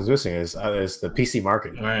Capcom is missing is the PC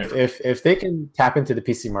market. Right. If they can tap into the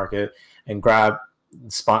PC market and grab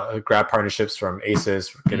partnerships from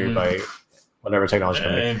Asus, Gigabyte, whatever technology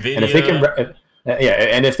company, and if they can,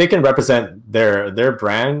 and if they can represent their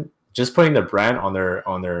brand, just putting their brand on their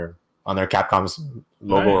Capcom's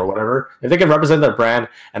logo or whatever, if they can represent their brand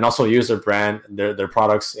and also use their brand, their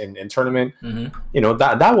products in tournament,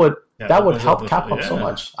 that would help Capcom so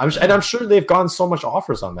much. I'm sure they've gotten so much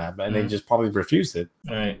offers on that, and they just probably refused it.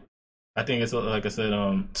 Right. I think it's like I said.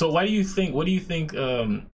 So what do you think?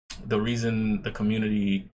 The reason the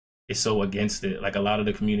community is so against it? Like a lot of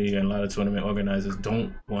the community and a lot of tournament organizers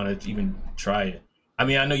don't want to even try it. I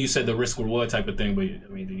mean, I know you said the risk reward type of thing, but I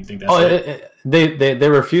mean, do you think that's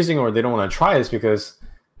they're refusing or they don't want to try it because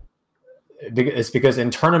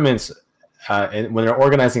in tournaments, when they're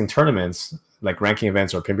organizing tournaments like ranking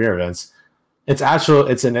events or premier events, it's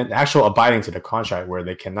an actual abiding to the contract where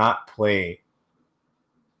they cannot play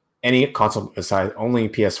any console besides only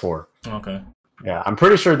PS4. Okay. Yeah, I'm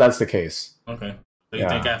pretty sure that's the case. Okay. So you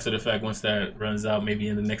think after the fact, once that runs out, maybe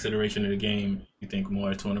in the next iteration of the game, you think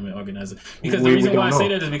more tournament organizer? Because the reason why I say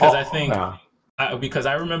that is because I think, because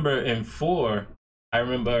I remember in 4, I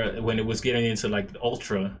remember when it was getting into like the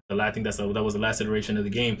Ultra, I think that was the last iteration of the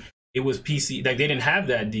game. It was PC, like they didn't have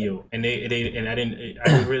that deal, and I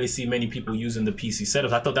didn't really see many people using the PC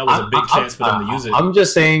setups. I thought that was a big chance for them to use it. I'm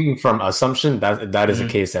just saying from assumption that is the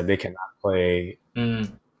case, that they cannot play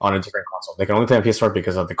on a different console. They can only play on PS4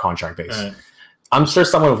 because of the contract base. Right. I'm sure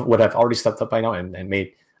someone would have already stepped up by now and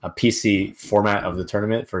made a PC format of the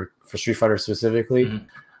tournament for Street Fighter specifically,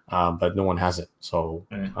 but no one has it. So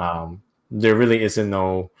there really isn't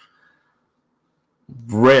no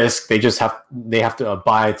risk. They have to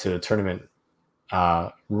abide to the tournament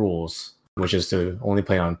rules, which is to only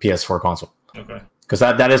play on PS4 console. Okay. Because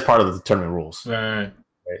that is part of the tournament rules. Right.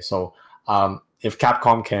 Okay, so if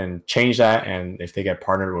Capcom can change that, and if they get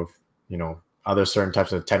partnered with other certain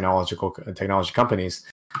types of technology companies,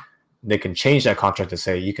 they can change that contract to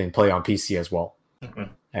say you can play on PC as well. Okay.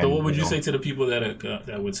 So what would you say to the people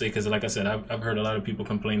that would say, because like I said, I've heard a lot of people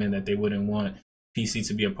complaining that they wouldn't want PC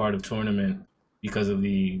to be a part of tournament because of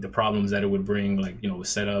the problems that it would bring, like, with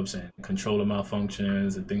setups and controller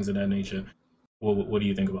malfunctions and things of that nature. What do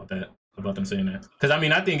you think about that? About them saying that? Because I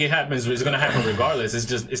mean, I think it's going to happen regardless.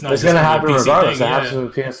 It's not. It's going to happen regardless. Thing. It happens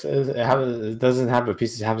with PS. It doesn't happen with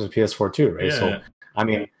PC. It happens with PS4 too, right? Yeah. So I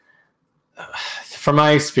mean, from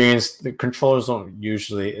my experience, the controllers don't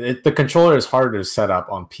usually. The controller is harder to set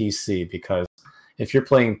up on PC because if you're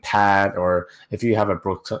playing pad or if you have a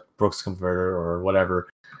Brooks converter or whatever,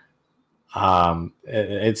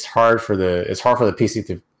 it's hard for the PC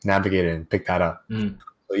to navigate it and pick that up.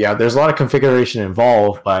 So yeah, there's a lot of configuration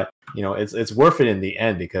involved, but it's worth it in the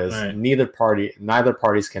end because neither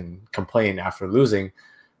parties can complain after losing,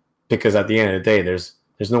 because at the end of the day, there's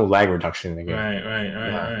no lag reduction in the game.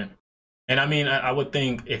 Right. And I mean, I would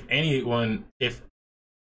think if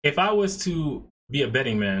I was to be a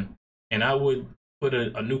betting man and I would put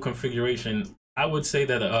a new configuration, I would say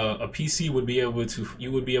that a PC would be able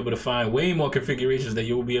to find way more configurations that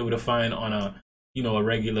you will be able to find on a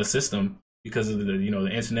regular system. Because of the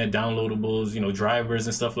internet downloadables, drivers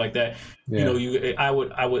and stuff like that. Yeah.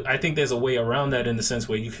 I think there's a way around that in the sense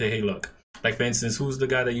where you say, hey, look, like for instance, who's the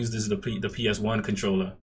guy that uses the PS1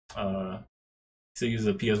 controller? He uses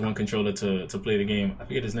a PS1 controller to play the game. I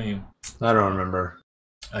forget his name. I don't remember.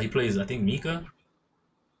 He plays, I think, Mika.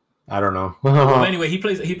 I don't know. Well, anyway, he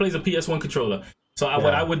plays a PS1 controller. So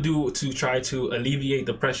what I would do to try to alleviate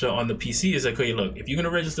the pressure on the PC is like, okay, look, if you're gonna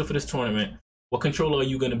register for this tournament, what controller are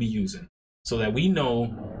you gonna be using? So that we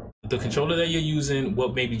know the controller that you're using,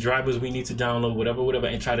 what maybe drivers we need to download, whatever,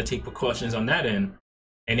 and try to take precautions on that end.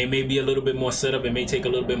 And it may be a little bit more setup. It may take a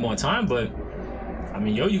little bit more time, but I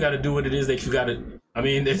mean, you got to do what it is that you got to. I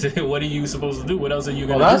mean, what are you supposed to do? What else are you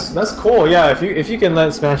gonna do? That's cool. Yeah, if you can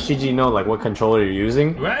let Smash GG know like what controller you're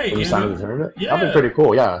using, right? When you sign up the tournament, that'd be pretty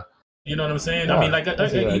cool. Yeah. You know what I'm saying? Yeah, I mean, like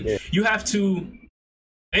you have to.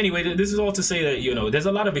 Anyway, this is all to say that there's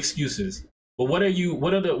a lot of excuses. But what are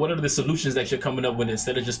the solutions that you're coming up with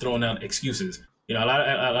instead of just throwing out excuses?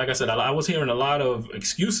 Like I said, I was hearing a lot of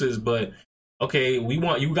excuses, but okay,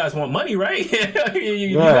 you guys want money, right?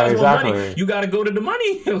 you guys want money. You got to go to the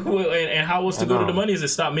money, and how else to go to the money is to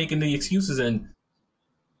stop making the excuses and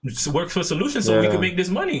work for solutions so we can make this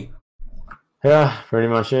money. Yeah, pretty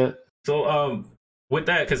much it. So with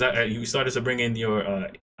that, because you started to bring in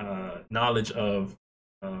your knowledge of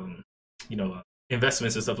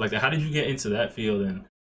investments and stuff like that. How did you get into that field, and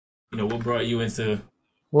what brought you into?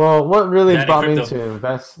 Well, what really brought me into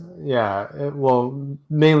invest? Yeah,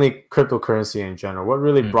 mainly cryptocurrency in general. What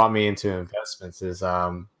really brought me into investments is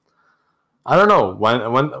I don't know,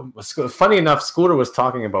 when funny enough, Scooter was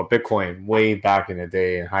talking about Bitcoin way back in the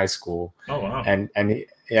day in high school. Oh wow! And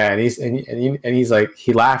he's like,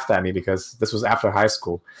 he laughed at me because this was after high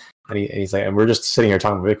school, and he's like, and we're just sitting here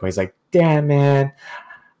talking about Bitcoin. He's like, damn man,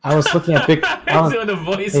 I was looking at Bitcoin. Doing the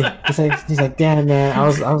voice. He's like, damn man, I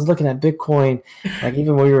was looking at Bitcoin. Like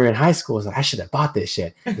even when we were in high school, I was like, I should have bought this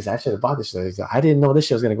shit. He's like, I should have bought this shit. He's like, I didn't know this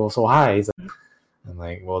shit was gonna go so high. He's like, I'm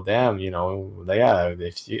like, well, damn, you know, yeah.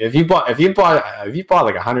 If you bought like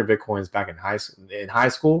 100 Bitcoins back in high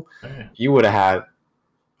school, you would have had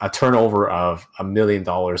a turnover of $1 million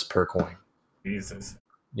per coin. Jesus.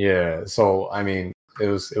 Yeah. So I mean, it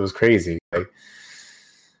was crazy. Like,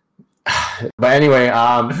 but anyway,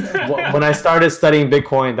 when I started studying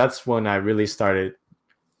Bitcoin, that's when I really started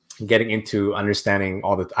getting into understanding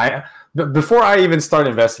before I even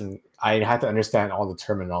started investing, I had to understand all the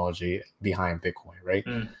terminology behind Bitcoin, right?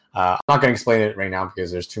 I'm not going to explain it right now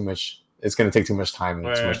because there's too much. It's going to take too much time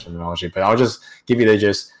and too much terminology. But I'll just give you the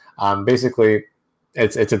gist. Basically,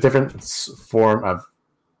 it's a different form of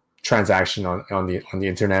transaction on the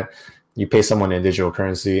internet. You pay someone in digital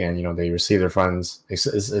currency, and you know they receive their funds. It's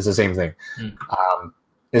the same thing.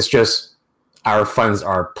 It's just our funds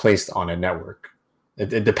are placed on a network.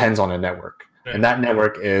 It depends on a network, and that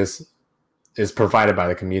network is provided by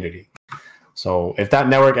the community. So if that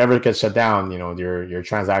network ever gets shut down, you know your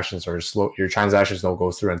transactions are slow. Your transactions don't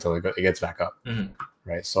go through until it gets back up,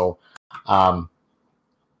 right? So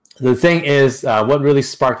the thing is, what really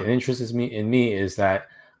sparked an interest in me is that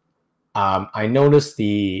I noticed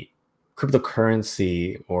the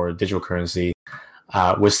cryptocurrency or digital currency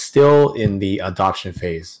was still in the adoption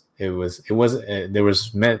phase. There was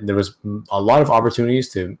a lot of opportunities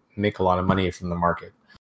to make a lot of money from the market.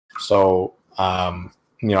 So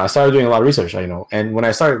you know, I started doing a lot of research. You know, and when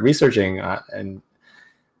I started researching, and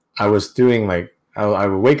I was doing like I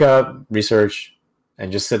would wake up, research,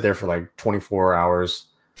 and just sit there for like 24 hours.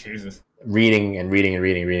 Jesus. Reading, and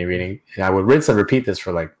I would rinse and repeat this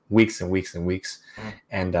for like weeks and weeks and weeks,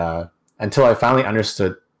 and until I finally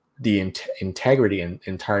understood the integrity and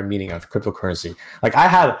entire meaning of cryptocurrency. Like I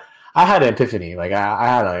had an epiphany. Like I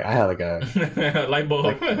had like a light bulb.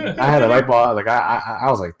 Like, I had a light bulb. Like I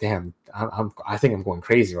was like, damn, I think I'm going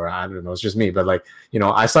crazy, or I don't know, it's just me. But like, you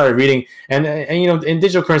know, I started reading, and you know, in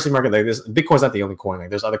digital currency market, like this, Bitcoin's not the only coin.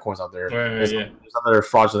 Like there's other coins out there. There's other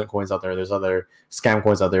fraudulent coins out there. There's other scam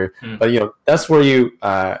coins out there. But you know, that's where you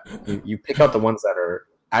pick out the ones that are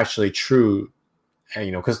actually true. And,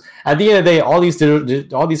 you know, because at the end of the day, all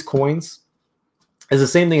these coins is the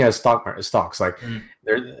same thing as stocks. Like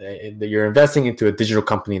you're investing into a digital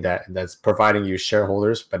company that's providing you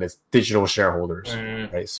shareholders, but it's digital shareholders,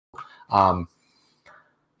 right? So,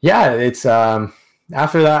 yeah, it's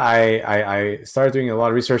after that I started doing a lot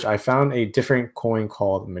of research. I found a different coin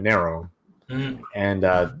called Monero, and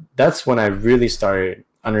that's when I really started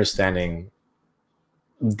understanding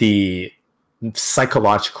the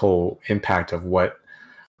psychological impact of what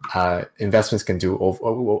investments can do,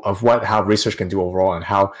 how research can do overall, and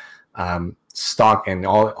how stock and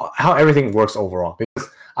how everything works overall. Because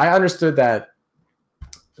I understood that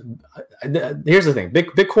here's the thing: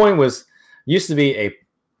 Bitcoin used to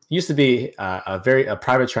be a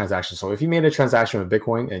private transaction. So if you made a transaction with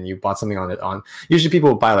Bitcoin and you bought something on usually people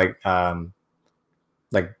would buy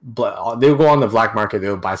they'll go on the black market,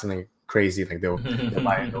 they'll buy something crazy, like they'll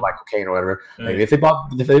buy cocaine or whatever. Like if they bought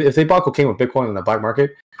cocaine with Bitcoin in the black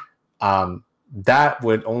market,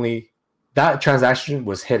 that transaction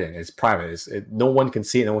was hidden. It's private. No one can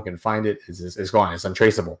see it. No one can find it. It's gone. It's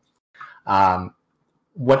untraceable.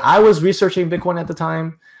 When I was researching Bitcoin at the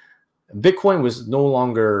time, Bitcoin was no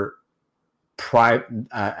longer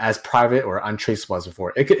as private or untraceable as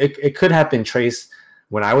before. It could have been traced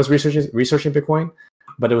when I was researching Bitcoin,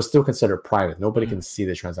 but it was still considered private. Nobody can see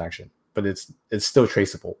the transaction, but it's still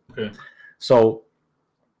traceable. Okay. So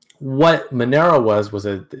what Monero was what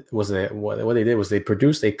they did was they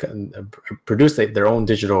produced their own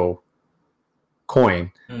digital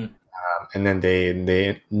coin, and then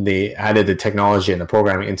they added the technology and the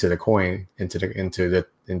programming into the coin,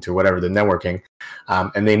 into whatever the networking,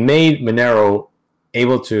 and they made Monero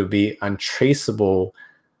able to be untraceable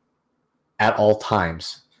at all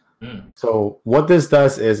times. So what this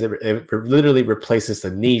does is it literally replaces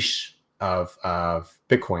the niche of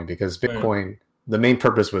Bitcoin, because Bitcoin, the main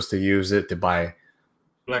purpose was to use it to buy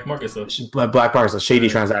black market stuff, shady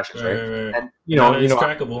transactions, right? And now that it's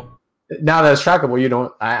trackable. Now that it's trackable, you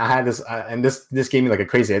know, I had this, and this gave me like a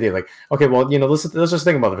crazy idea. Like, okay, well, you know, let's just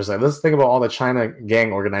think about it for a second. Let's think about all the China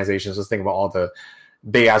gang organizations. Let's think about all the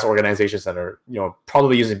big ass organizations that are, you know,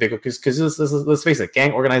 probably using Bitcoin, because let's face it,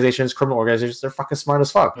 gang organizations, criminal organizations, they're fucking smart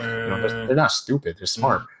as fuck. You know, they're not stupid. They're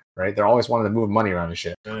smart, right? They're always wanting to move money around and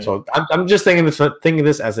shit. So I'm just thinking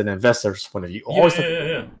this as an investor's point of view.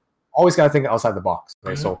 Always got to think outside the box,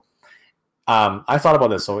 right? So I thought about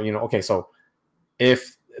this. So, you know, okay, so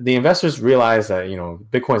if the investors realize that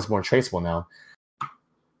Bitcoin is more traceable now.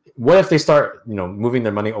 What if they start moving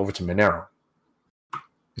their money over to Monero?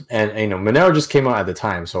 And Monero just came out at the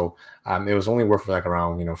time, so it was only worth like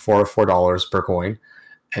around $4 per coin.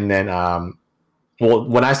 And then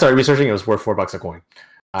when I started researching, it was worth $4 a coin.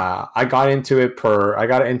 I got into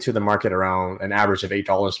the market around an average of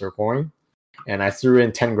 $8 per coin, and I threw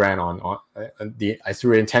in 10 grand I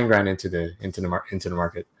threw in 10 grand into the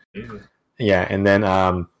market. Mm-hmm. Yeah, and then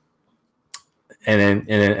I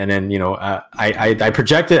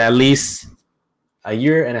projected at least a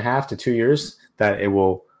year and a half to 2 years that it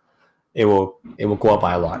will go up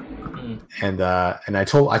by a lot. Mm. And I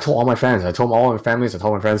told all my friends, I told all my families, I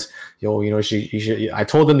told my friends, you should. I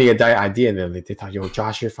told them the idea, and they thought,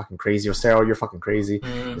 Josh, you're fucking crazy, or Sarah, you're fucking crazy.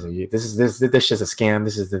 Mm. This shit's a scam.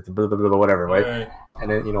 This is the blah blah blah whatever, right? And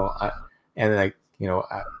then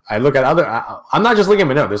I look at other. I'm not just looking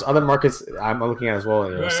at Monero. There's other markets I'm looking at as well.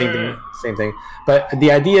 Same thing. But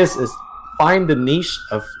the idea is find the niche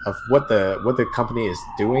of what the company is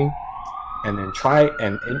doing, and then try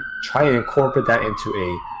and incorporate that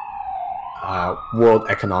into a world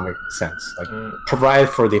economic sense. Like provide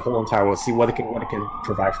for the whole entire world. See what it can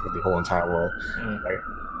provide for the whole entire world. Right?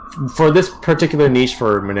 For this particular niche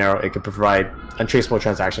for Monero, it could provide untraceable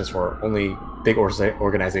transactions for only big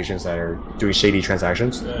organizations that are doing shady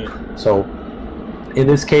transactions. Right. So in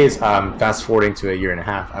this case, fast forwarding to a year and a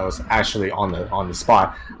half, I was actually on the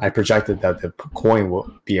spot. I projected that the coin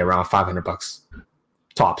will be around $500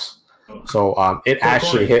 tops. So it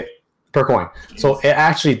actually hit per coin. So it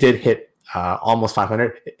actually did hit almost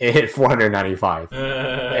 500. It hit 495,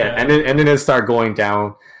 and then it started going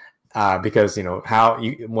down because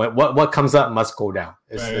what comes up must go down.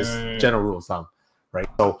 It's general rule of thumb, right?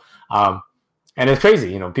 So and it's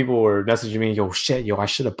crazy. People were messaging me, I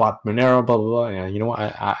should have bought Monero, blah blah blah. And you know what?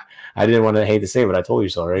 I didn't want to hate to say, but I told you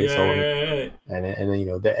so, right? And then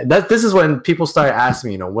this is when people start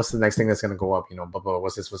asking me, what's the next thing that's gonna go up? Blah blah.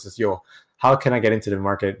 What's this? How can I get into the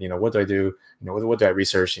market? What do I do? What do I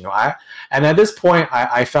research? And at this point,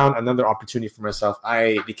 I found another opportunity for myself.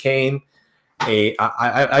 I became a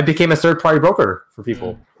third-party broker for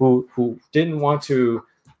people who didn't want to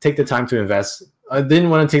take the time to invest. I didn't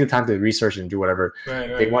want to take the time to research and do whatever.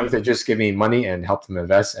 They wanted to just give me money and help them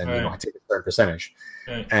invest, and I take a certain percentage.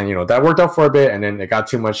 And that worked out for a bit, and then it got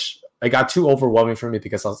too much. It got too overwhelming for me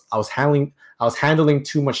because I was handling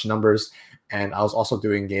too much numbers, and I was also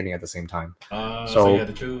doing gaming at the same time. So you had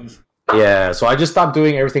to choose. Yeah, so I just stopped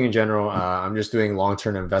doing everything in general. I'm just doing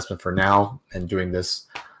long-term investment for now, and doing this,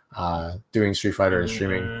 doing Street Fighter and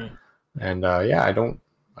streaming, and I don't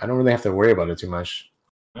really have to worry about it too much.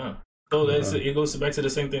 So it goes back to the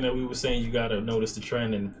same thing that we were saying. You gotta notice the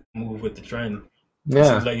trend and move with the trend. Yeah, it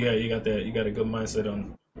seems like you got a good mindset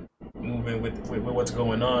on moving with what's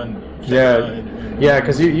going on.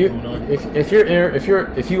 Because if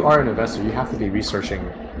you are an investor, you have to be researching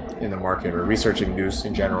in the market or researching news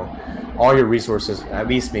in general. All your resources, at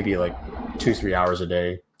least maybe like 2-3 hours a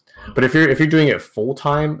day. But if you're doing it full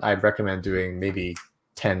time, I'd recommend doing maybe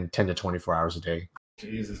 10 to 24 hours a day.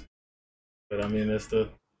 Jesus, but I mean that's the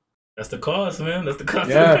cost, man. That's the cost.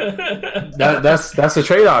 Yeah, that's the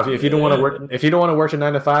trade-off. If you don't want to work, a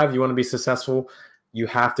 9 to 5, you want to be successful, you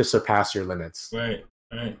have to surpass your limits. Right.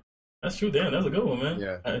 That's true. Damn, that's a good one, man.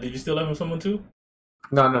 Yeah. Did you still have someone too?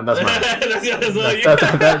 No, that's mine. That's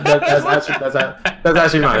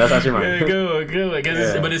actually mine. That's actually mine. Yeah, good one.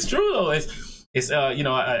 But it's true though. It's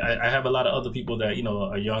I have a lot of other people that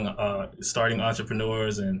are young, starting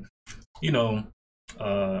entrepreneurs, and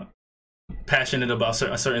passionate about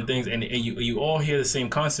certain things, and you all hear the same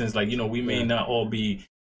constants. Like we may not all be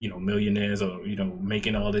millionaires or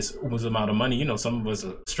making all this amount of money. Some of us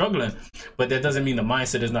are struggling, but that doesn't mean the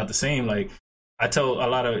mindset is not the same. Like I tell a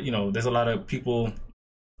lot of there's a lot of people.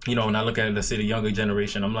 When I look at, let's say, the younger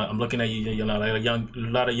generation, I'm looking at a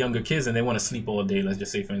lot of younger kids, and they want to sleep all day. Let's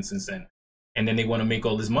just say, for instance, and then they want to make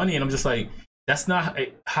all this money, and I'm just like, that's not,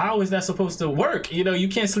 how is that supposed to work? You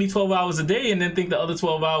can't sleep 12 hours a day and then think the other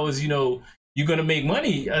 12 hours, you're gonna make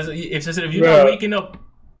money. If you're not waking up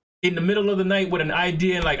in the middle of the night with an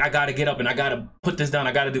idea and like, I gotta get up and I gotta put this down,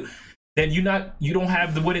 I gotta do, then you don't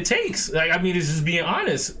have what it takes. Like, I mean, it's just being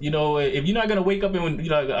honest. If you're not gonna wake up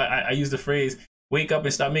and I use the phrase, wake up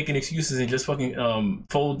and stop making excuses and just fucking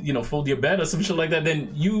fold your bed or some shit like that,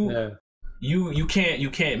 then you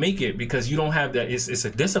can't make it, because you don't have that. It's a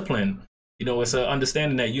discipline. It's an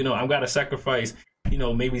understanding that I've got to sacrifice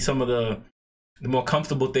maybe some of the more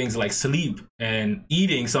comfortable things like sleep and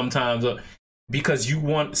eating sometimes, because you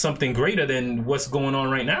want something greater than what's going on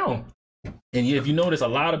right now. And if you notice, a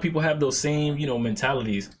lot of people have those same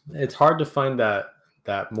mentalities. It's hard to find that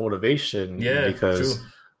that motivation. Yeah, because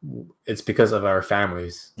it's because of our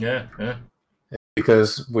families. Yeah.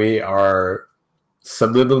 Because we are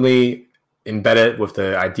subliminally embedded with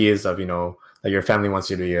the ideas of, that your family wants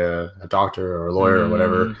you to be a doctor or a lawyer or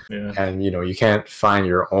whatever. Yeah. And, you can't find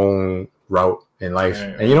your own route in life.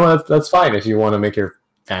 Right. And that's fine. If you want to make your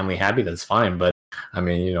family happy, that's fine. But I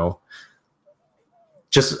mean,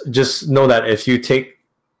 just know that if you take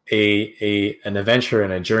an adventure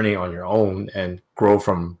and a journey on your own and grow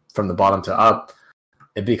from the bottom to up,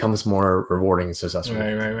 it becomes more rewarding and successful.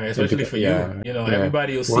 Right. Especially for you.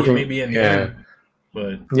 Everybody will see it maybe in the end.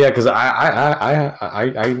 But yeah, because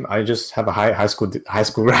I just have a high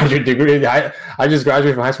school graduate degree. I just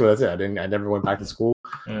graduated from high school. That's it. I never went back to school.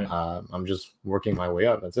 Right. I'm just working my way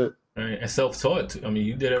up. That's it. Right. And self-taught. I mean,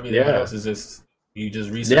 you did everything else. Is just you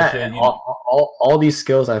just researched it. All these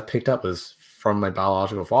skills I've picked up is from my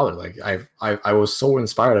biological father. Like I was so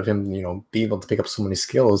inspired of him. Being able to pick up so many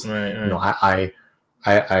skills. Right.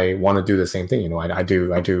 I want to do the same thing. I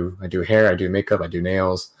do hair. I do makeup. I do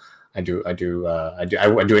nails. I do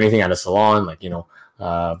anything at a salon, like,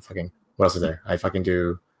 fucking, what else is there? I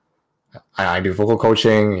do vocal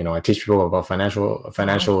coaching, I teach people about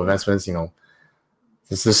financial investments,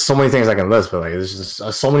 there's so many things I can list, but like, there's just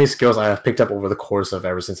so many skills I have picked up over the course of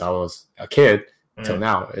ever since I was a kid till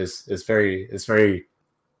now is very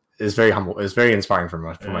humble. It's very inspiring for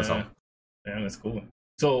myself. Yeah, that's cool.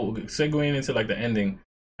 So segueing into like the ending,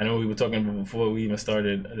 I know we were talking about before we even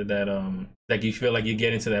started that like you feel like you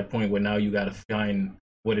get into that point where now you got to find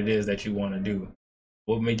what it is that you want to do.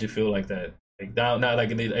 What made you feel like that? Like now like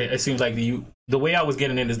it seems like the way I was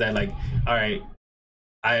getting it is that, like, all right,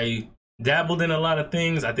 I dabbled in a lot of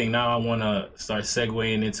things. I think now I want to start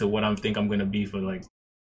segueing into what I think I'm going to be for like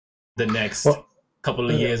the next couple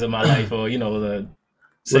of years of my life, or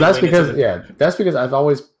that's because I've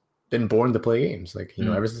always been born to play games. Like,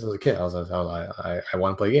 ever since I was a kid, I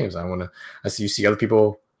want to play games. You see other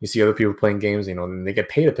people playing games, and they get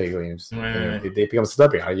paid to play games. Right. They become a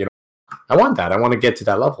celebrity. I want that. I want to get to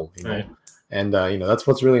that level, Right. And that's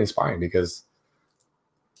what's really inspiring, because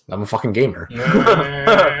I'm a fucking gamer.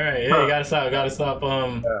 Right. Yeah, you gotta stop.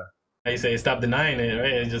 How you say, stop denying it,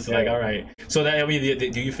 right? It's just like, all right. So that, I mean,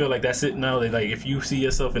 do you feel like that's it now? That, like, if you see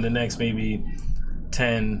yourself in the next maybe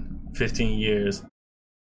 10, 15 years,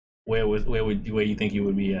 where you think you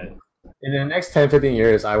would be at? In the next 10, 15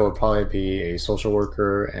 years, I will probably be a social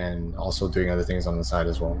worker and also doing other things on the side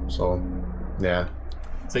as well. So, yeah.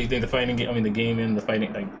 So you think the fighting games, you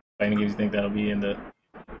think that'll be in the,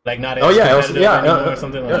 like, not as or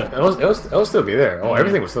something like that? It'll still be there.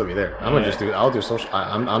 Everything will still be there. I'll do social.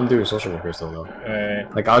 I'm doing social worker still though. Right.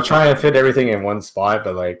 Like, I'll try and fit everything in one spot,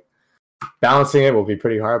 but like balancing it will be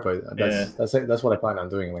pretty hard. But that's what I plan on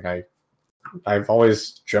doing. Like, I've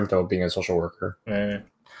always dreamt of being a social worker. Right.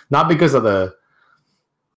 Not because of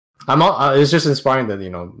it's just inspiring that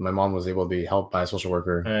my mom was able to be helped by a social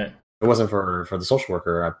worker. Right. If it wasn't for the social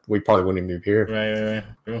worker, we probably wouldn't even be here. Right.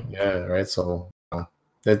 True. Yeah. Right. So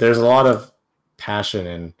there's a lot of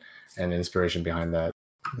passion and inspiration behind that.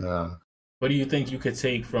 What do you think you could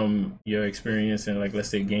take from your experience in, like, let's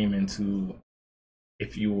say, gaming to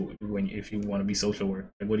if you want to be social work?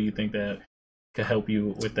 Like, what do you think that could help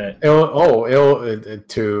you with that?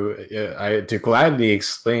 To gladly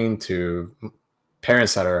explain to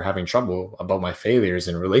parents that are having trouble about my failures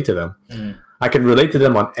and relate to them. Mm-hmm. I can relate to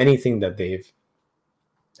them on anything that they've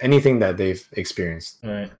experienced.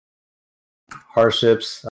 Right.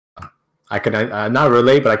 Hardships. I can not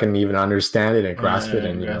relate, but I can even understand it and grasp it,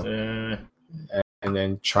 and and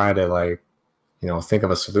then try to think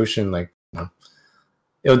of a solution. Like,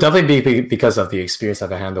 it'll definitely be because of the experience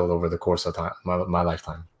I've handled over the course of time, my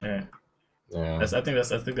lifetime. Yeah. I think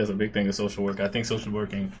that's a big thing of social work. I think social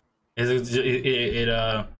working it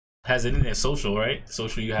has it in there. Social, right?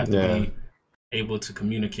 Social, you have to be able to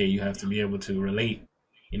communicate. You have to be able to relate.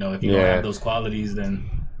 If you don't have those qualities, then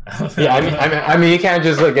I mean, you can't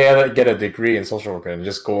just get a degree in social work and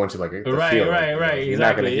just go into the field. Right. You're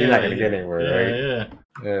not gonna get anywhere, right?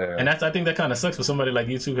 Yeah. And I think that kind of sucks for somebody like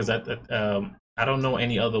you too, because I don't know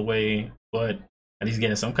any other way but at least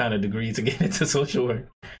getting some kind of degree to get into social work.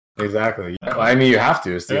 Exactly. I mean, you have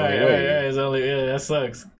to. It's the only way. Yeah, that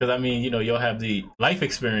sucks. Because I mean, you'll have the life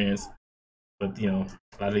experience, but a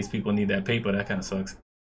lot of these people need that paper. That kind of sucks.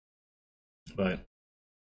 But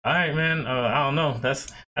all right, man. I don't know.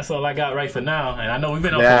 That's all I got right for now. And I know we've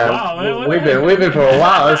been up for a while, man. We've been for a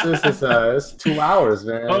while. It's 2 hours,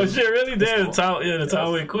 man. Oh shit! Really? Damn. The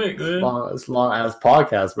time went quick, man. It's long ass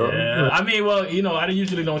podcast, bro. Yeah. I mean, well, I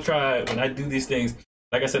usually don't try when I do these things.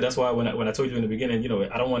 Like I said, that's why when I told you in the beginning,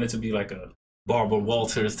 I don't want it to be like a Barbara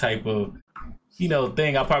Walters type of,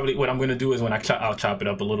 thing. What I'm gonna do is when I'll chop it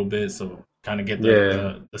up a little bit, so kind of get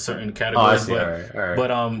the certain categories. Oh, I see. All right. But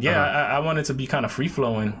I want it to be kind of free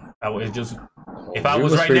flowing. If I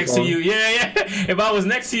was right next to you, if I was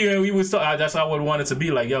next to you and we would talk, that's how I would want it to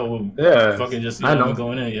be. Like, yo, fucking just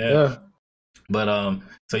going in, yeah. But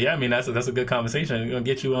so yeah, I mean that's a good conversation. We're gonna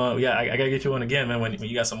get you on. Yeah, I gotta get you on again, man. When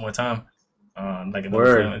you got some more time. Like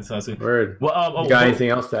Word. Well, you got anything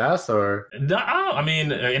else to ask, or? No, I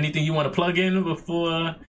mean, anything you want to plug in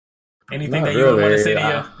before? Anything that you want to say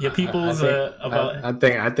to your peoples about? I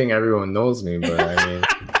think everyone knows me, but I mean,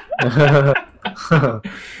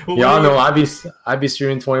 y'all know I be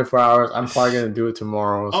streaming 24 hours. I'm probably gonna do it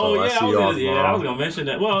tomorrow. So I was gonna mention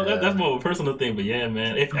that. Well, that's more of a personal thing, but yeah,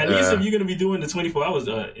 man. If you're gonna be doing the 24 hours,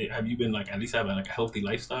 have you been at least having a healthy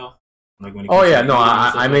lifestyle? Like when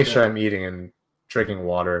I make sure I'm eating and drinking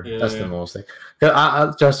water. That's the most thing. Cause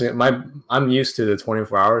I'm used to the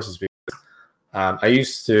 24 hours is because I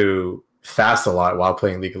used to fast a lot while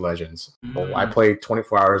playing League of Legends. Mm-hmm. I played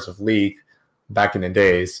 24 hours of League back in the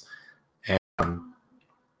days, and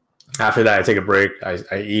after that I take a break.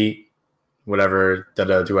 I eat whatever,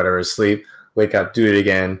 do whatever, sleep, wake up, do it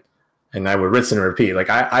again, and I would rinse and repeat.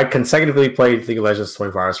 Like I consecutively played League of Legends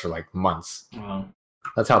 24 hours for like months. Wow.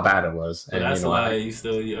 That's how bad it was. And that's why you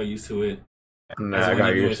still are used to it. Nah, I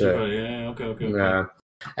got used to it. Yeah, okay. Yeah.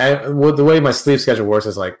 And the way my sleep schedule works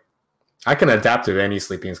is like I can adapt to any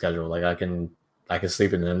sleeping schedule. Like I can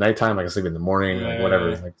sleep in the nighttime, I can sleep in the morning, like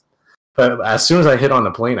whatever. Like, but as soon as I hit on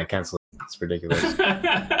the plane, I can't sleep. It's ridiculous.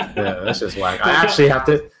 That's just whack. I actually have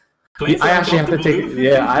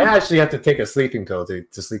to take a sleeping pill to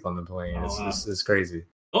sleep on the plane. It's crazy.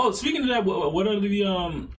 Oh, speaking of that, what are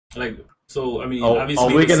the like? So I mean,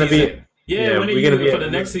 obviously, we're gonna be. Yeah, when are you gonna be for the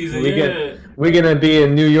next season? We're gonna be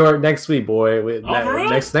in New York next week, boy.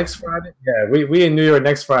 Next Friday. Yeah, we in New York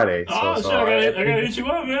next Friday. I gotta hit you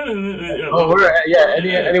up, man.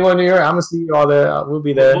 Anyone in New York, I'm gonna see you all there. We'll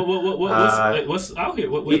be there. What's out here?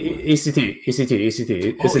 ECT. It's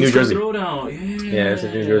in New Jersey. Yeah, it's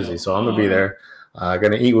in New Jersey. So I'm gonna be there.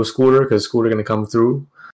 Gonna eat with Scooter because Scooter gonna come through.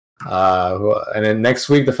 And then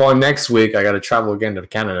the following next week, I got to travel again to the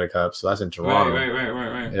Canada Cup, so that's in Toronto.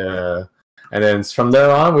 Right. Yeah, and then from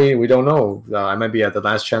there on, we don't know. I might be at the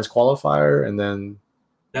Last Chance qualifier, and then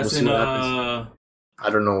that's we'll I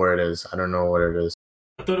don't know where it is. I don't know what it is.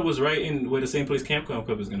 I thought it was right in where the same place Capcom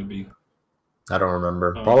Cup is going to be. I don't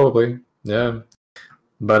remember. Probably, yeah.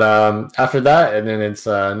 But after that, and then it's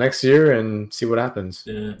next year, and see what happens.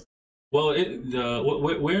 Yeah. Well,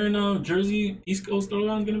 where in Jersey, East Coast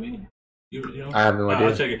Throwdown going to be? I have no idea.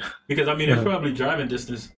 I'll check it because I mean it's probably driving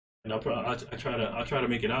distance, and I'll try to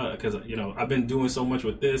make it out because I've been doing so much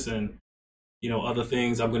with this and other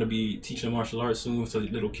things. I'm going to be teaching martial arts soon to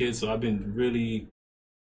little kids, so I've been really.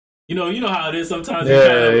 You know how it is sometimes.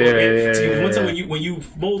 When you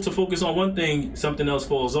mold to focus on one thing, something else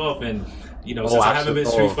falls off, and since I haven't been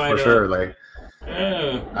Street Fighter, for sure, like.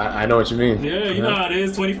 Yeah, I know what you mean. Yeah, you know how it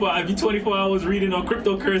is. 24 hours reading on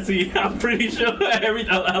cryptocurrency. I'm pretty sure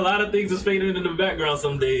a lot of things is fading in the background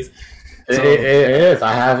some days. So. It is.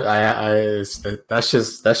 That's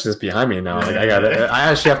just behind me now. Like I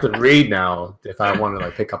actually have to read now if I want to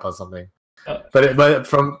pick up on something. But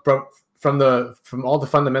from all the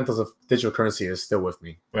fundamentals of digital currency is still with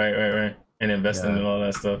me. Right. And investing and all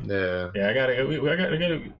that stuff. Yeah. I gotta.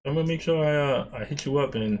 I'm gonna make sure I hit you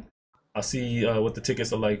up and. I'll see what the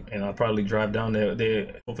tickets are like, and I'll probably drive down there.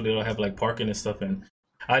 Hopefully, they'll have parking and stuff. And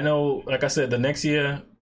I know, like I said, the next year,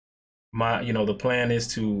 the plan is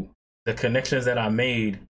to the connections that I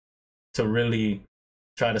made to really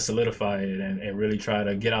try to solidify it and really try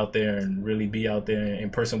to get out there and really be out there in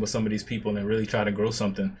person with some of these people and really try to grow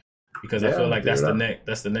something. Because I feel like that's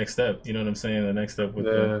the next step. You know what I'm saying? The next step with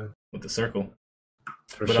the circle.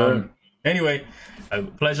 For sure. Anyway, a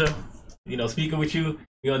pleasure. Speaking with you.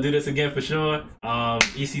 We're gonna do this again for sure.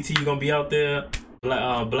 ECT, you're gonna be out there.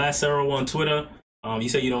 Blast Arrow on Twitter. You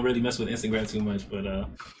say you don't really mess with Instagram too much, but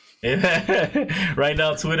right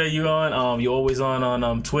now Twitter you on. You're always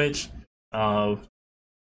on Twitch.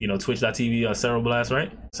 Twitch.tv Cerro Blast,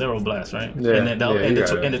 right? Cerro Blast, right? Yeah. And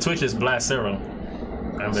the Twitch is Blast Cerro.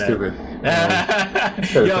 Stupid.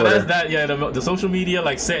 Yo, that's that. Yeah, the social media,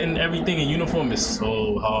 setting everything in uniform is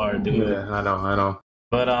so hard, dude. Yeah, I know.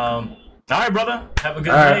 But all right, brother. Have a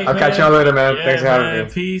good night. I'll catch y'all later, man. Yeah, thanks for having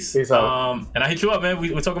me. Peace out. And I hit you up, man.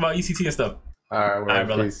 We're talking about ECT and stuff. All right,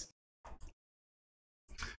 brother. Peace.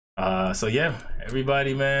 So yeah,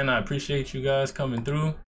 everybody, man. I appreciate you guys coming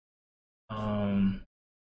through.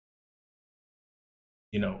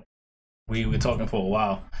 We were talking for a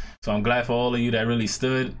while. So I'm glad for all of you that really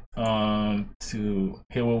stood to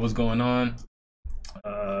hear what was going on.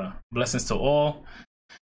 Blessings to all.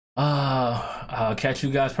 I'll catch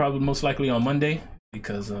you guys probably most likely on Monday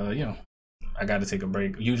because I got to take a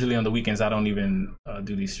break. Usually on the weekends I don't even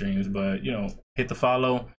do these streams, but hit the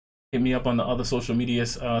follow, hit me up on the other social media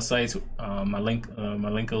sites. My link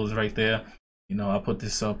is right there. I'll put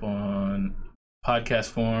this up on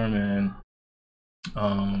podcast form, and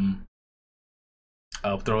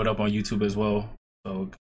I'll throw it up on YouTube as well. So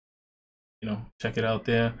check it out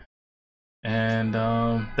there. And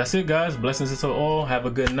that's it, guys. Blessings to all. Have a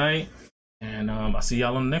good night, and I'll see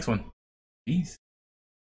y'all on the next one. Peace.